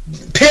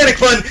 Panic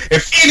Button,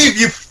 if any of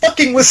you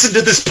fucking listen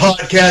to this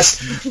podcast,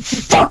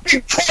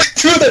 fucking put it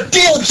to the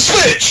damn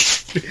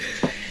Switch!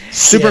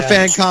 Super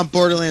Fancom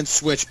Borderlands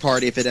Switch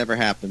party if it ever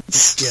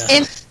happens.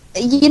 Yeah.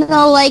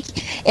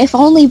 If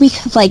only we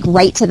could,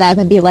 write to them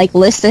and be like,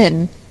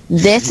 listen,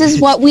 this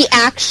is what we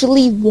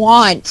actually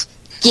want.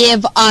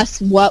 Give us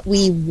what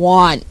we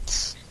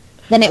want.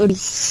 Then it would be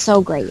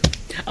so great.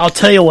 I'll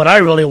tell you what I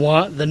really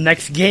want, the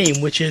next game,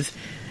 which is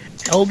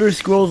Elder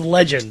Scrolls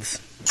Legends.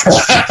 Oh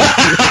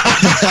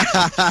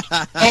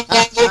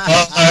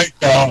my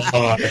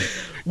god.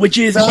 Which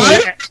is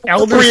an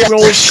Elder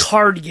Scrolls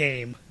card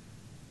game.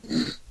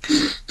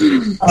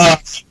 They're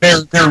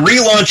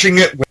relaunching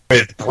it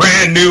with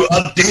brand new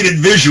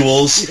updated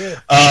visuals.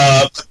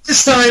 But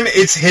this time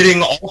it's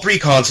hitting all 3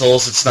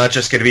 consoles. It's not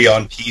just going to be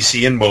on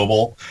PC and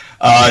mobile.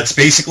 It's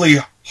basically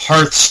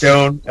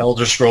Hearthstone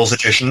Elder Scrolls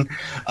Edition.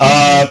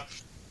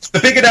 The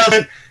big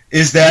announcement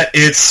is that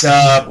it's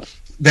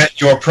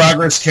that your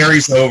progress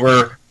carries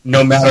over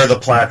no matter the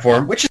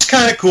platform, which is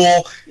kind of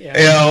cool.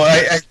 Yeah.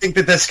 I think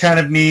that's kind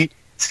of neat.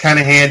 It's kind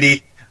of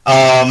handy.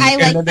 I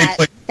like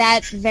that.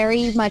 That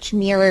very much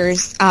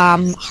mirrors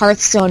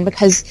Hearthstone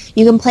because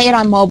you can play it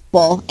on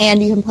mobile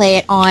and you can play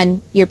it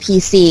on your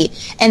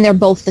PC, and they're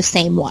both the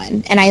same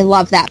one. And I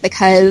love that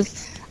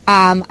because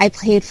I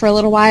played for a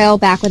little while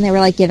back when they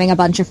were giving a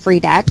bunch of free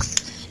decks,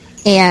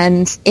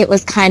 and it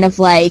was kind of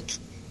like,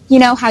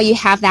 how you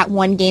have that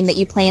one game that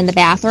you play in the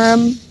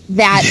bathroom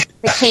that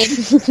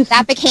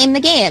became the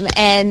game,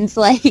 and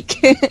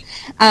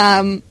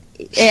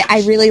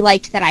I really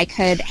liked that I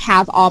could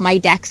have all my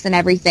decks and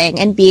everything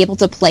and be able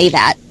to play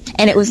that.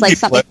 And it was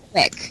something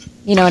quick.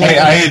 You know what I mean?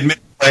 I admit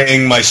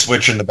playing my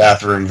Switch in the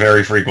bathroom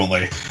very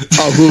frequently.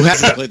 Oh, who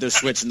hasn't played their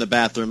Switch in the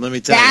bathroom? Let me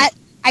tell you.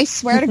 I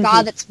swear to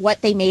God, that's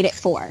what they made it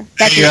for.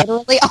 That's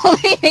literally all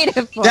they made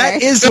it for.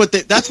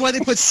 That's why they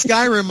put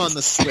Skyrim on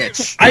the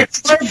Switch. I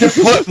tried to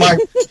put my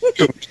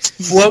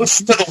close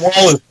to the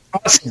wall as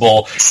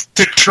possible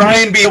to try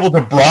and be able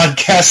to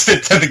broadcast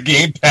it to the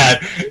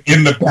gamepad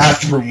in the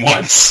bathroom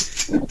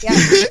once.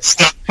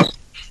 Yeah.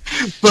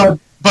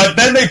 But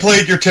then they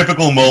played your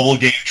typical mobile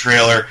game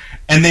trailer,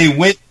 and they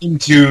went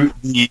into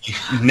the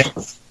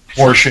next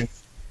portion.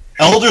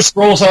 Elder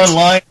Scrolls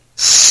Online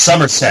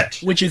Somerset.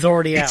 Which is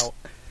already out.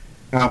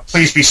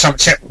 Please be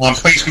Somerset, Mom.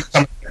 Please be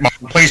Somerset, Mom.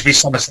 Please be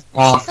Somerset,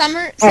 Mom.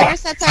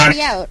 Somerset's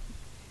already out.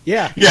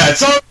 Yeah. Yeah,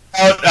 it's already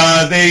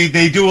out.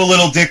 They do a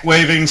little dick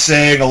waving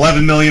saying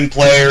 11 million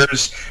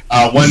players,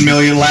 1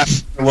 million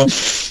last MMO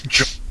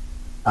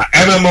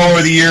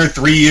of the year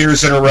 3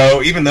 years in a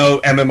row, even though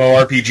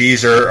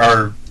MMORPGs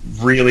are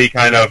really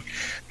kind of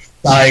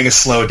dying a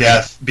slow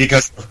death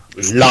because of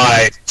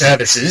live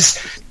services.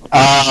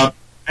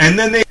 And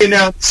then they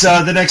announce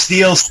the next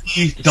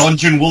DLC,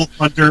 Dungeon Wolf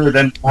Hunter,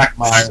 then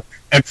Blackmire,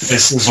 and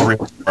this is a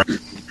real story.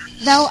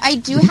 Though I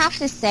do have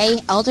to say,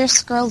 Elder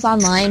Scrolls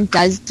Online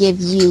does give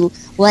you,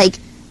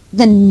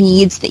 the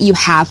needs that you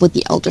have with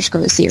the Elder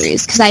Scrolls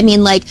series. Because,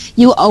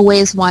 you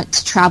always want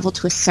to travel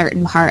to a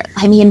certain part.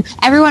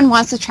 Everyone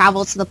wants to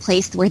travel to the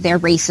place where their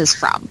race is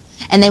from.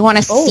 And they want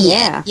to see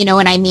it. You know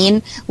what I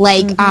mean?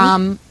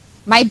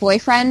 My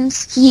boyfriend,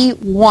 he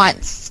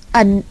wants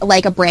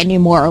a brand new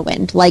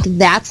Morrowind.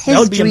 That's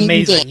his dream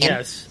amazing, game.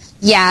 Yes.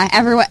 Yeah,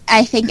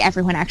 I think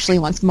everyone actually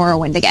wants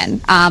Morrowind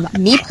again.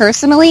 Me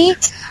personally,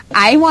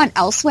 I want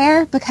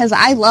Elsewhere because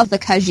I love the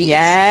Khajiits.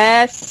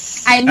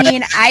 Yes. I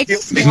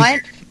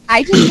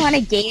just want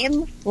a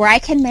game where I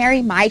can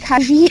marry my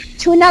Khajiit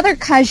to another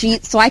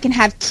Khajiit so I can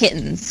have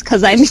kittens.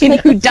 Because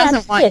who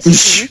doesn't want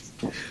kittens?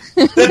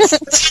 That's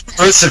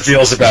how Marissa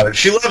feels about it.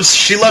 She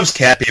loves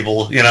cat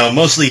people,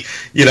 mostly,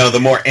 the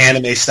more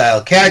anime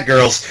style cat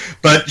girls,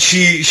 but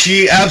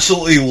she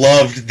absolutely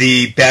loved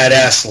the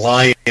badass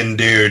lion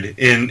dude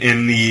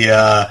in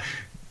the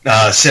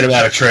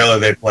cinematic trailer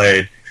they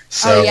played.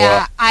 So,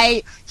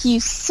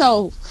 he's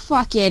so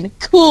fucking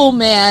cool,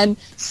 man.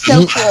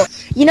 So cool.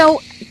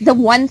 The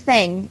one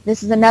thing,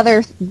 this is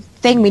another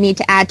thing we need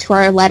to add to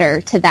our letter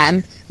to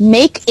them.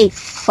 Make a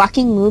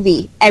fucking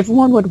movie.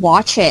 Everyone would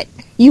watch it.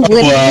 You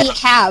literally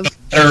have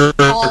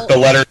the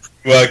letter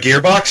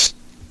Gearbox.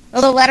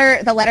 The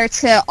letter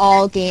to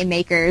all game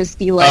makers.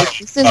 Be like,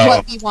 this is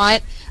what we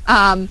want.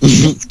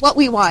 It's what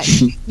we want.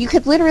 You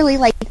could literally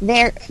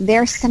their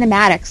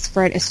cinematics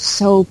for it is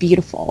so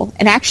beautiful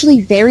and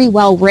actually very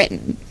well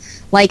written.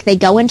 Like, they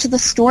go into the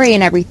story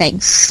and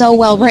everything, so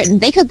well written.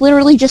 They could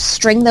literally just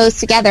string those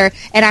together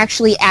and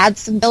actually add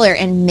some filler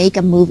and make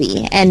a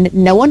movie, and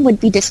no one would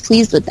be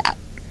displeased with that.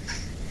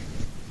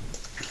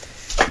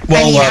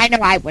 Well, I know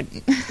I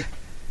wouldn't.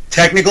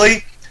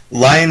 Technically,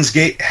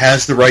 Lionsgate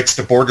has the rights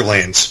to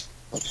Borderlands.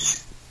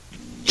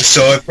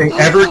 So if they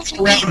ever get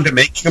around to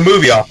making a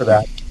movie off of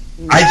that,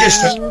 I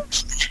just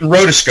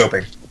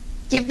rotoscoping.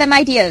 Give them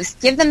ideas.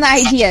 Give them the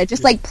idea.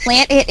 Just,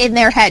 plant it in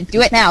their head.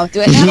 Do it now.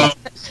 Do it now.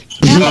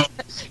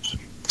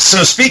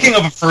 So speaking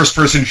of a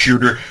first-person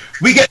shooter,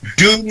 we get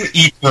Doom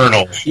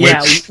Eternal.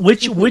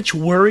 Which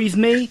worries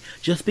me,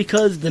 just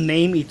because the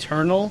name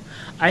Eternal.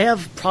 I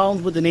have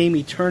problems with the name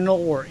Eternal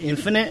or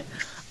Infinite.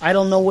 I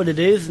don't know what it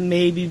is.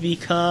 Maybe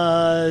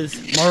because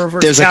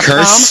Marvel vs. Capcom. There's a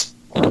curse.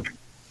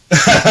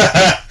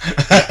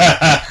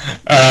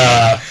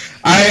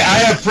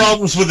 I have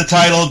problems with the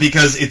title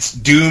because it's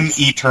Doom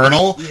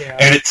Eternal,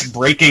 and it's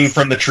breaking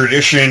from the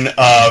tradition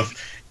of,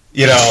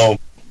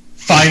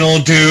 Final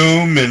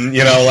Doom and,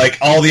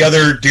 all the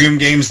other Doom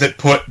games that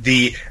put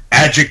the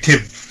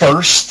adjective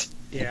first.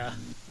 Yeah.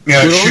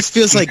 It always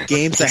feels like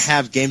games that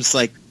have games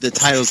like the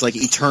titles like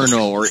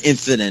Eternal or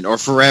Infinite or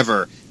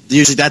Forever.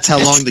 Usually that's how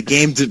long the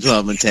game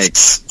development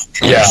takes.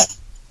 Yeah.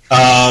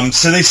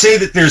 So they say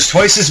that there's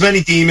twice as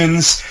many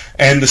demons,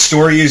 and the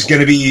story is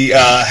going to be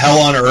hell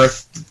on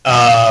earth.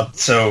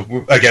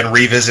 So, again,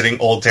 revisiting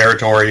old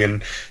territory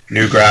and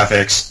new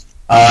graphics.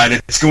 And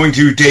it's going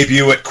to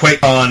debut at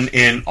QuakeCon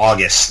in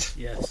August.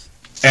 Yes.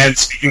 And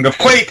speaking of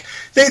Quake,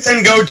 they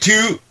then go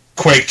to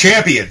Quake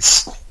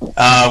Champions,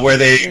 where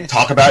they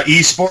talk about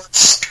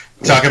esports,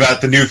 talk about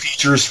the new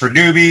features for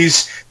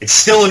newbies. It's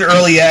still in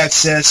early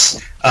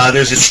access.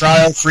 There's a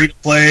trial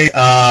free-to-play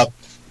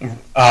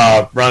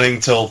running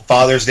till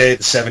Father's Day,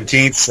 the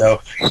 17th, so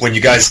when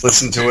you guys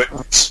listen to it,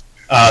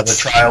 the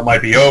trial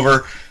might be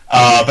over.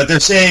 But they're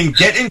saying,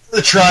 get into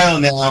the trial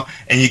now,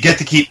 and you get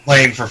to keep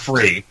playing for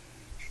free.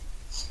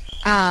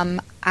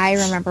 I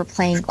remember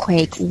playing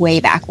Quake way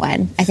back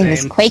when. I think it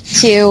was Quake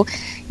 2,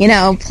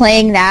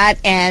 playing that,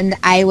 and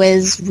I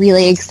was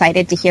really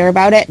excited to hear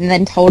about it, and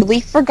then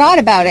totally forgot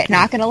about it.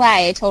 Not gonna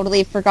lie, I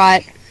totally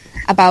forgot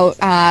about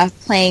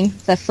playing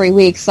the free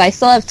week, so I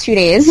still have 2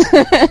 days.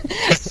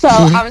 So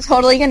I'm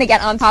totally gonna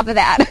get on top of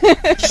that.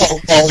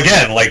 Well,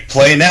 again,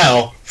 play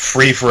now,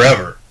 free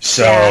forever.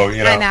 So,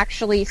 I'm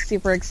actually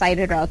super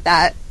excited about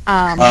that.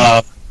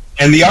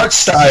 And the art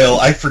style,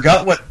 I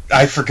forgot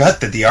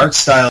that the art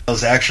style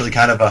is actually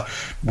kind of a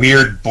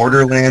weird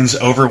Borderlands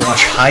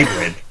Overwatch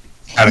hybrid.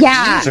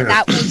 Yeah,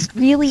 that was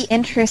really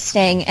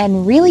interesting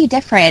and really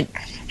different.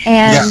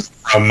 And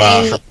from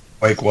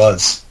Quake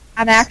was.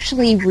 I'm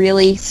actually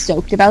really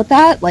stoked about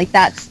that.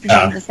 That's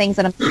one of the things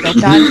that I'm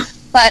stoked on.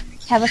 But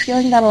I have a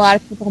feeling that a lot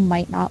of people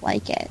might not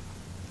like it.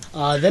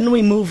 Then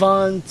we move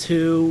on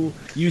to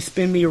You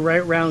Spin Me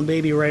Right Round,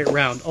 Baby Right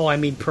Round. Oh, I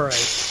mean Pray.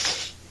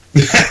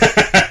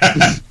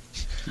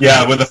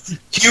 Yeah, with a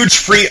huge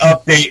free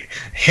update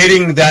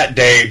hitting that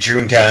day,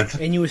 June 10th.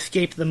 And you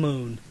escape the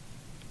moon.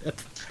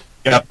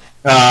 Yep.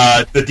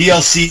 The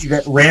DLC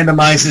that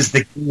randomizes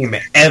the game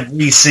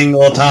every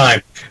single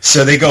time.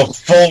 So they go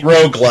full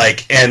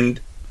roguelike, and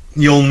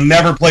you'll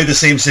never play the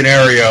same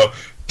scenario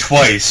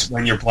twice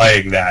when you're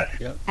playing that.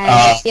 Yep. I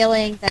have a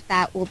feeling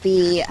that will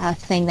be a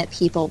thing that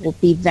people will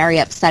be very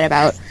upset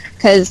about,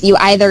 because you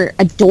either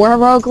adore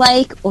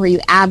roguelike or you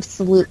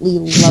absolutely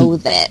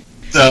loathe it.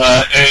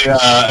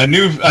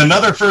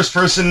 Another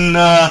first-person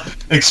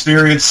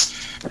experience,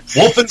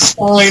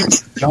 Wolfenstein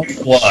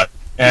Youngblood,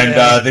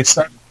 and they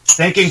start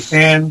thanking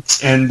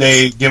fans, and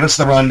they give us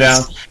the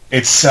rundown.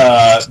 It's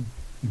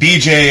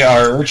BJ,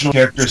 our original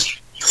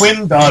character's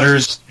twin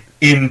daughters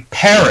in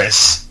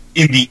Paris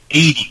in the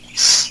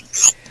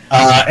 80s,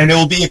 and it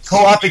will be a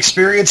co-op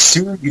experience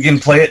soon. You can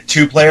play it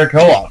 2-player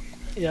co-op,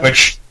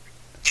 which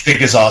I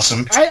think is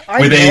awesome.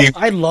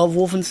 I love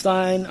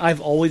Wolfenstein. I've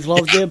always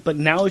loved it, but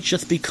now it's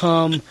just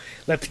become,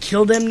 let's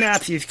kill them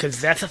Nazis, because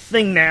that's a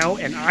thing now,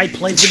 and I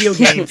play video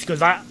games,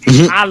 because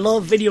I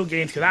love video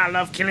games, because I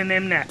love killing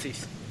them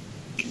Nazis.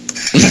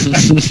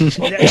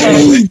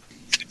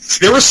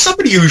 There was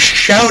somebody who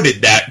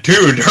shouted that, too,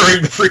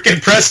 during the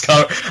freaking press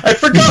conference. I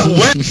forgot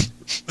when.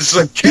 It's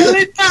like,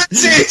 killing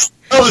Nazis!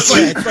 It's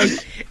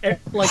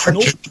like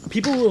no,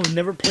 people who have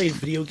never played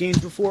video games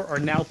before are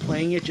now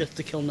playing it just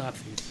to kill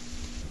Nazis.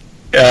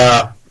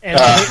 Yeah.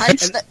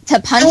 To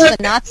punch the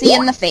Nazi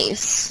in the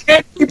face.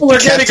 People are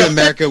Captain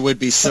America would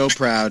be so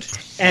proud.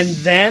 And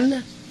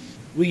then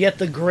we get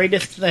the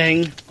greatest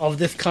thing of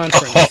this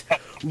conference.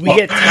 We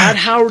get Todd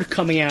Howard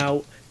coming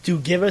out to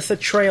give us a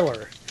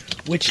trailer,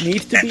 which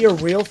needs to be a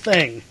real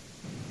thing.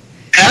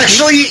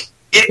 Actually,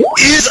 it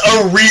is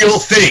a real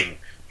thing.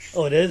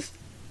 Oh, it is?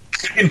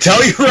 I can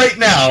tell you right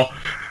now,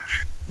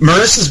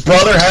 Marissa's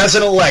brother has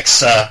an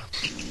Alexa,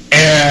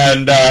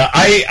 and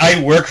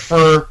I work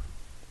for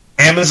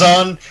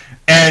Amazon,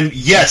 and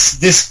yes,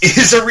 this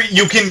is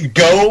you can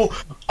go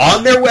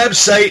on their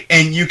website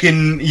and you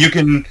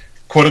can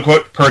quote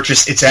unquote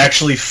purchase. It's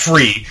actually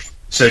free,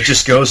 so it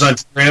just goes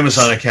onto your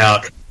Amazon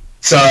account.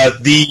 So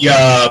the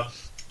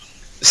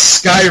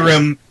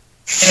Skyrim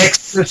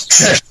Extra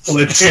Special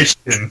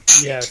Edition.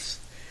 Yes.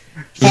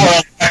 For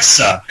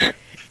Alexa.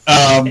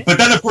 But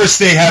then, of course,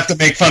 they have to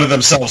make fun of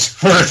themselves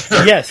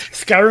further. Yes,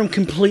 Skyrim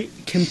can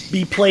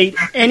be played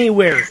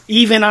anywhere,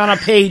 even on a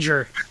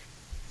pager.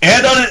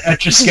 And on an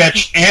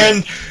Etch-a-Sketch,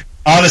 and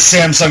on a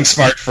Samsung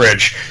smart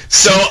fridge.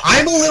 So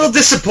I'm a little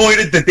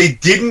disappointed that they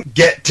didn't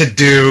get to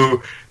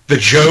do the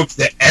joke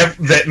that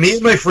me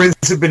and my friends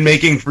have been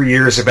making for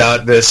years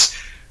about this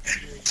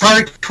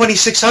Atari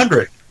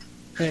 2600.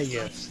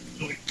 Yes.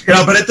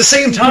 But at the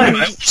same time,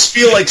 I just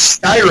feel like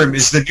Skyrim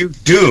is the new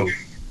Doom.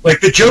 Like,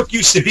 the joke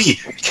used to be,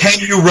 can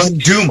you run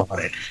Doom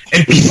on it?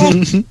 And people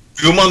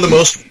Doom on the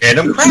most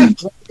random crap.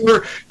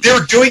 They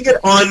were doing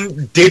it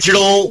on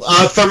digital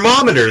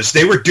thermometers.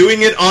 They were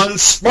doing it on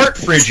smart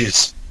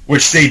fridges,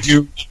 which they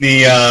do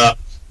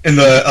in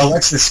the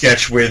Alexa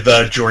sketch with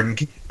Jordan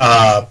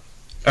Keegan-Michael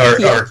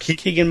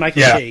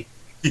Key.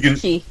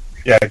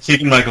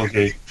 Keegan-Michael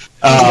Key.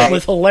 It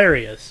was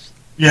hilarious.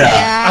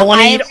 Yeah. I want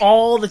to eat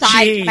all the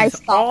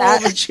cheese. All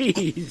the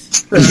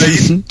cheese.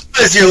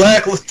 Because you're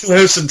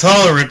lactose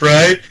intolerant,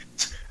 right?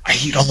 I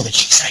eat all the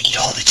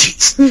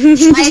cheese.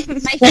 My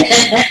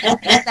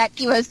favorite is that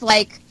he was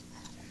like,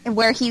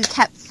 where he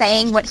kept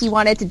saying what he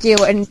wanted to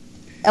do, and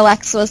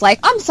Alexa was like,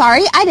 I'm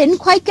sorry, I didn't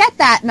quite get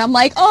that. And I'm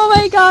like, oh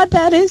my god,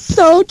 that is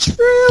so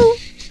true.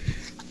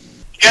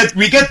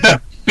 We get the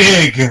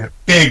big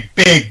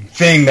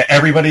thing that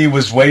everybody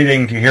was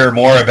waiting to hear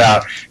more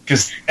about,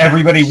 because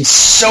everybody was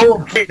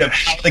so afraid of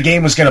how the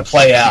game was going to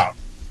play out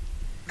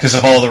because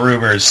of all the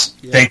rumors.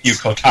 Yes. Thank you,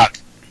 Kotaku.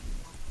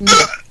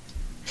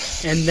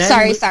 And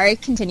then sorry,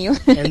 continue.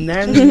 And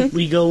then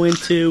we go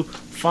into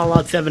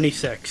Fallout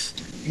 76,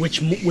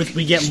 which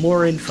we get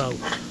more info.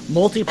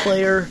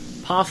 Multiplayer,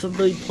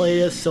 possibly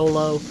play as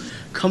solo,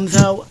 comes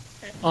out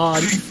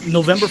on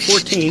November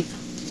 14th.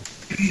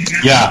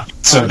 Yeah,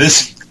 so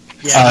this...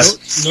 Yeah,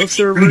 no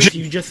servers.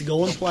 You just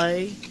go and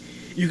play.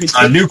 You can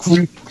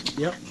take,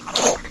 Yep.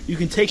 You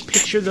can take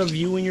pictures of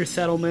you and your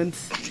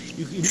settlements.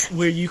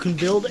 Where you can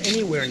build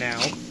anywhere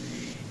now,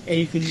 and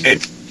you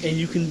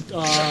can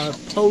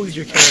pose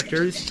your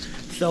characters.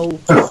 So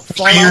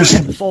Fallout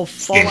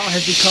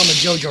has become a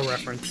JoJo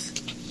reference.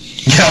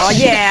 Oh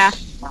yeah.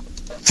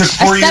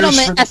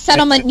 A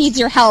settlement needs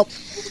your help.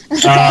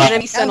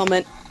 Enemy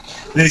settlement.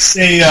 They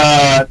say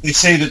that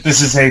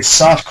this is a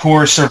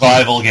softcore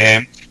survival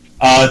game.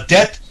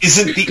 Death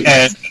isn't the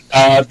end.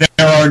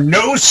 There are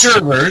no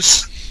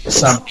servers.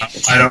 Somehow,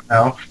 I don't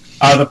know.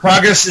 The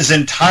progress is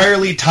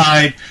entirely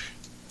tied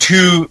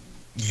to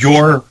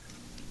your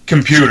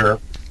computer.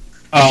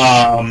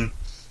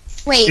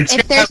 Wait,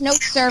 if there's no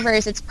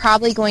servers, it's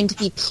probably going to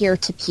be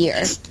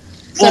peer-to-peer.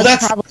 Well,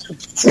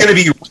 it's going to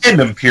be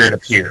random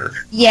peer-to-peer.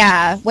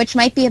 Yeah, which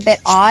might be a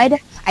bit odd.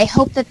 I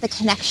hope that the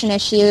connection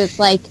issues,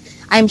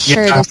 I'm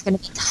sure there's going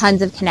to be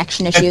tons of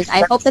connection issues.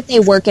 I hope that they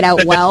work it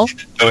out well.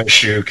 No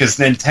issue, because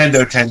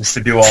Nintendo tends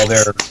to do all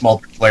their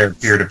multiplayer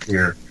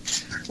peer-to-peer.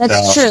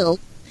 That's true,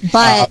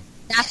 but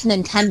that's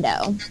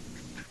Nintendo. You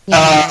know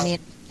what I mean?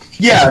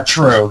 Yeah,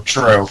 true.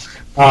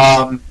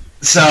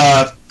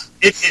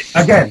 It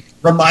again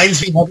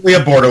reminds me heavily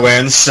of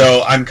Borderlands,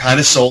 so I'm kind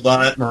of sold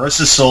on it.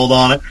 Marissa's sold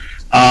on it.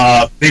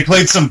 They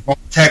played some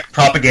tech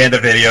propaganda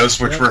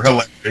videos, which were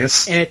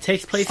hilarious. And it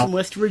takes place in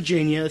West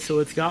Virginia, so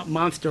it's got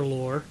monster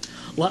lore,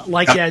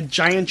 like that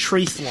giant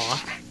tree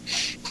sloth.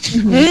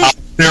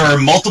 There are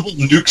multiple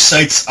nuke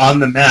sites on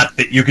the map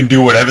that you can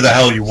do whatever the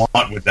hell you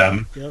want with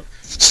them. Yep.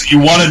 So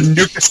you want to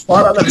nuke a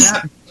spot on the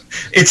map?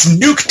 It's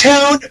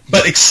Nuketown,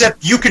 but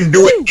except you can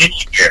do it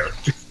anywhere.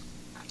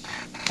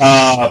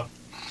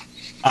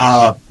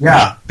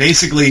 Yeah,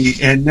 basically,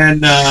 and then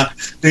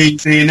they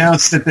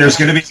announced that there's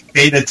going to be a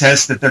beta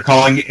test that they're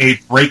calling a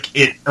Break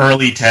It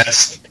Early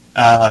test,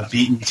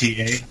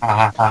 BETA,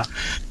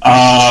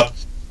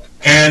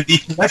 and the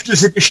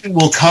collector's edition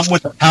will come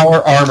with a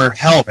Power Armor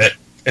helmet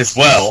as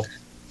well,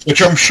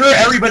 which I'm sure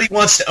everybody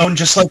wants to own,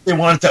 just like they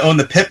wanted to own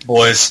the Pip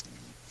Boys.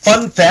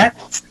 Fun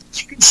fact,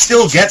 you can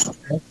still get the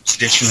collector's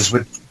editions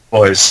with Pip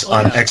Boys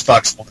on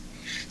Xbox One.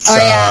 So,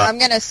 I'm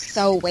going to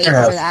wait for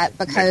that,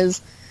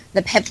 because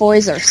the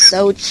Pip-Boys are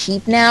so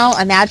cheap now.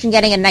 Imagine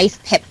getting a nice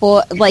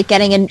Pip-Boy, like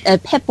getting a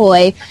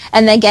Pip-Boy,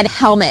 and then get a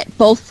helmet,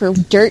 both for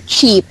dirt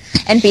cheap,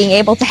 and being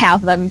able to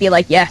have them and be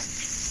like,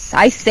 yes,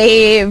 I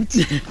saved.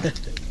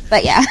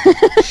 But yeah.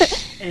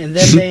 And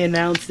then they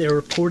announced they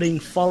were porting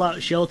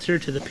Fallout Shelter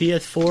to the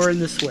PS4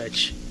 and the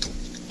Switch.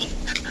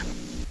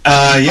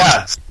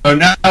 Yeah. So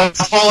now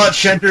Fallout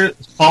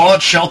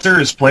Shelter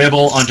is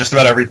playable on just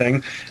about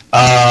everything.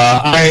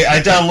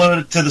 I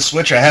downloaded it to the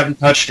Switch. I haven't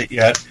touched it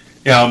yet.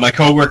 You know, my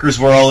coworkers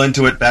were all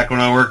into it back when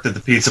I worked at the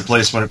pizza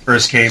place when it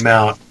first came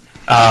out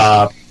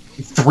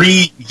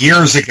 3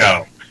 years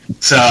ago.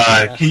 So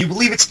can you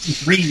believe it's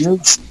been 3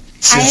 years?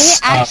 I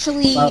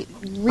actually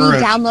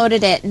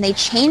re-downloaded it, and they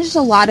changed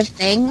a lot of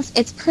things.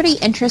 It's pretty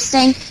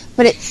interesting,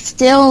 but it's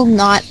still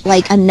not,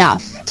 like,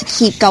 enough to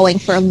keep going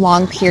for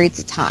long periods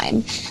of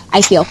time,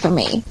 I feel, for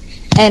me.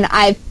 And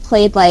I've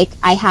played, like,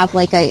 I have,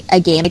 like, a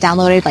game I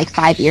downloaded, like,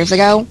 5 years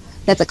ago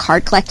that's a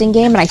card collecting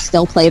game, and I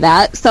still play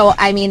that. So,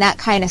 I mean, that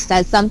kind of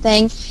says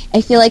something.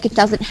 I feel like it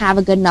doesn't have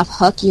a good enough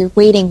hook. You're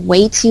waiting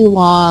way too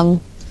long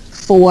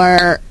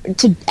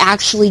to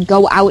actually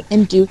go out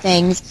and do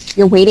things.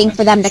 You're waiting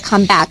for them to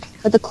come back.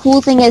 But the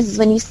cool thing is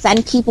when you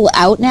send people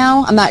out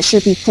now, I'm not sure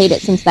if you've played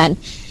it since then,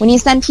 when you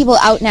send people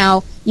out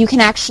now, you can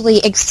actually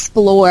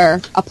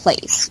explore a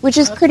place, which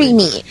is pretty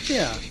neat.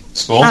 Yeah.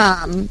 Cool.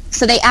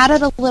 So they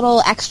added a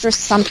little extra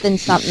something,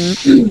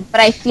 but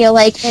I feel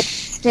like it's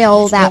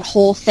still that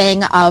whole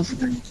thing of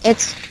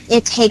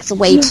it takes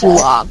way too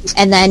long,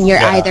 and then you're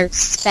either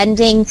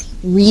spending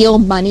real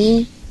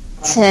money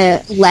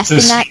to lessen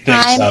that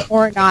time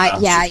or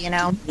not. Yeah, you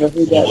know.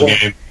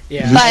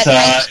 Yeah. But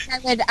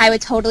I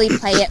would totally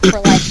play it for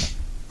like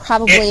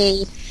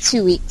probably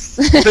 2 weeks.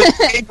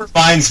 The game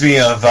reminds me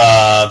of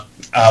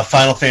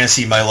Final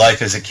Fantasy: My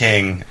Life as a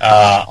King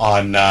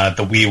on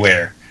the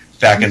WiiWare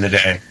back in the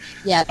day.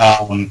 Yeah.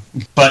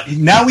 But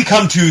now we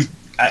come to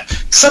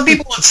some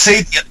people would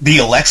say the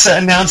Alexa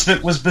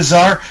announcement was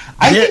bizarre.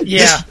 I think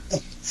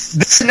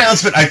this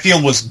announcement I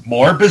feel was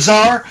more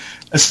bizarre,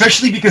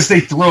 especially because they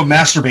throw a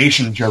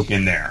masturbation joke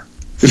in there.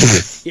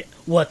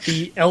 What,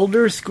 the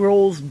Elder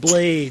Scrolls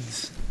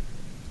Blades?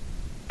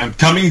 I'm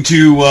coming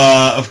to,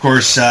 of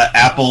course,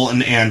 Apple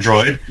and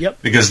Android.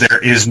 Yep. Because there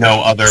is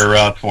no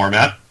other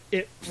format.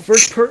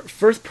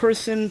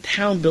 First-person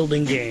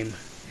town-building game.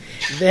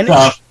 Then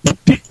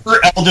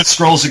Elder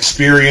Scrolls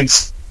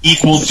experience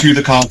equal to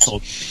the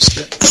console.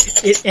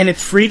 And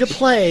it's free to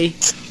play,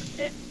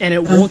 and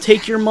it won't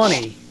take your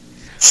money.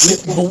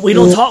 But we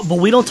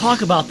don't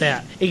talk about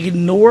that.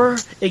 Ignore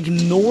the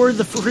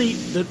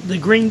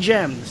green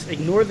gems.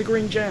 Ignore the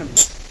green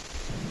gems.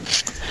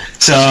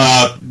 So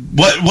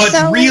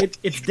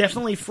it's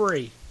definitely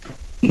free.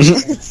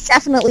 It's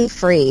definitely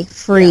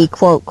free.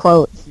 Quote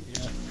quote.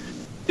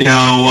 You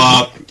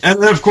know, and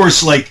then of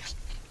course, like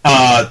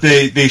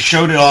they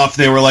showed it off.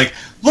 They were like,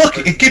 look,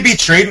 it could be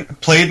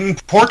played in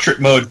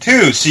portrait mode,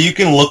 too, so you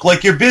can look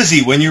like you're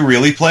busy when you're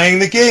really playing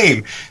the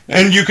game.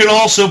 And you can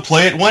also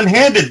play it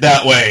one-handed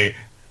that way.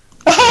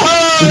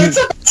 It's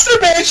a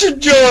masturbation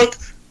joke!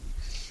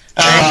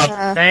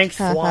 Thanks,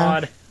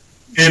 Flawed.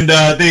 And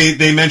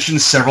they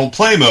mentioned several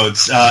play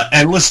modes.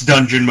 Endless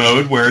Dungeon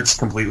mode, where it's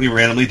completely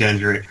randomly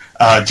generated.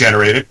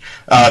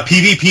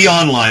 PvP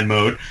online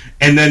mode.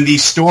 And then the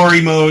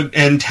story mode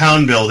and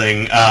town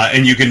building,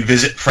 and you can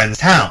visit friends'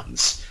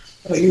 towns.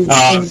 But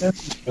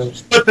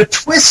the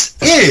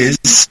twist is,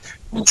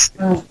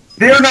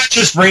 they're not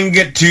just bringing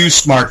it to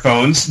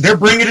smartphones, they're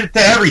bringing it to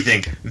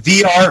everything.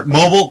 VR,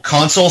 mobile,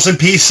 consoles, and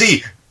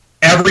PC.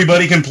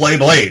 Everybody can play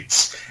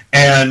Blades.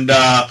 And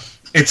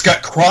it's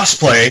got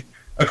cross-play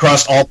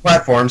across all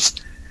platforms.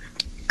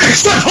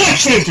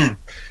 That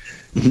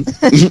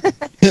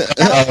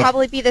would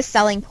probably be the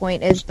selling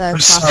point, is the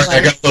cross-play. Sorry,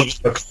 I got a little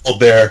bit of cold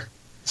there.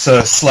 It's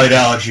a slight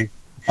allergy.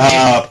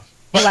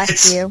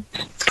 Bless you.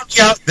 It's coming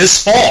out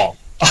this fall,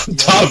 on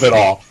top of it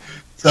all.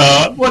 So,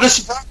 what a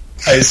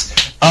surprise.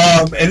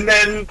 And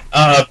then,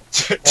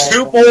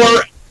 two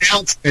more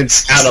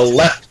announcements out of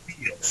left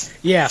field.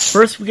 Yeah,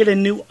 first we get a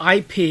new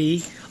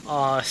IP,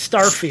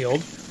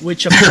 Starfield,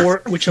 which of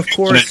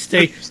course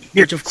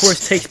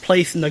takes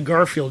place in the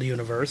Garfield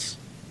universe.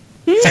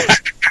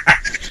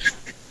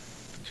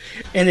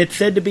 And it's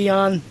said to be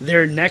on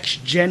their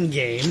next-gen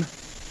game.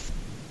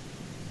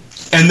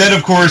 And then,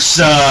 of course,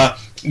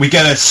 we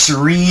get a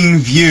serene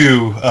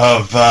view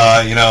of,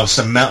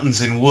 some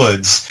mountains and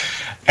woods.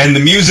 And the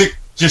music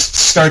just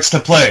starts to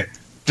play.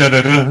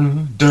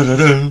 Da-da-dum,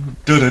 da-da-dum,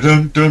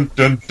 da-da-dum,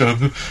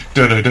 dum-dum-dum,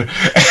 da-da-dum.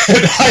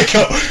 And I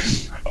go,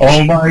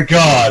 oh my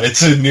god,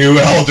 it's a new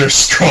Elder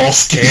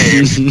Scrolls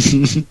game.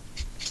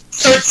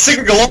 Start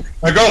singing along.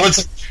 My girl was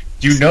like,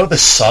 do you know the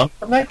song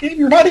from that game?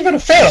 You're not even a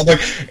fan. I'm like,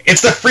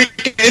 it's the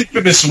freaking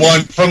infamous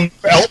one from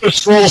Elder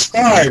Scrolls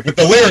 5 with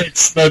the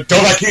lyrics, the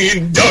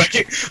Donakin.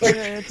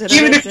 Like,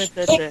 even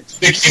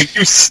if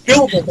you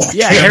still know that.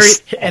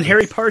 Yeah,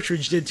 Harry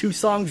Partridge did 2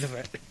 songs of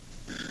it.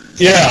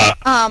 Yeah.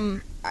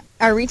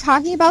 Are we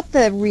talking about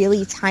the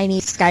really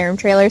tiny Skyrim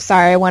trailer?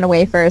 Sorry, I went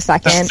away for a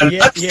second.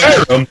 That's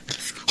Skyrim.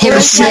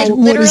 Holy shit,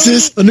 what is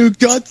this? A new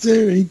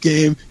God-tearing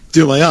game.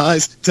 Do my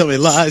eyes, tell me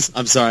lies.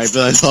 I'm sorry, but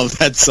I love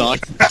that song.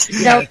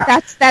 No,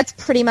 that's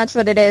pretty much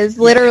what it is.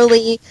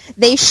 Literally,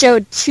 they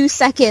showed 2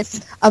 seconds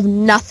of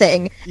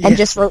nothing and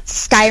just wrote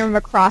Skyrim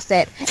across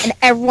it, and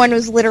everyone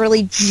was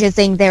literally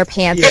jizzing their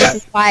pants. Yeah.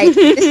 This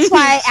is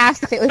why I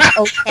asked if it was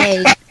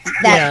okay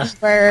that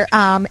we were,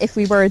 if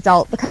we were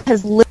adult,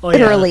 because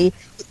literally.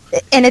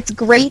 And it's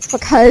great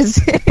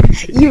because,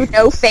 you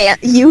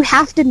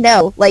have to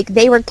know, like,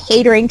 they were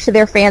catering to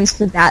their fans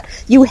for that.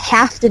 You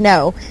have to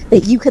know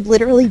that you could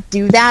literally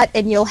do that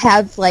and you'll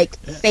have, like,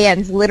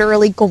 fans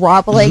literally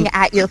groveling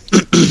at your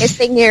feet,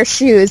 kissing your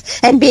shoes,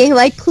 and being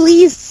like,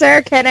 please,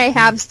 sir, can I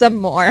have some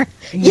more?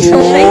 You know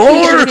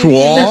what I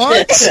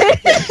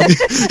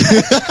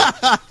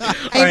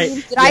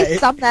mean? Did I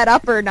sum that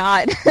up or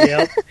not?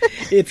 Yep.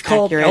 It's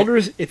called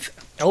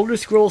Elder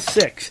Scrolls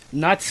 6,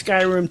 not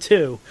Skyrim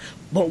 2.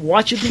 But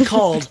watch it be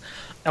called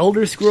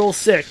Elder Scrolls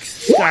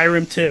 6,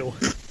 Skyrim 2.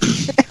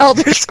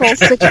 Elder Scrolls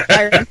 6,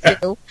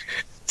 Skyrim 2.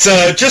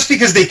 So just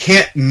because they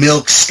can't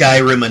milk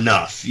Skyrim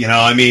enough,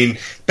 I mean,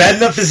 bad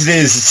enough as it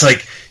is, it's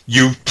like,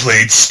 you've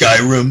played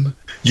Skyrim,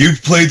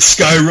 you've played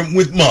Skyrim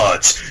with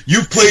mods,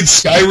 you've played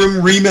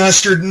Skyrim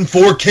remastered in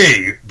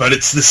 4K, but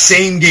it's the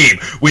same game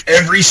with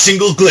every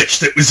single glitch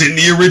that was in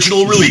the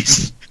original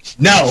release.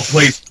 Now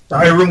play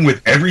Skyrim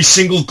with every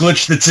single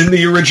glitch that's in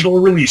the original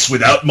release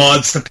without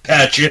mods to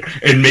patch it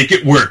and make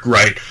it work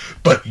right.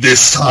 But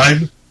this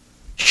time,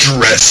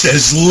 dressed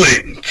as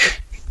Link.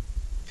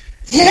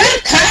 You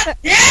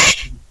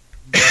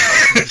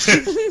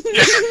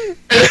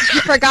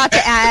forgot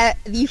to add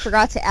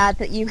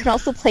that you can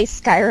also play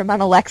Skyrim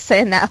on Alexa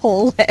in that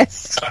whole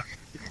list.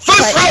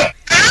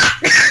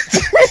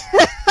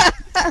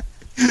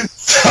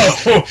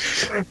 So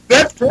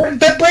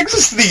that brings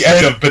us to the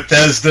end of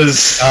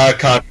Bethesda's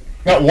content.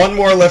 Got one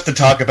more left to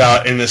talk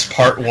about in this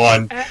part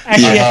one.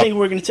 Actually, I think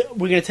we're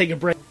gonna take a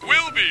break.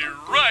 We'll be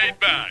right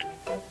back.